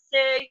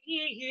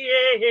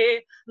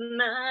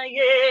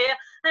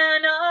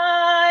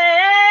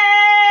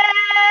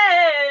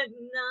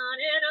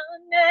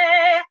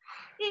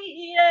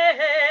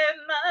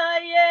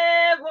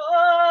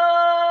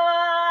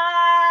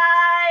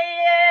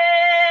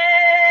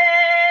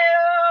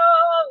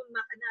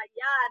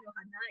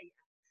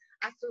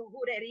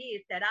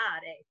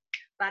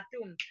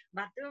 Batum,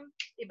 batum,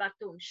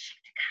 ibatum,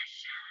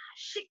 shiktakasha,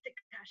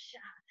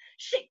 shiktakasha,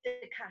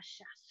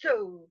 shiktakasha,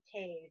 so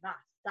te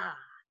vasa.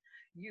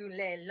 You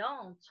le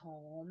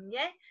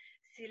lontomye,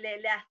 si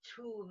le la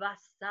tu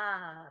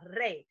vasa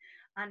re,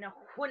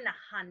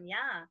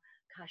 anahunahanya,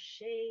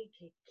 kashe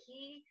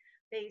keki,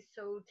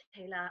 beso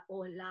te la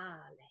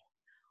olale,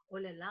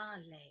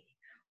 olelale,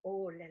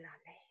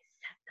 olelale,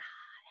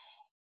 satare,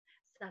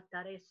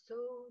 satare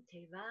so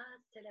te va,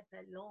 te le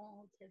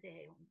pelon te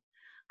deum.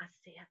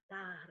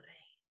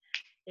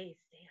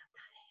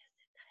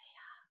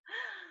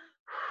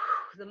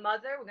 The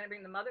mother, we're going to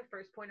bring the mother,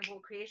 first point of whole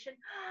creation,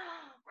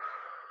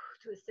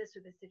 to assist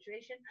with the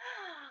situation.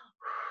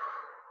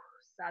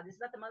 So this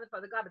is not the mother,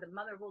 father, God, but the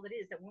mother of all that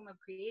is, that womb of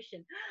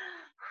creation,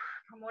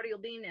 primordial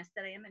beingness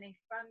that I emanate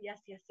from.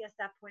 Yes, yes, yes,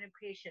 that point of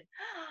creation.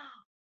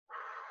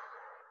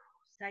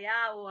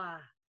 Sayawa,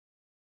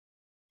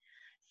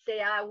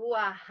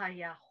 Sayawa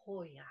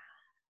Hayahoya.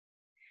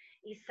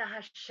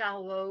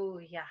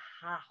 Isahashawo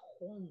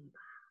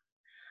Yahahumba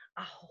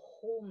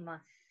Ahoma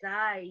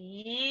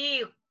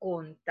Sai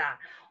Conta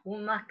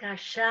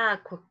Umakasha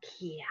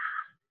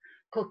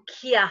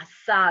Kokia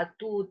Sa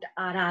Tut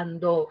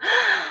Arando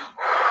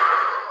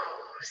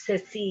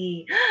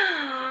Sesi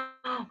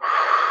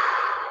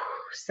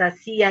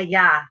Sasia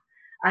Ya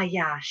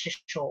Aya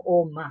Shisho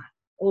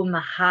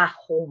Oma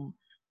Hahom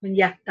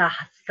Nyata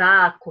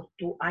Sa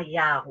Kotu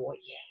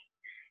Ayawoye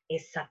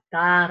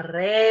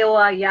Esatareo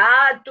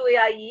ayatu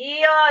ya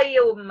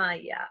iyo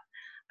maya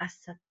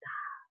asata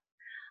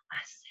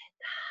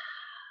aseta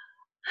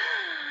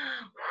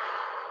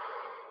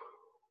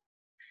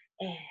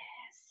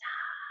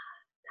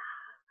esata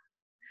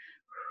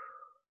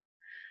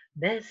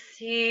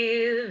besi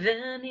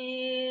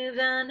veni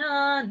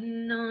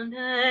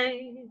venanone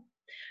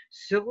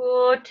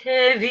so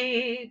te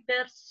vi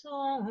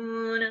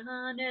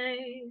persona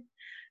ne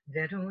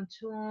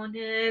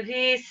Veruntone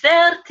vi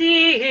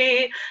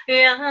certi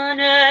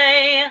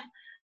ane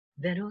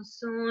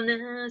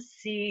Verusune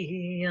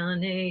si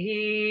ane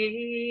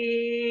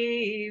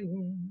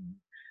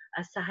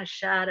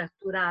Asahashara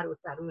turaru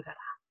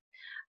tarurara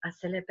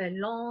Asele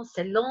pelon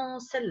selon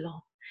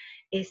selon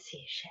Et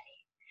si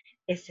chéri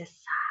Et c'est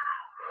ça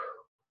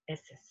Et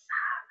c'est ça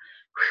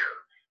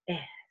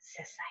Et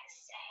c'est ça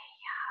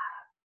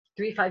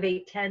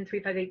 35810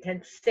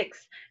 35810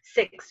 6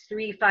 6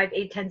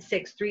 35810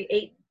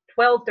 6 38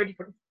 12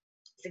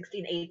 34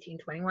 16, 18,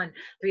 21,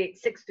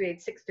 386,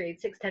 386,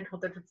 386, 10,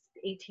 12, 13,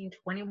 18,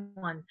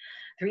 21,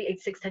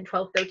 386, 10,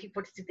 12, 13,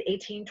 14, 16,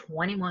 18,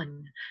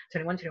 21,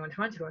 21, 21,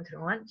 21, 21,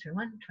 21,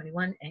 21,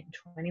 21, and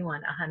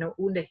 21. Ahano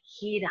una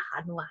hira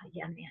hanua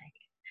yane.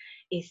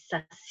 Es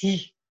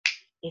así,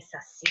 es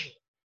así,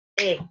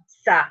 es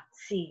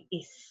así,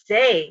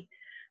 ese,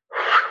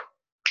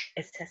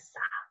 es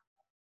esa,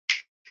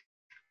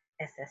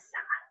 es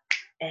esa,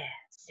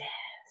 es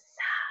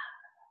esa,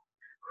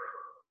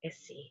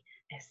 esi,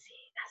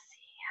 esi, así.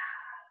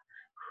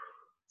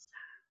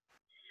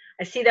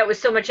 I see that was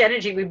so much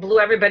energy. We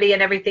blew everybody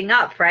and everything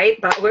up, right?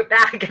 But we're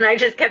back, and I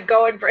just kept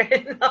going for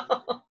it.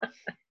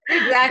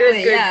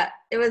 Exactly. Good. Yeah.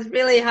 It was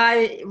really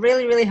high,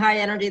 really, really high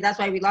energy. That's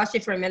why we lost you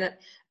for a minute.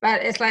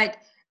 But it's like,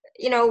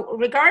 you know,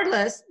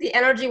 regardless, the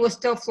energy was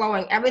still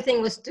flowing.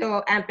 Everything was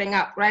still amping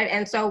up, right?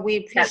 And so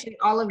we appreciate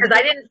all of because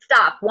I didn't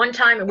stop one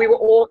time, and we were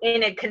all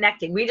in it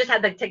connecting. We just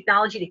had the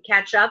technology to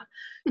catch up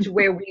to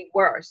where we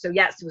were. So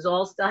yes, it was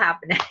all still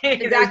happening.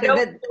 Exactly.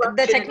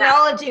 The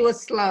technology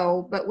was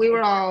slow, but we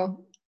were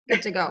all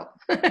good to go.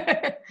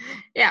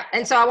 Yeah.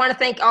 And so I want to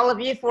thank all of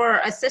you for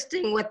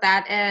assisting with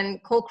that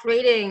and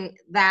co-creating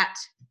that,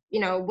 you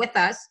know, with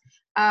us,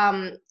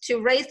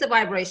 to raise the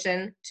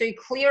vibration, to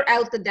clear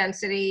out the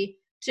density,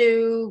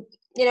 to,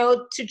 you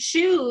know, to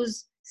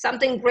choose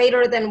something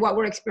greater than what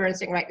we're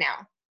experiencing right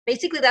now.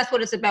 Basically, that's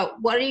what it's about.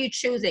 What are you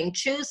choosing?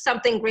 Choose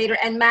something greater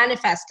and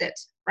manifest it,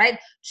 right?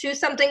 Choose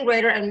something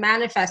greater and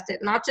manifest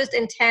it. Not just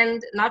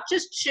intend, not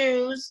just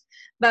choose,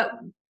 but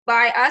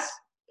by us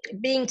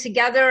being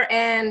together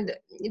and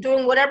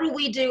doing whatever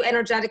we do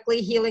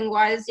energetically, healing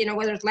wise, you know,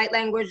 whether it's light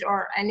language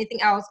or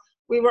anything else,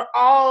 we were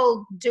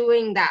all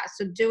doing that.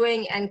 So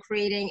doing and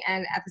creating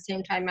and at the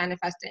same time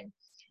manifesting.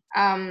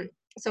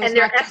 So and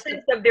their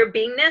essence of their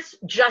beingness,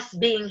 just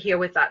being here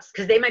with us,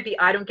 because they might be,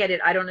 I don't get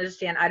it, I don't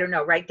understand, I don't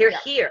know, right? They're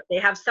here. They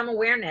have some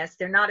awareness.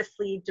 They're not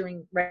asleep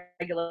doing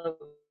regular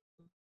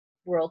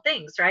world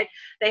things, right?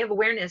 They have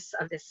awareness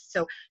of this.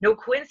 So no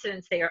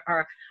coincidence they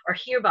are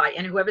hereby,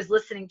 and whoever's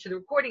listening to the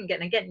recording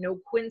again, no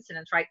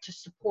coincidence, right? To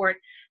support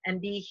and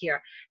be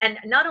here. And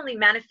not only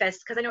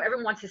manifest, because I know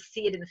everyone wants to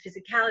see it in the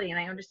physicality, and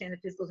I understand the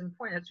physical is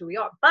important, that's who we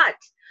are, but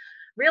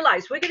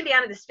realize we're going to be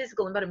out of this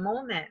physical in about a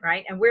moment,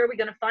 right? And where are we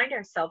going to find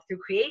ourselves? Through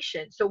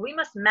creation. So we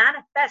must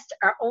manifest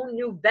our own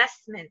new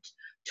vestment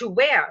to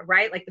wear,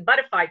 right? Like the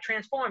butterfly,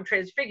 transformed,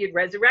 transfigured,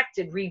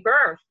 resurrected,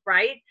 rebirth,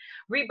 right?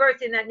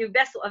 Rebirth in that new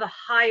vessel of a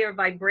higher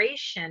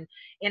vibration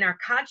in our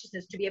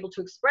consciousness to be able to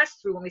express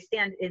through when we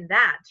stand in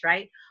that,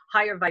 right?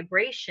 Higher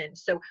vibration.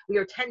 So we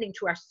are tending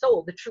to our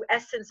soul, the true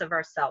essence of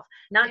ourself,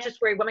 not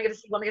just where, what am I going to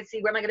see, what am I going to see,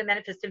 where am I going to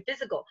manifest in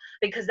physical?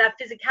 Because that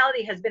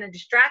physicality has been a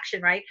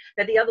distraction, right?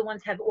 That the other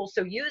ones have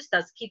also used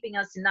us, keeping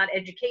us in not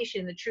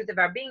education, the truth of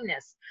our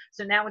beingness.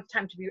 So now it's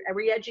time to be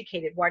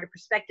re-educated, wider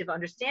perspective,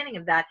 understanding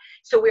of that.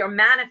 So we are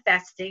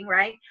manifesting,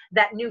 right?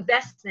 That new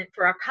vestment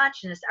for our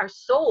consciousness, our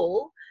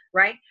soul,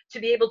 right? To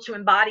be able to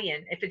embody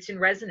in, if it's in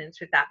resonance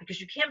with that,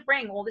 because you can't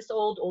bring all this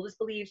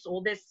beliefs,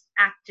 all this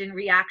act and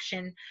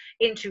reaction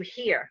into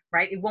here,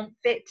 right? It won't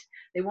fit.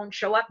 They won't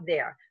show up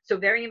there. So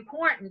very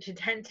important to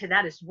tend to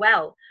that as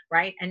well,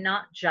 right? And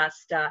not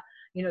just,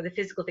 you know, the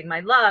physical thing, my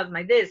love,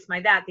 my this, my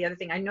that, the other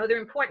thing. I know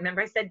they're important.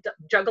 Remember I said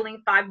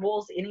juggling 5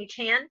 balls in each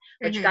hand,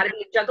 but you got to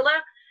be a juggler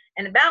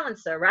and a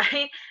balancer,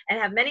 right?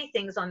 And have many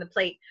things on the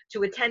plate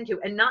to attend to,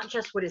 and not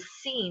just what is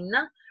seen,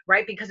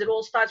 right? Because it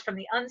all starts from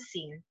the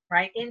unseen,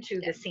 right? Into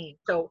the seen.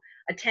 So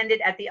attend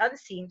it at the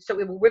unseen, so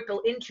it will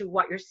ripple into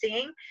what you're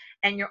seeing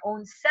and your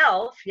own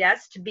self,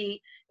 yes, to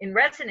be in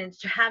resonance,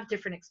 to have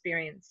different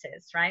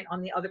experiences, right?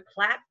 On the other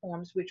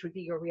platforms, which would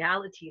be your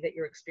reality that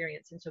you're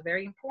experiencing. So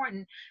very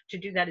important to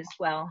do that as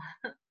well.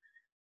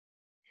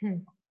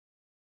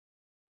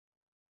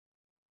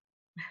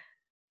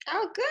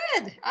 Oh,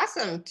 good.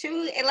 Awesome.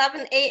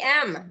 2:11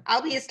 a.m.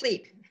 I'll be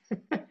asleep.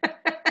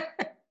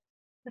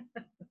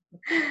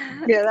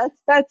 Yeah,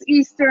 that's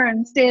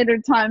Eastern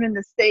Standard Time in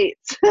the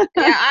States. Yeah,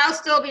 I'll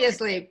still be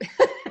asleep.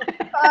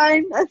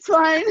 Fine, that's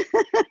fine.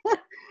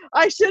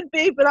 I should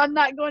be, but I'm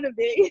not going to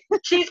be.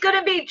 She's going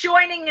to be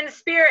joining in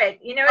spirit.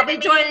 You know, I'll be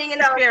joining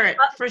in spirit.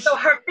 So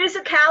her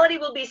physicality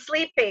will be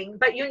sleeping,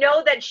 but you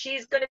know that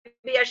she's going to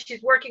be, as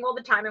she's working all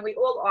the time, and we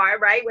all are,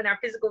 right? When our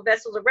physical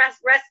vessels are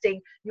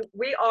resting,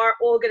 we are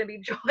all going to be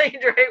joined,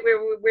 right?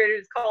 Where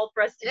it's called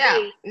for us to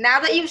be. Now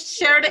that you've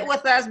shared it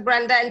with us,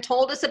 Brenda, and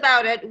told us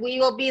about it, we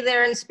will be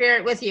there in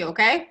spirit with you,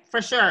 okay?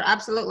 For sure.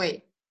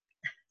 Absolutely.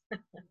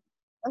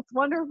 That's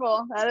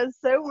wonderful. That is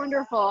so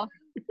wonderful.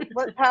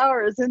 What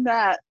power is in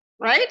that?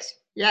 Right?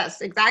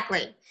 Yes,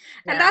 exactly.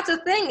 And that's the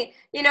thing.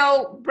 You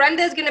know,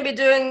 Brenda's going to be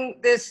doing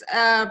this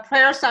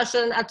prayer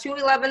session at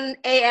 2:11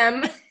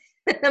 a.m.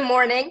 in the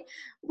morning.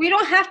 We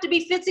don't have to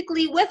be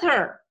physically with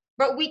her,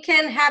 but we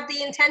can have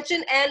the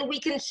intention, and we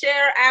can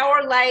share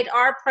our light,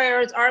 our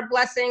prayers, our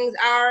blessings,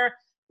 our,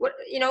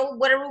 you know,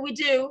 whatever we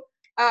do,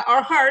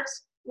 our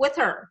hearts with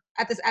her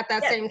at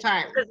that same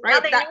time. Because right? now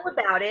they know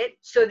about it,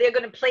 so they're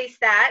going to place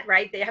that,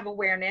 right? They have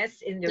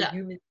awareness in their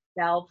human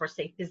self or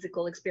say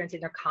physical experience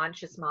in their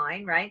conscious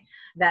mind, right?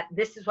 That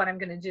this is what I'm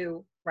going to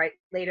do, right?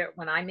 Later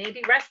when I may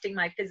be resting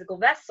my physical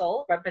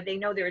vessel, but they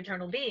know they're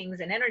eternal beings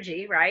and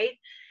energy, right?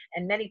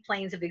 And many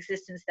planes of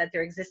existence that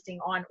they're existing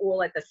on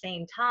all at the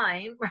same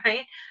time,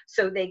 right?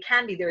 So they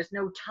can be, there is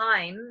no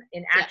time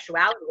in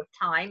actuality of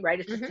time, right?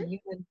 It's just a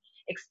human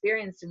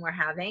experience and we're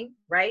having,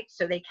 right?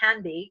 So they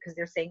can be, because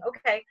they're saying,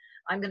 okay,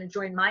 I'm going to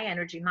join my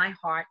energy, my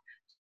heart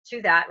to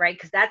that, right?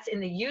 Because that's in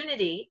the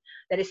unity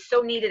that is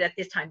so needed at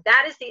this time.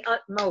 That is the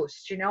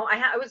utmost, you know.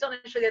 I was on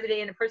a show the other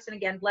day and a person,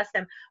 again, bless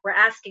them, were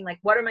asking like,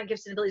 what are my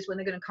gifts and abilities when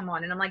they're going to come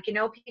on? And I'm like, you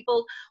know,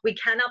 people, we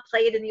cannot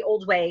play it in the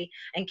old way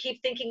and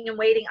keep thinking and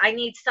waiting. I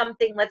need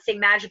something, let's say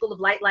magical of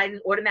light,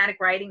 automatic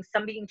writing,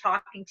 some being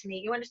talking to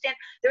me. You understand?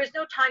 There is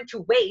no time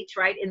to wait,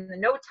 right? In the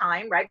no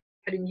time, right?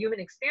 But in human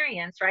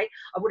experience, right,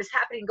 of what is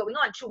happening going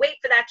on, to wait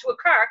for that to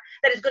occur,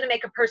 that is going to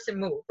make a person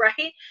move,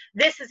 right?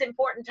 This is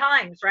important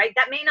times, right?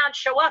 That may not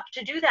show up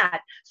to do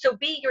that. So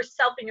be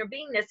yourself in your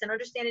beingness and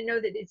understand and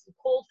know that it's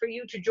called for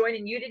you to join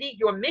in unity.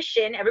 Your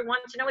mission, everyone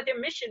to know what their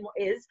mission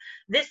is.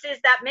 This is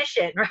that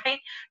mission,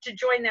 right? To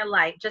join their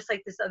light, just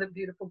like this other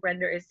beautiful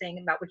Brenda is saying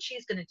about what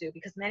she's going to do,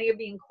 because many are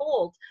being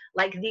called,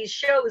 like these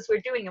shows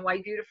we're doing, and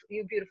why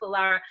you beautiful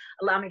Lara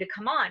allow me to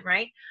come on,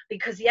 right?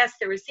 Because yes,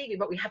 they're receiving,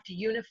 but we have to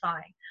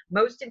unify.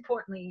 Most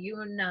importantly,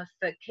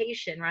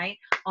 unification, right?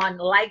 On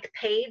like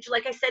page,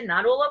 like I said,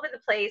 not all over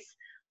the place,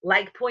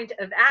 like point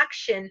of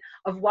action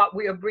of what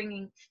we are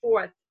bringing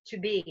forth to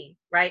be,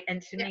 right? And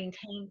to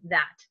maintain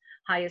that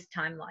highest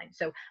timeline.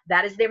 So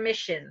that is their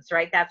missions,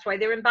 right? That's why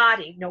they're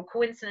embodied. No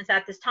coincidence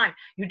at this time.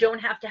 You don't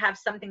have to have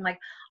something like,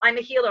 I'm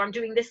a healer, I'm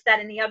doing this, that,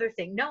 and the other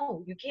thing.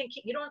 No, you can't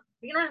keep, you don't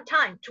have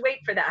time to wait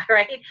for that,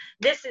 right?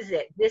 This is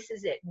it. This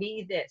is it.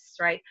 Be this,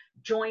 right?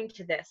 Join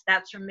to this.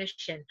 That's your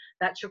mission.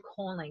 That's your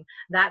calling.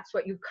 That's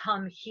what you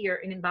come here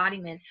in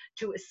embodiment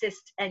to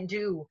assist and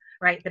do,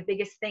 right? The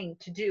biggest thing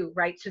to do,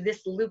 right? So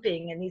this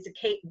looping and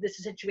this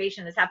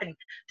situation that's happening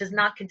does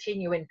not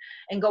continue and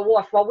go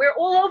off while we're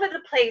all over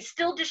the place,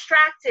 still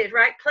distracted,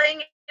 right?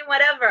 Playing in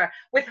whatever,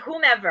 with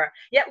whomever.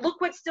 Yet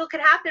look what still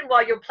could happen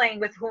while you're playing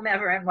with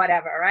whomever and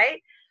whatever,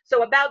 right?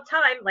 So about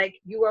time,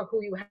 like you are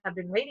who you have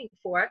been waiting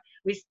for.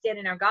 We stand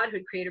in our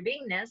Godhood, creator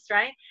beingness,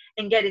 right?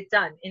 And get it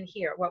done in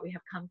here, what we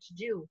have come to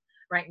do,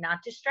 right?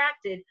 Not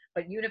distracted,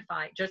 but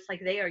unified, just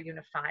like they are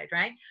unified,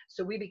 right?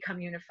 So we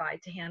become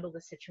unified to handle the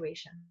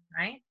situation,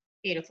 right?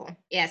 Beautiful.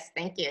 Yes,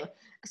 thank you.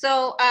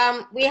 So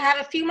we have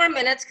a few more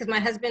minutes because my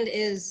husband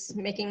is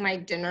making my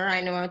dinner.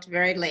 I know it's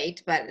very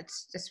late, but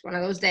it's just one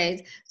of those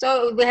days.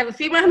 So we have a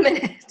few more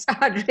minutes,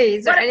 Audrey.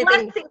 Is there what a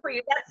anything blessing for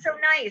you. That's so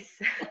nice.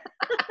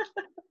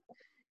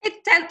 It's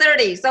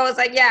 10:30, so it's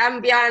like, yeah, I'm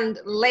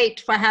beyond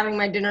late for having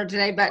my dinner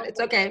today, but it's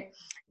okay.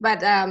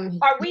 But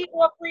are we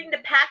offering the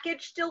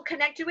package still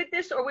connected with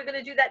this, or we're going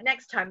to do that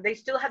next time? They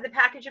still have the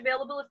package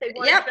available if they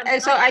want. Yep,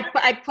 and so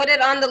I put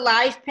it on the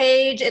live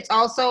page. It's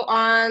also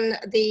on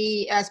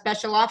the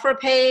special offer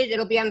page.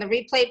 It'll be on the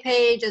replay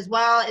page as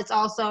well. It's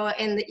also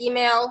in the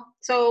email.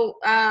 So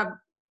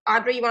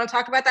Audrey, you want to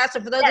talk about that?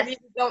 So for those of you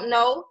who don't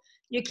know,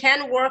 you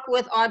can work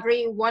with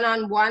Audrey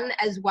one-on-one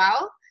as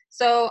well.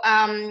 So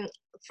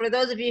for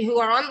those of you who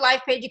are on the live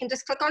page, you can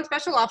just click on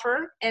special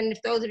offer. And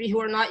if those of you who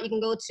are not, you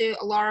can go to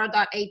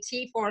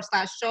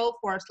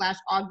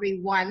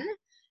alara.at/show/Audrey1.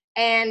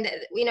 And,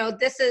 you know,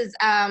 this is,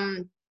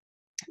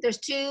 there's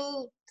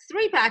 3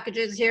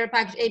 packages here,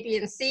 package A, B,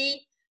 and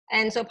C.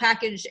 And so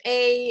package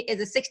A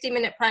is a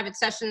 60-minute private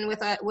session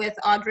with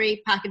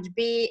Audrey. Package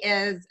B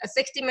is a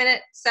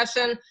 60-minute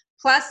session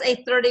plus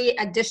a 30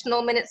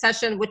 additional minute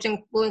session, which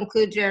will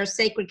include your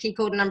sacred key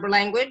code number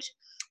language.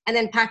 And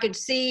then package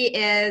C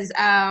is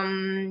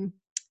some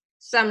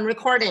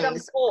recordings. Some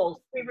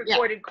calls,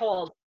 pre-recorded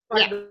calls.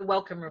 Part of the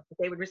welcome room.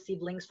 They would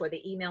receive links for.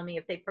 They email me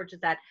if they purchase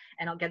that,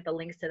 and I'll get the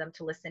links to them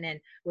to listen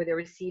in, where they're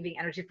receiving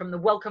energy from the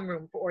welcome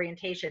room for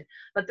orientation.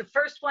 But the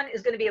first one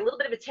is going to be a little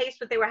bit of a taste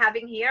what they were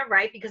having here,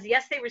 right? Because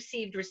yes, they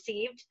received,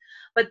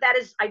 but that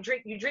is,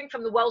 you drink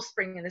from the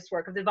wellspring in this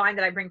work of the divine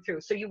that I bring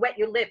through. So you wet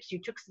your lips, you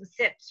took some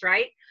sips,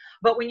 right?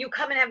 But when you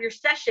come and have your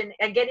session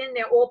and get in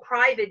there all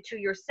private to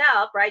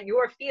yourself, right?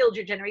 Your field,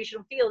 your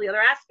generational field, the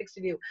other aspects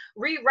of you,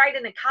 rewrite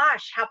in the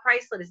Akash. How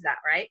priceless is that,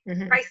 right?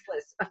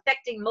 Priceless,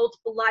 affecting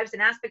multiple lives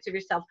and aspects of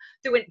yourself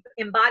through an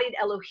embodied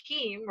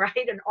Elohim,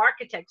 right? An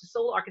architect, a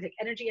soul architect,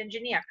 energy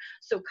engineer.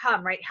 So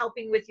come, right?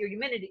 Helping with your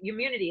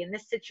immunity in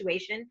this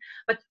situation,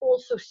 but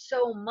also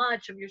so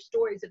much of your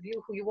stories of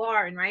you, who you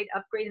are, and right?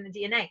 Upgrading the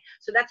DNA.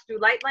 So that's through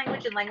light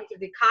language and language of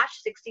the Akash,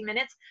 60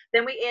 minutes.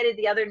 Then we added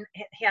the other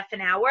half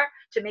an hour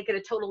to make it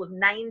a total of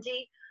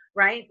 90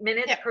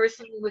 minutes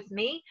personally with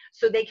me,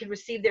 so they can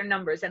receive their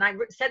numbers. And I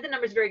said the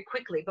numbers very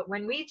quickly, but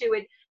when we do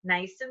it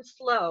nice and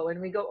slow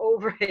and we go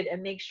over it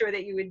and make sure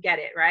that you would get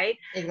it, right?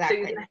 Exactly. So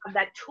you're going to have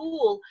that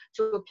tool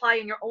to apply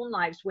in your own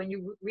lives when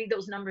you read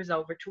those numbers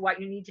over to what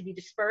you need to be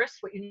dispersed,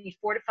 what you need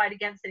fortified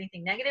against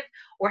anything negative,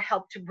 or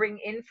help to bring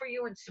in for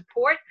you and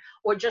support,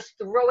 or just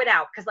throw it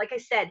out. Because like I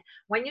said,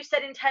 when you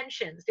set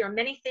intentions, there are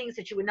many things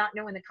that you would not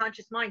know in the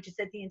conscious mind to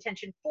set the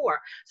intention for.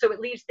 So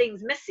it leaves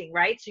things missing,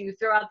 right? So you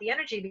throw out the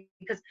energy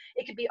because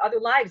It could be other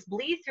lives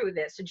bleed through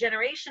this, a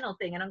generational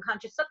thing, an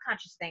unconscious,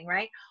 subconscious thing,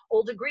 right?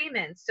 Old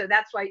agreements. So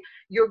that's why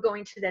you're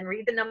going to then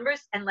read the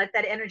numbers and let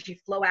that energy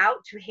flow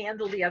out to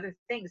handle the other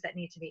things that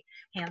need to be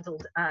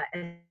handled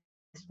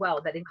as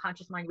well, that in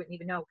conscious mind wouldn't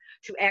even know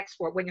to ask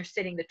for when you're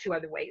sitting the 2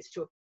 other ways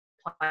to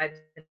apply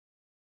the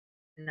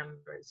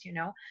numbers, you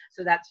know.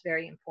 So that's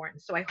very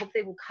important. So I hope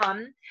they will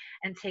come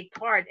and take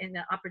part in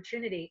the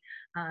opportunity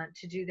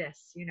to do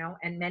this, you know.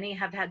 And many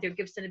have had their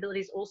gifts and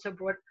abilities also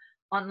brought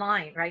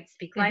online, right?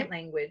 Speak light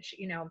language,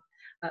 you know,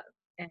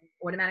 and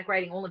automatic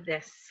writing, all of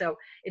this. So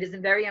it is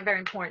very, very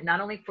important, not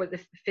only for the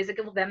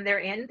physical them they're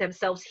in,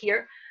 themselves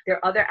here,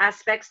 their other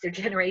aspects, their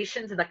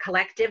generations, the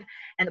collective,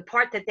 and the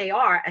part that they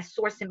are as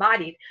source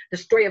embodied, the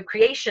story of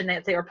creation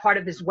that they are part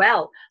of as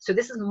well. So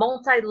this is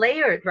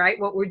multi-layered, right?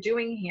 What we're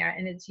doing here,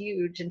 and it's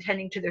huge, and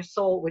tending to their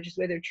soul, which is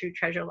where their true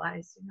treasure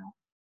lies, you know.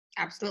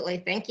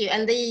 Absolutely, thank you.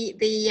 And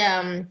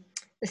the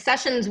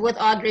sessions with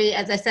Audrey,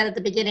 as I said at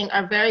the beginning,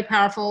 are very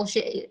powerful.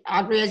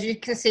 Audrey, as you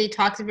can see,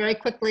 talks very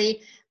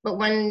quickly. But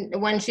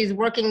when she's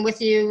working with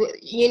you,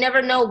 you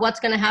never know what's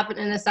going to happen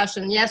in a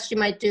session. Yes, she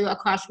might do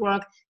Akash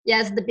work.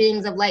 Yes, the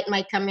beings of light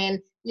might come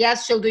in.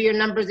 Yes, she'll do your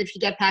numbers if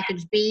you get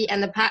package B,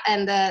 and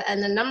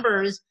the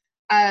numbers.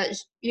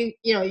 You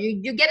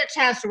get a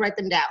chance to write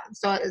them down.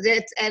 So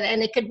it's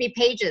and it could be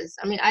pages.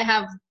 I mean, I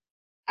have,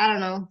 I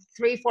don't know,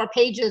 3-4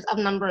 pages of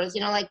numbers.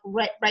 You know, like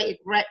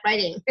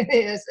writing.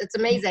 It's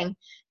amazing.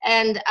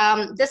 And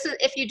this is,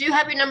 if you do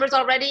have your numbers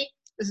already,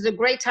 this is a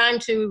great time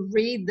to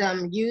read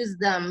them, use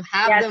them,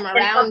 have them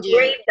around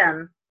you.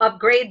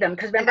 Upgrade them.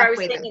 Because remember, I was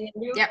saying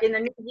in the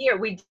new year,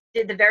 we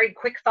did the very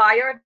quick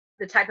fire,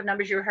 the type of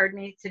numbers you heard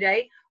me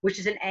today, which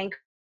is an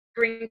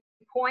anchoring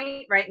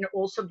point, right? And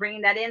also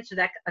bringing that in so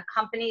that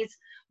accompanies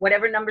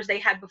whatever numbers they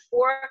had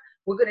before.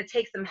 We're going to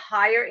take them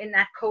higher in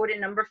that code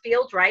and number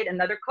field, right?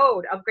 Another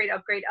code, upgrade,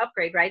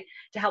 right?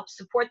 To help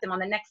support them on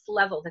the next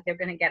level that they're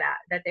going to get at,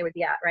 that they would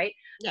be at, right?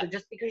 Yeah. So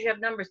just because you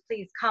have numbers,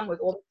 please come with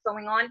all that's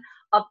going on,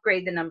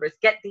 upgrade the numbers,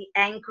 get the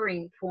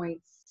anchoring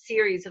points,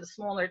 series of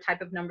smaller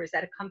type of numbers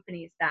that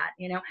accompanies that,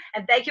 you know.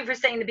 And thank you for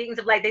saying the beings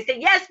of light. They say,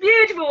 yes,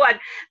 beautiful one.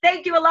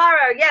 Thank you,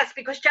 Alara. Yes,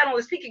 because Channel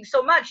is speaking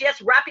so much.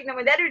 Yes, wrapping them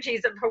with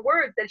energies of her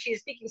words that she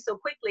is speaking so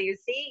quickly. You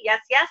see? Yes,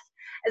 yes.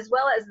 As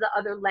well as the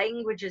other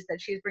languages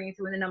that she's bringing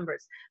through in the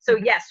numbers. So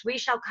yes, we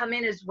shall come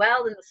in as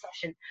well in the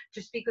session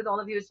to speak with all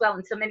of you as well.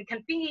 And so many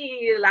can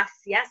feel us,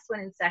 yes, when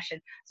in session.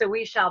 So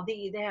we shall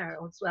be there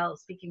as well,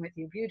 speaking with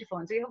you. Beautiful.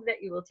 And so we hope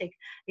that you will take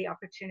the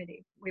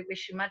opportunity. We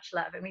wish you much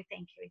love, and we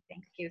thank you.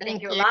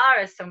 Thank you,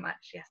 Alara, so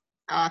much. Yes.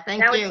 Oh,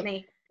 thank you. Now it's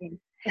me.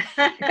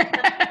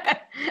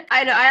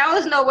 I know. I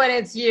always know when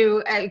it's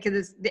you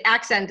because the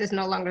accent is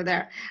no longer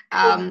there.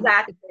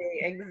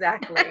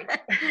 Exactly.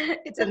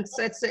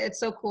 It's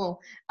so cool.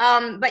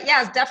 But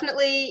yes,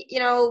 definitely, you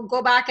know,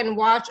 go back and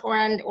watch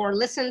or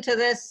listen to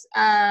this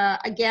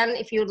again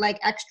if you'd like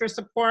extra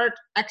support,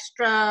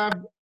 extra,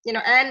 you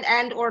know,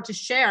 and or to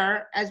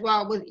share as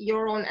well with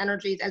your own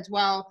energies as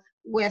well,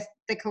 with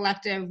the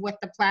collective, with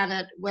the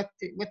planet, with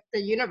the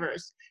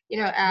universe, you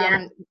know,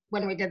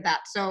 when we did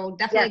that. So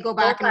definitely go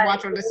back and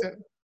watch or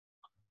listen.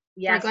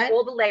 Yes,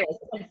 all the layers,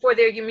 and for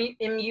their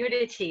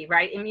immunity,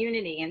 right?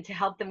 Immunity, and to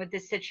help them with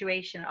this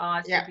situation. Oh,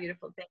 it's so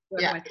beautiful. Thank you,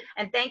 everyone.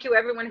 And thank you,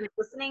 everyone who's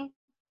listening,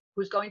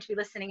 who's going to be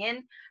listening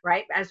in,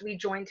 right? As we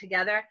join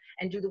together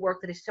and do the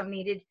work that is so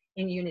needed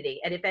in unity.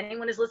 And if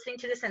anyone is listening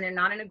to this and they're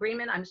not in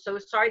agreement, I'm so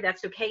sorry.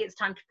 That's okay. It's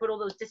time to put all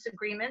those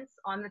disagreements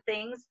on the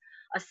things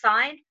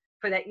aside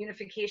for that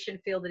unification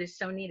field that is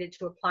so needed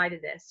to apply to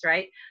this,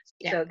 right?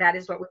 So that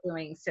is what we're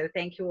doing. So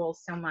thank you all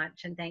so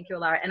much. And thank you,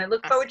 Alara. And I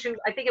look forward to,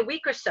 I think, a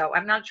week or so.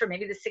 I'm not sure,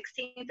 maybe the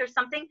 16th or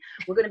something.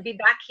 We're going to be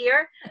back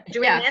here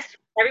doing this.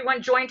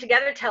 Everyone join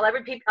together. Tell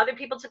other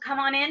people to come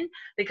on in,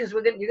 because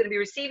you're going to be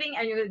receiving,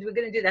 and we're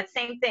going to do that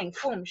same thing.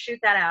 Boom, shoot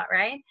that out,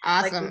 right?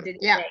 Awesome. Like we did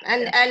today.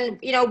 And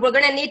you know, we're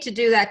going to need to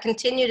do that,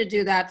 continue to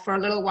do that for a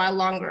little while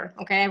longer.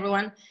 Okay,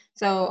 everyone.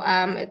 So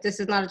this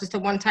is not just a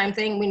one-time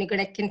thing. We're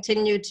going to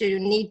continue to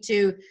need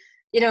to,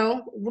 you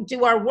know,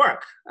 do our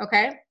work.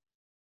 Okay.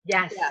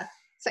 Yes. Yeah.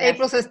 So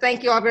April says,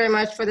 thank you all very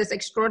much for this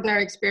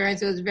extraordinary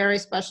experience. It was very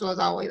special as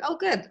always. Oh,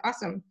 good.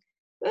 Awesome.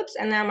 Oops.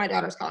 And now my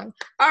daughter's calling.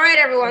 All right,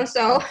 everyone.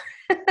 So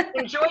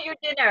enjoy your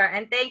dinner.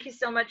 And thank you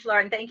so much,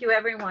 Laura. And thank you,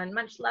 everyone.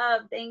 Much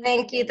love.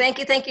 Thank you,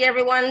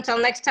 everyone. Until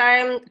next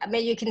time,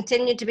 may you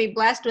continue to be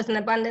blessed with an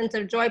abundance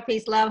of joy,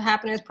 peace, love,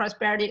 happiness,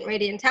 prosperity, and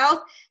radiant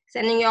health.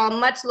 Sending you all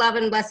much love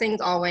and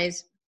blessings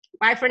always.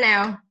 Bye for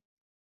now.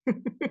 Bye,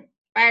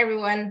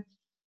 everyone.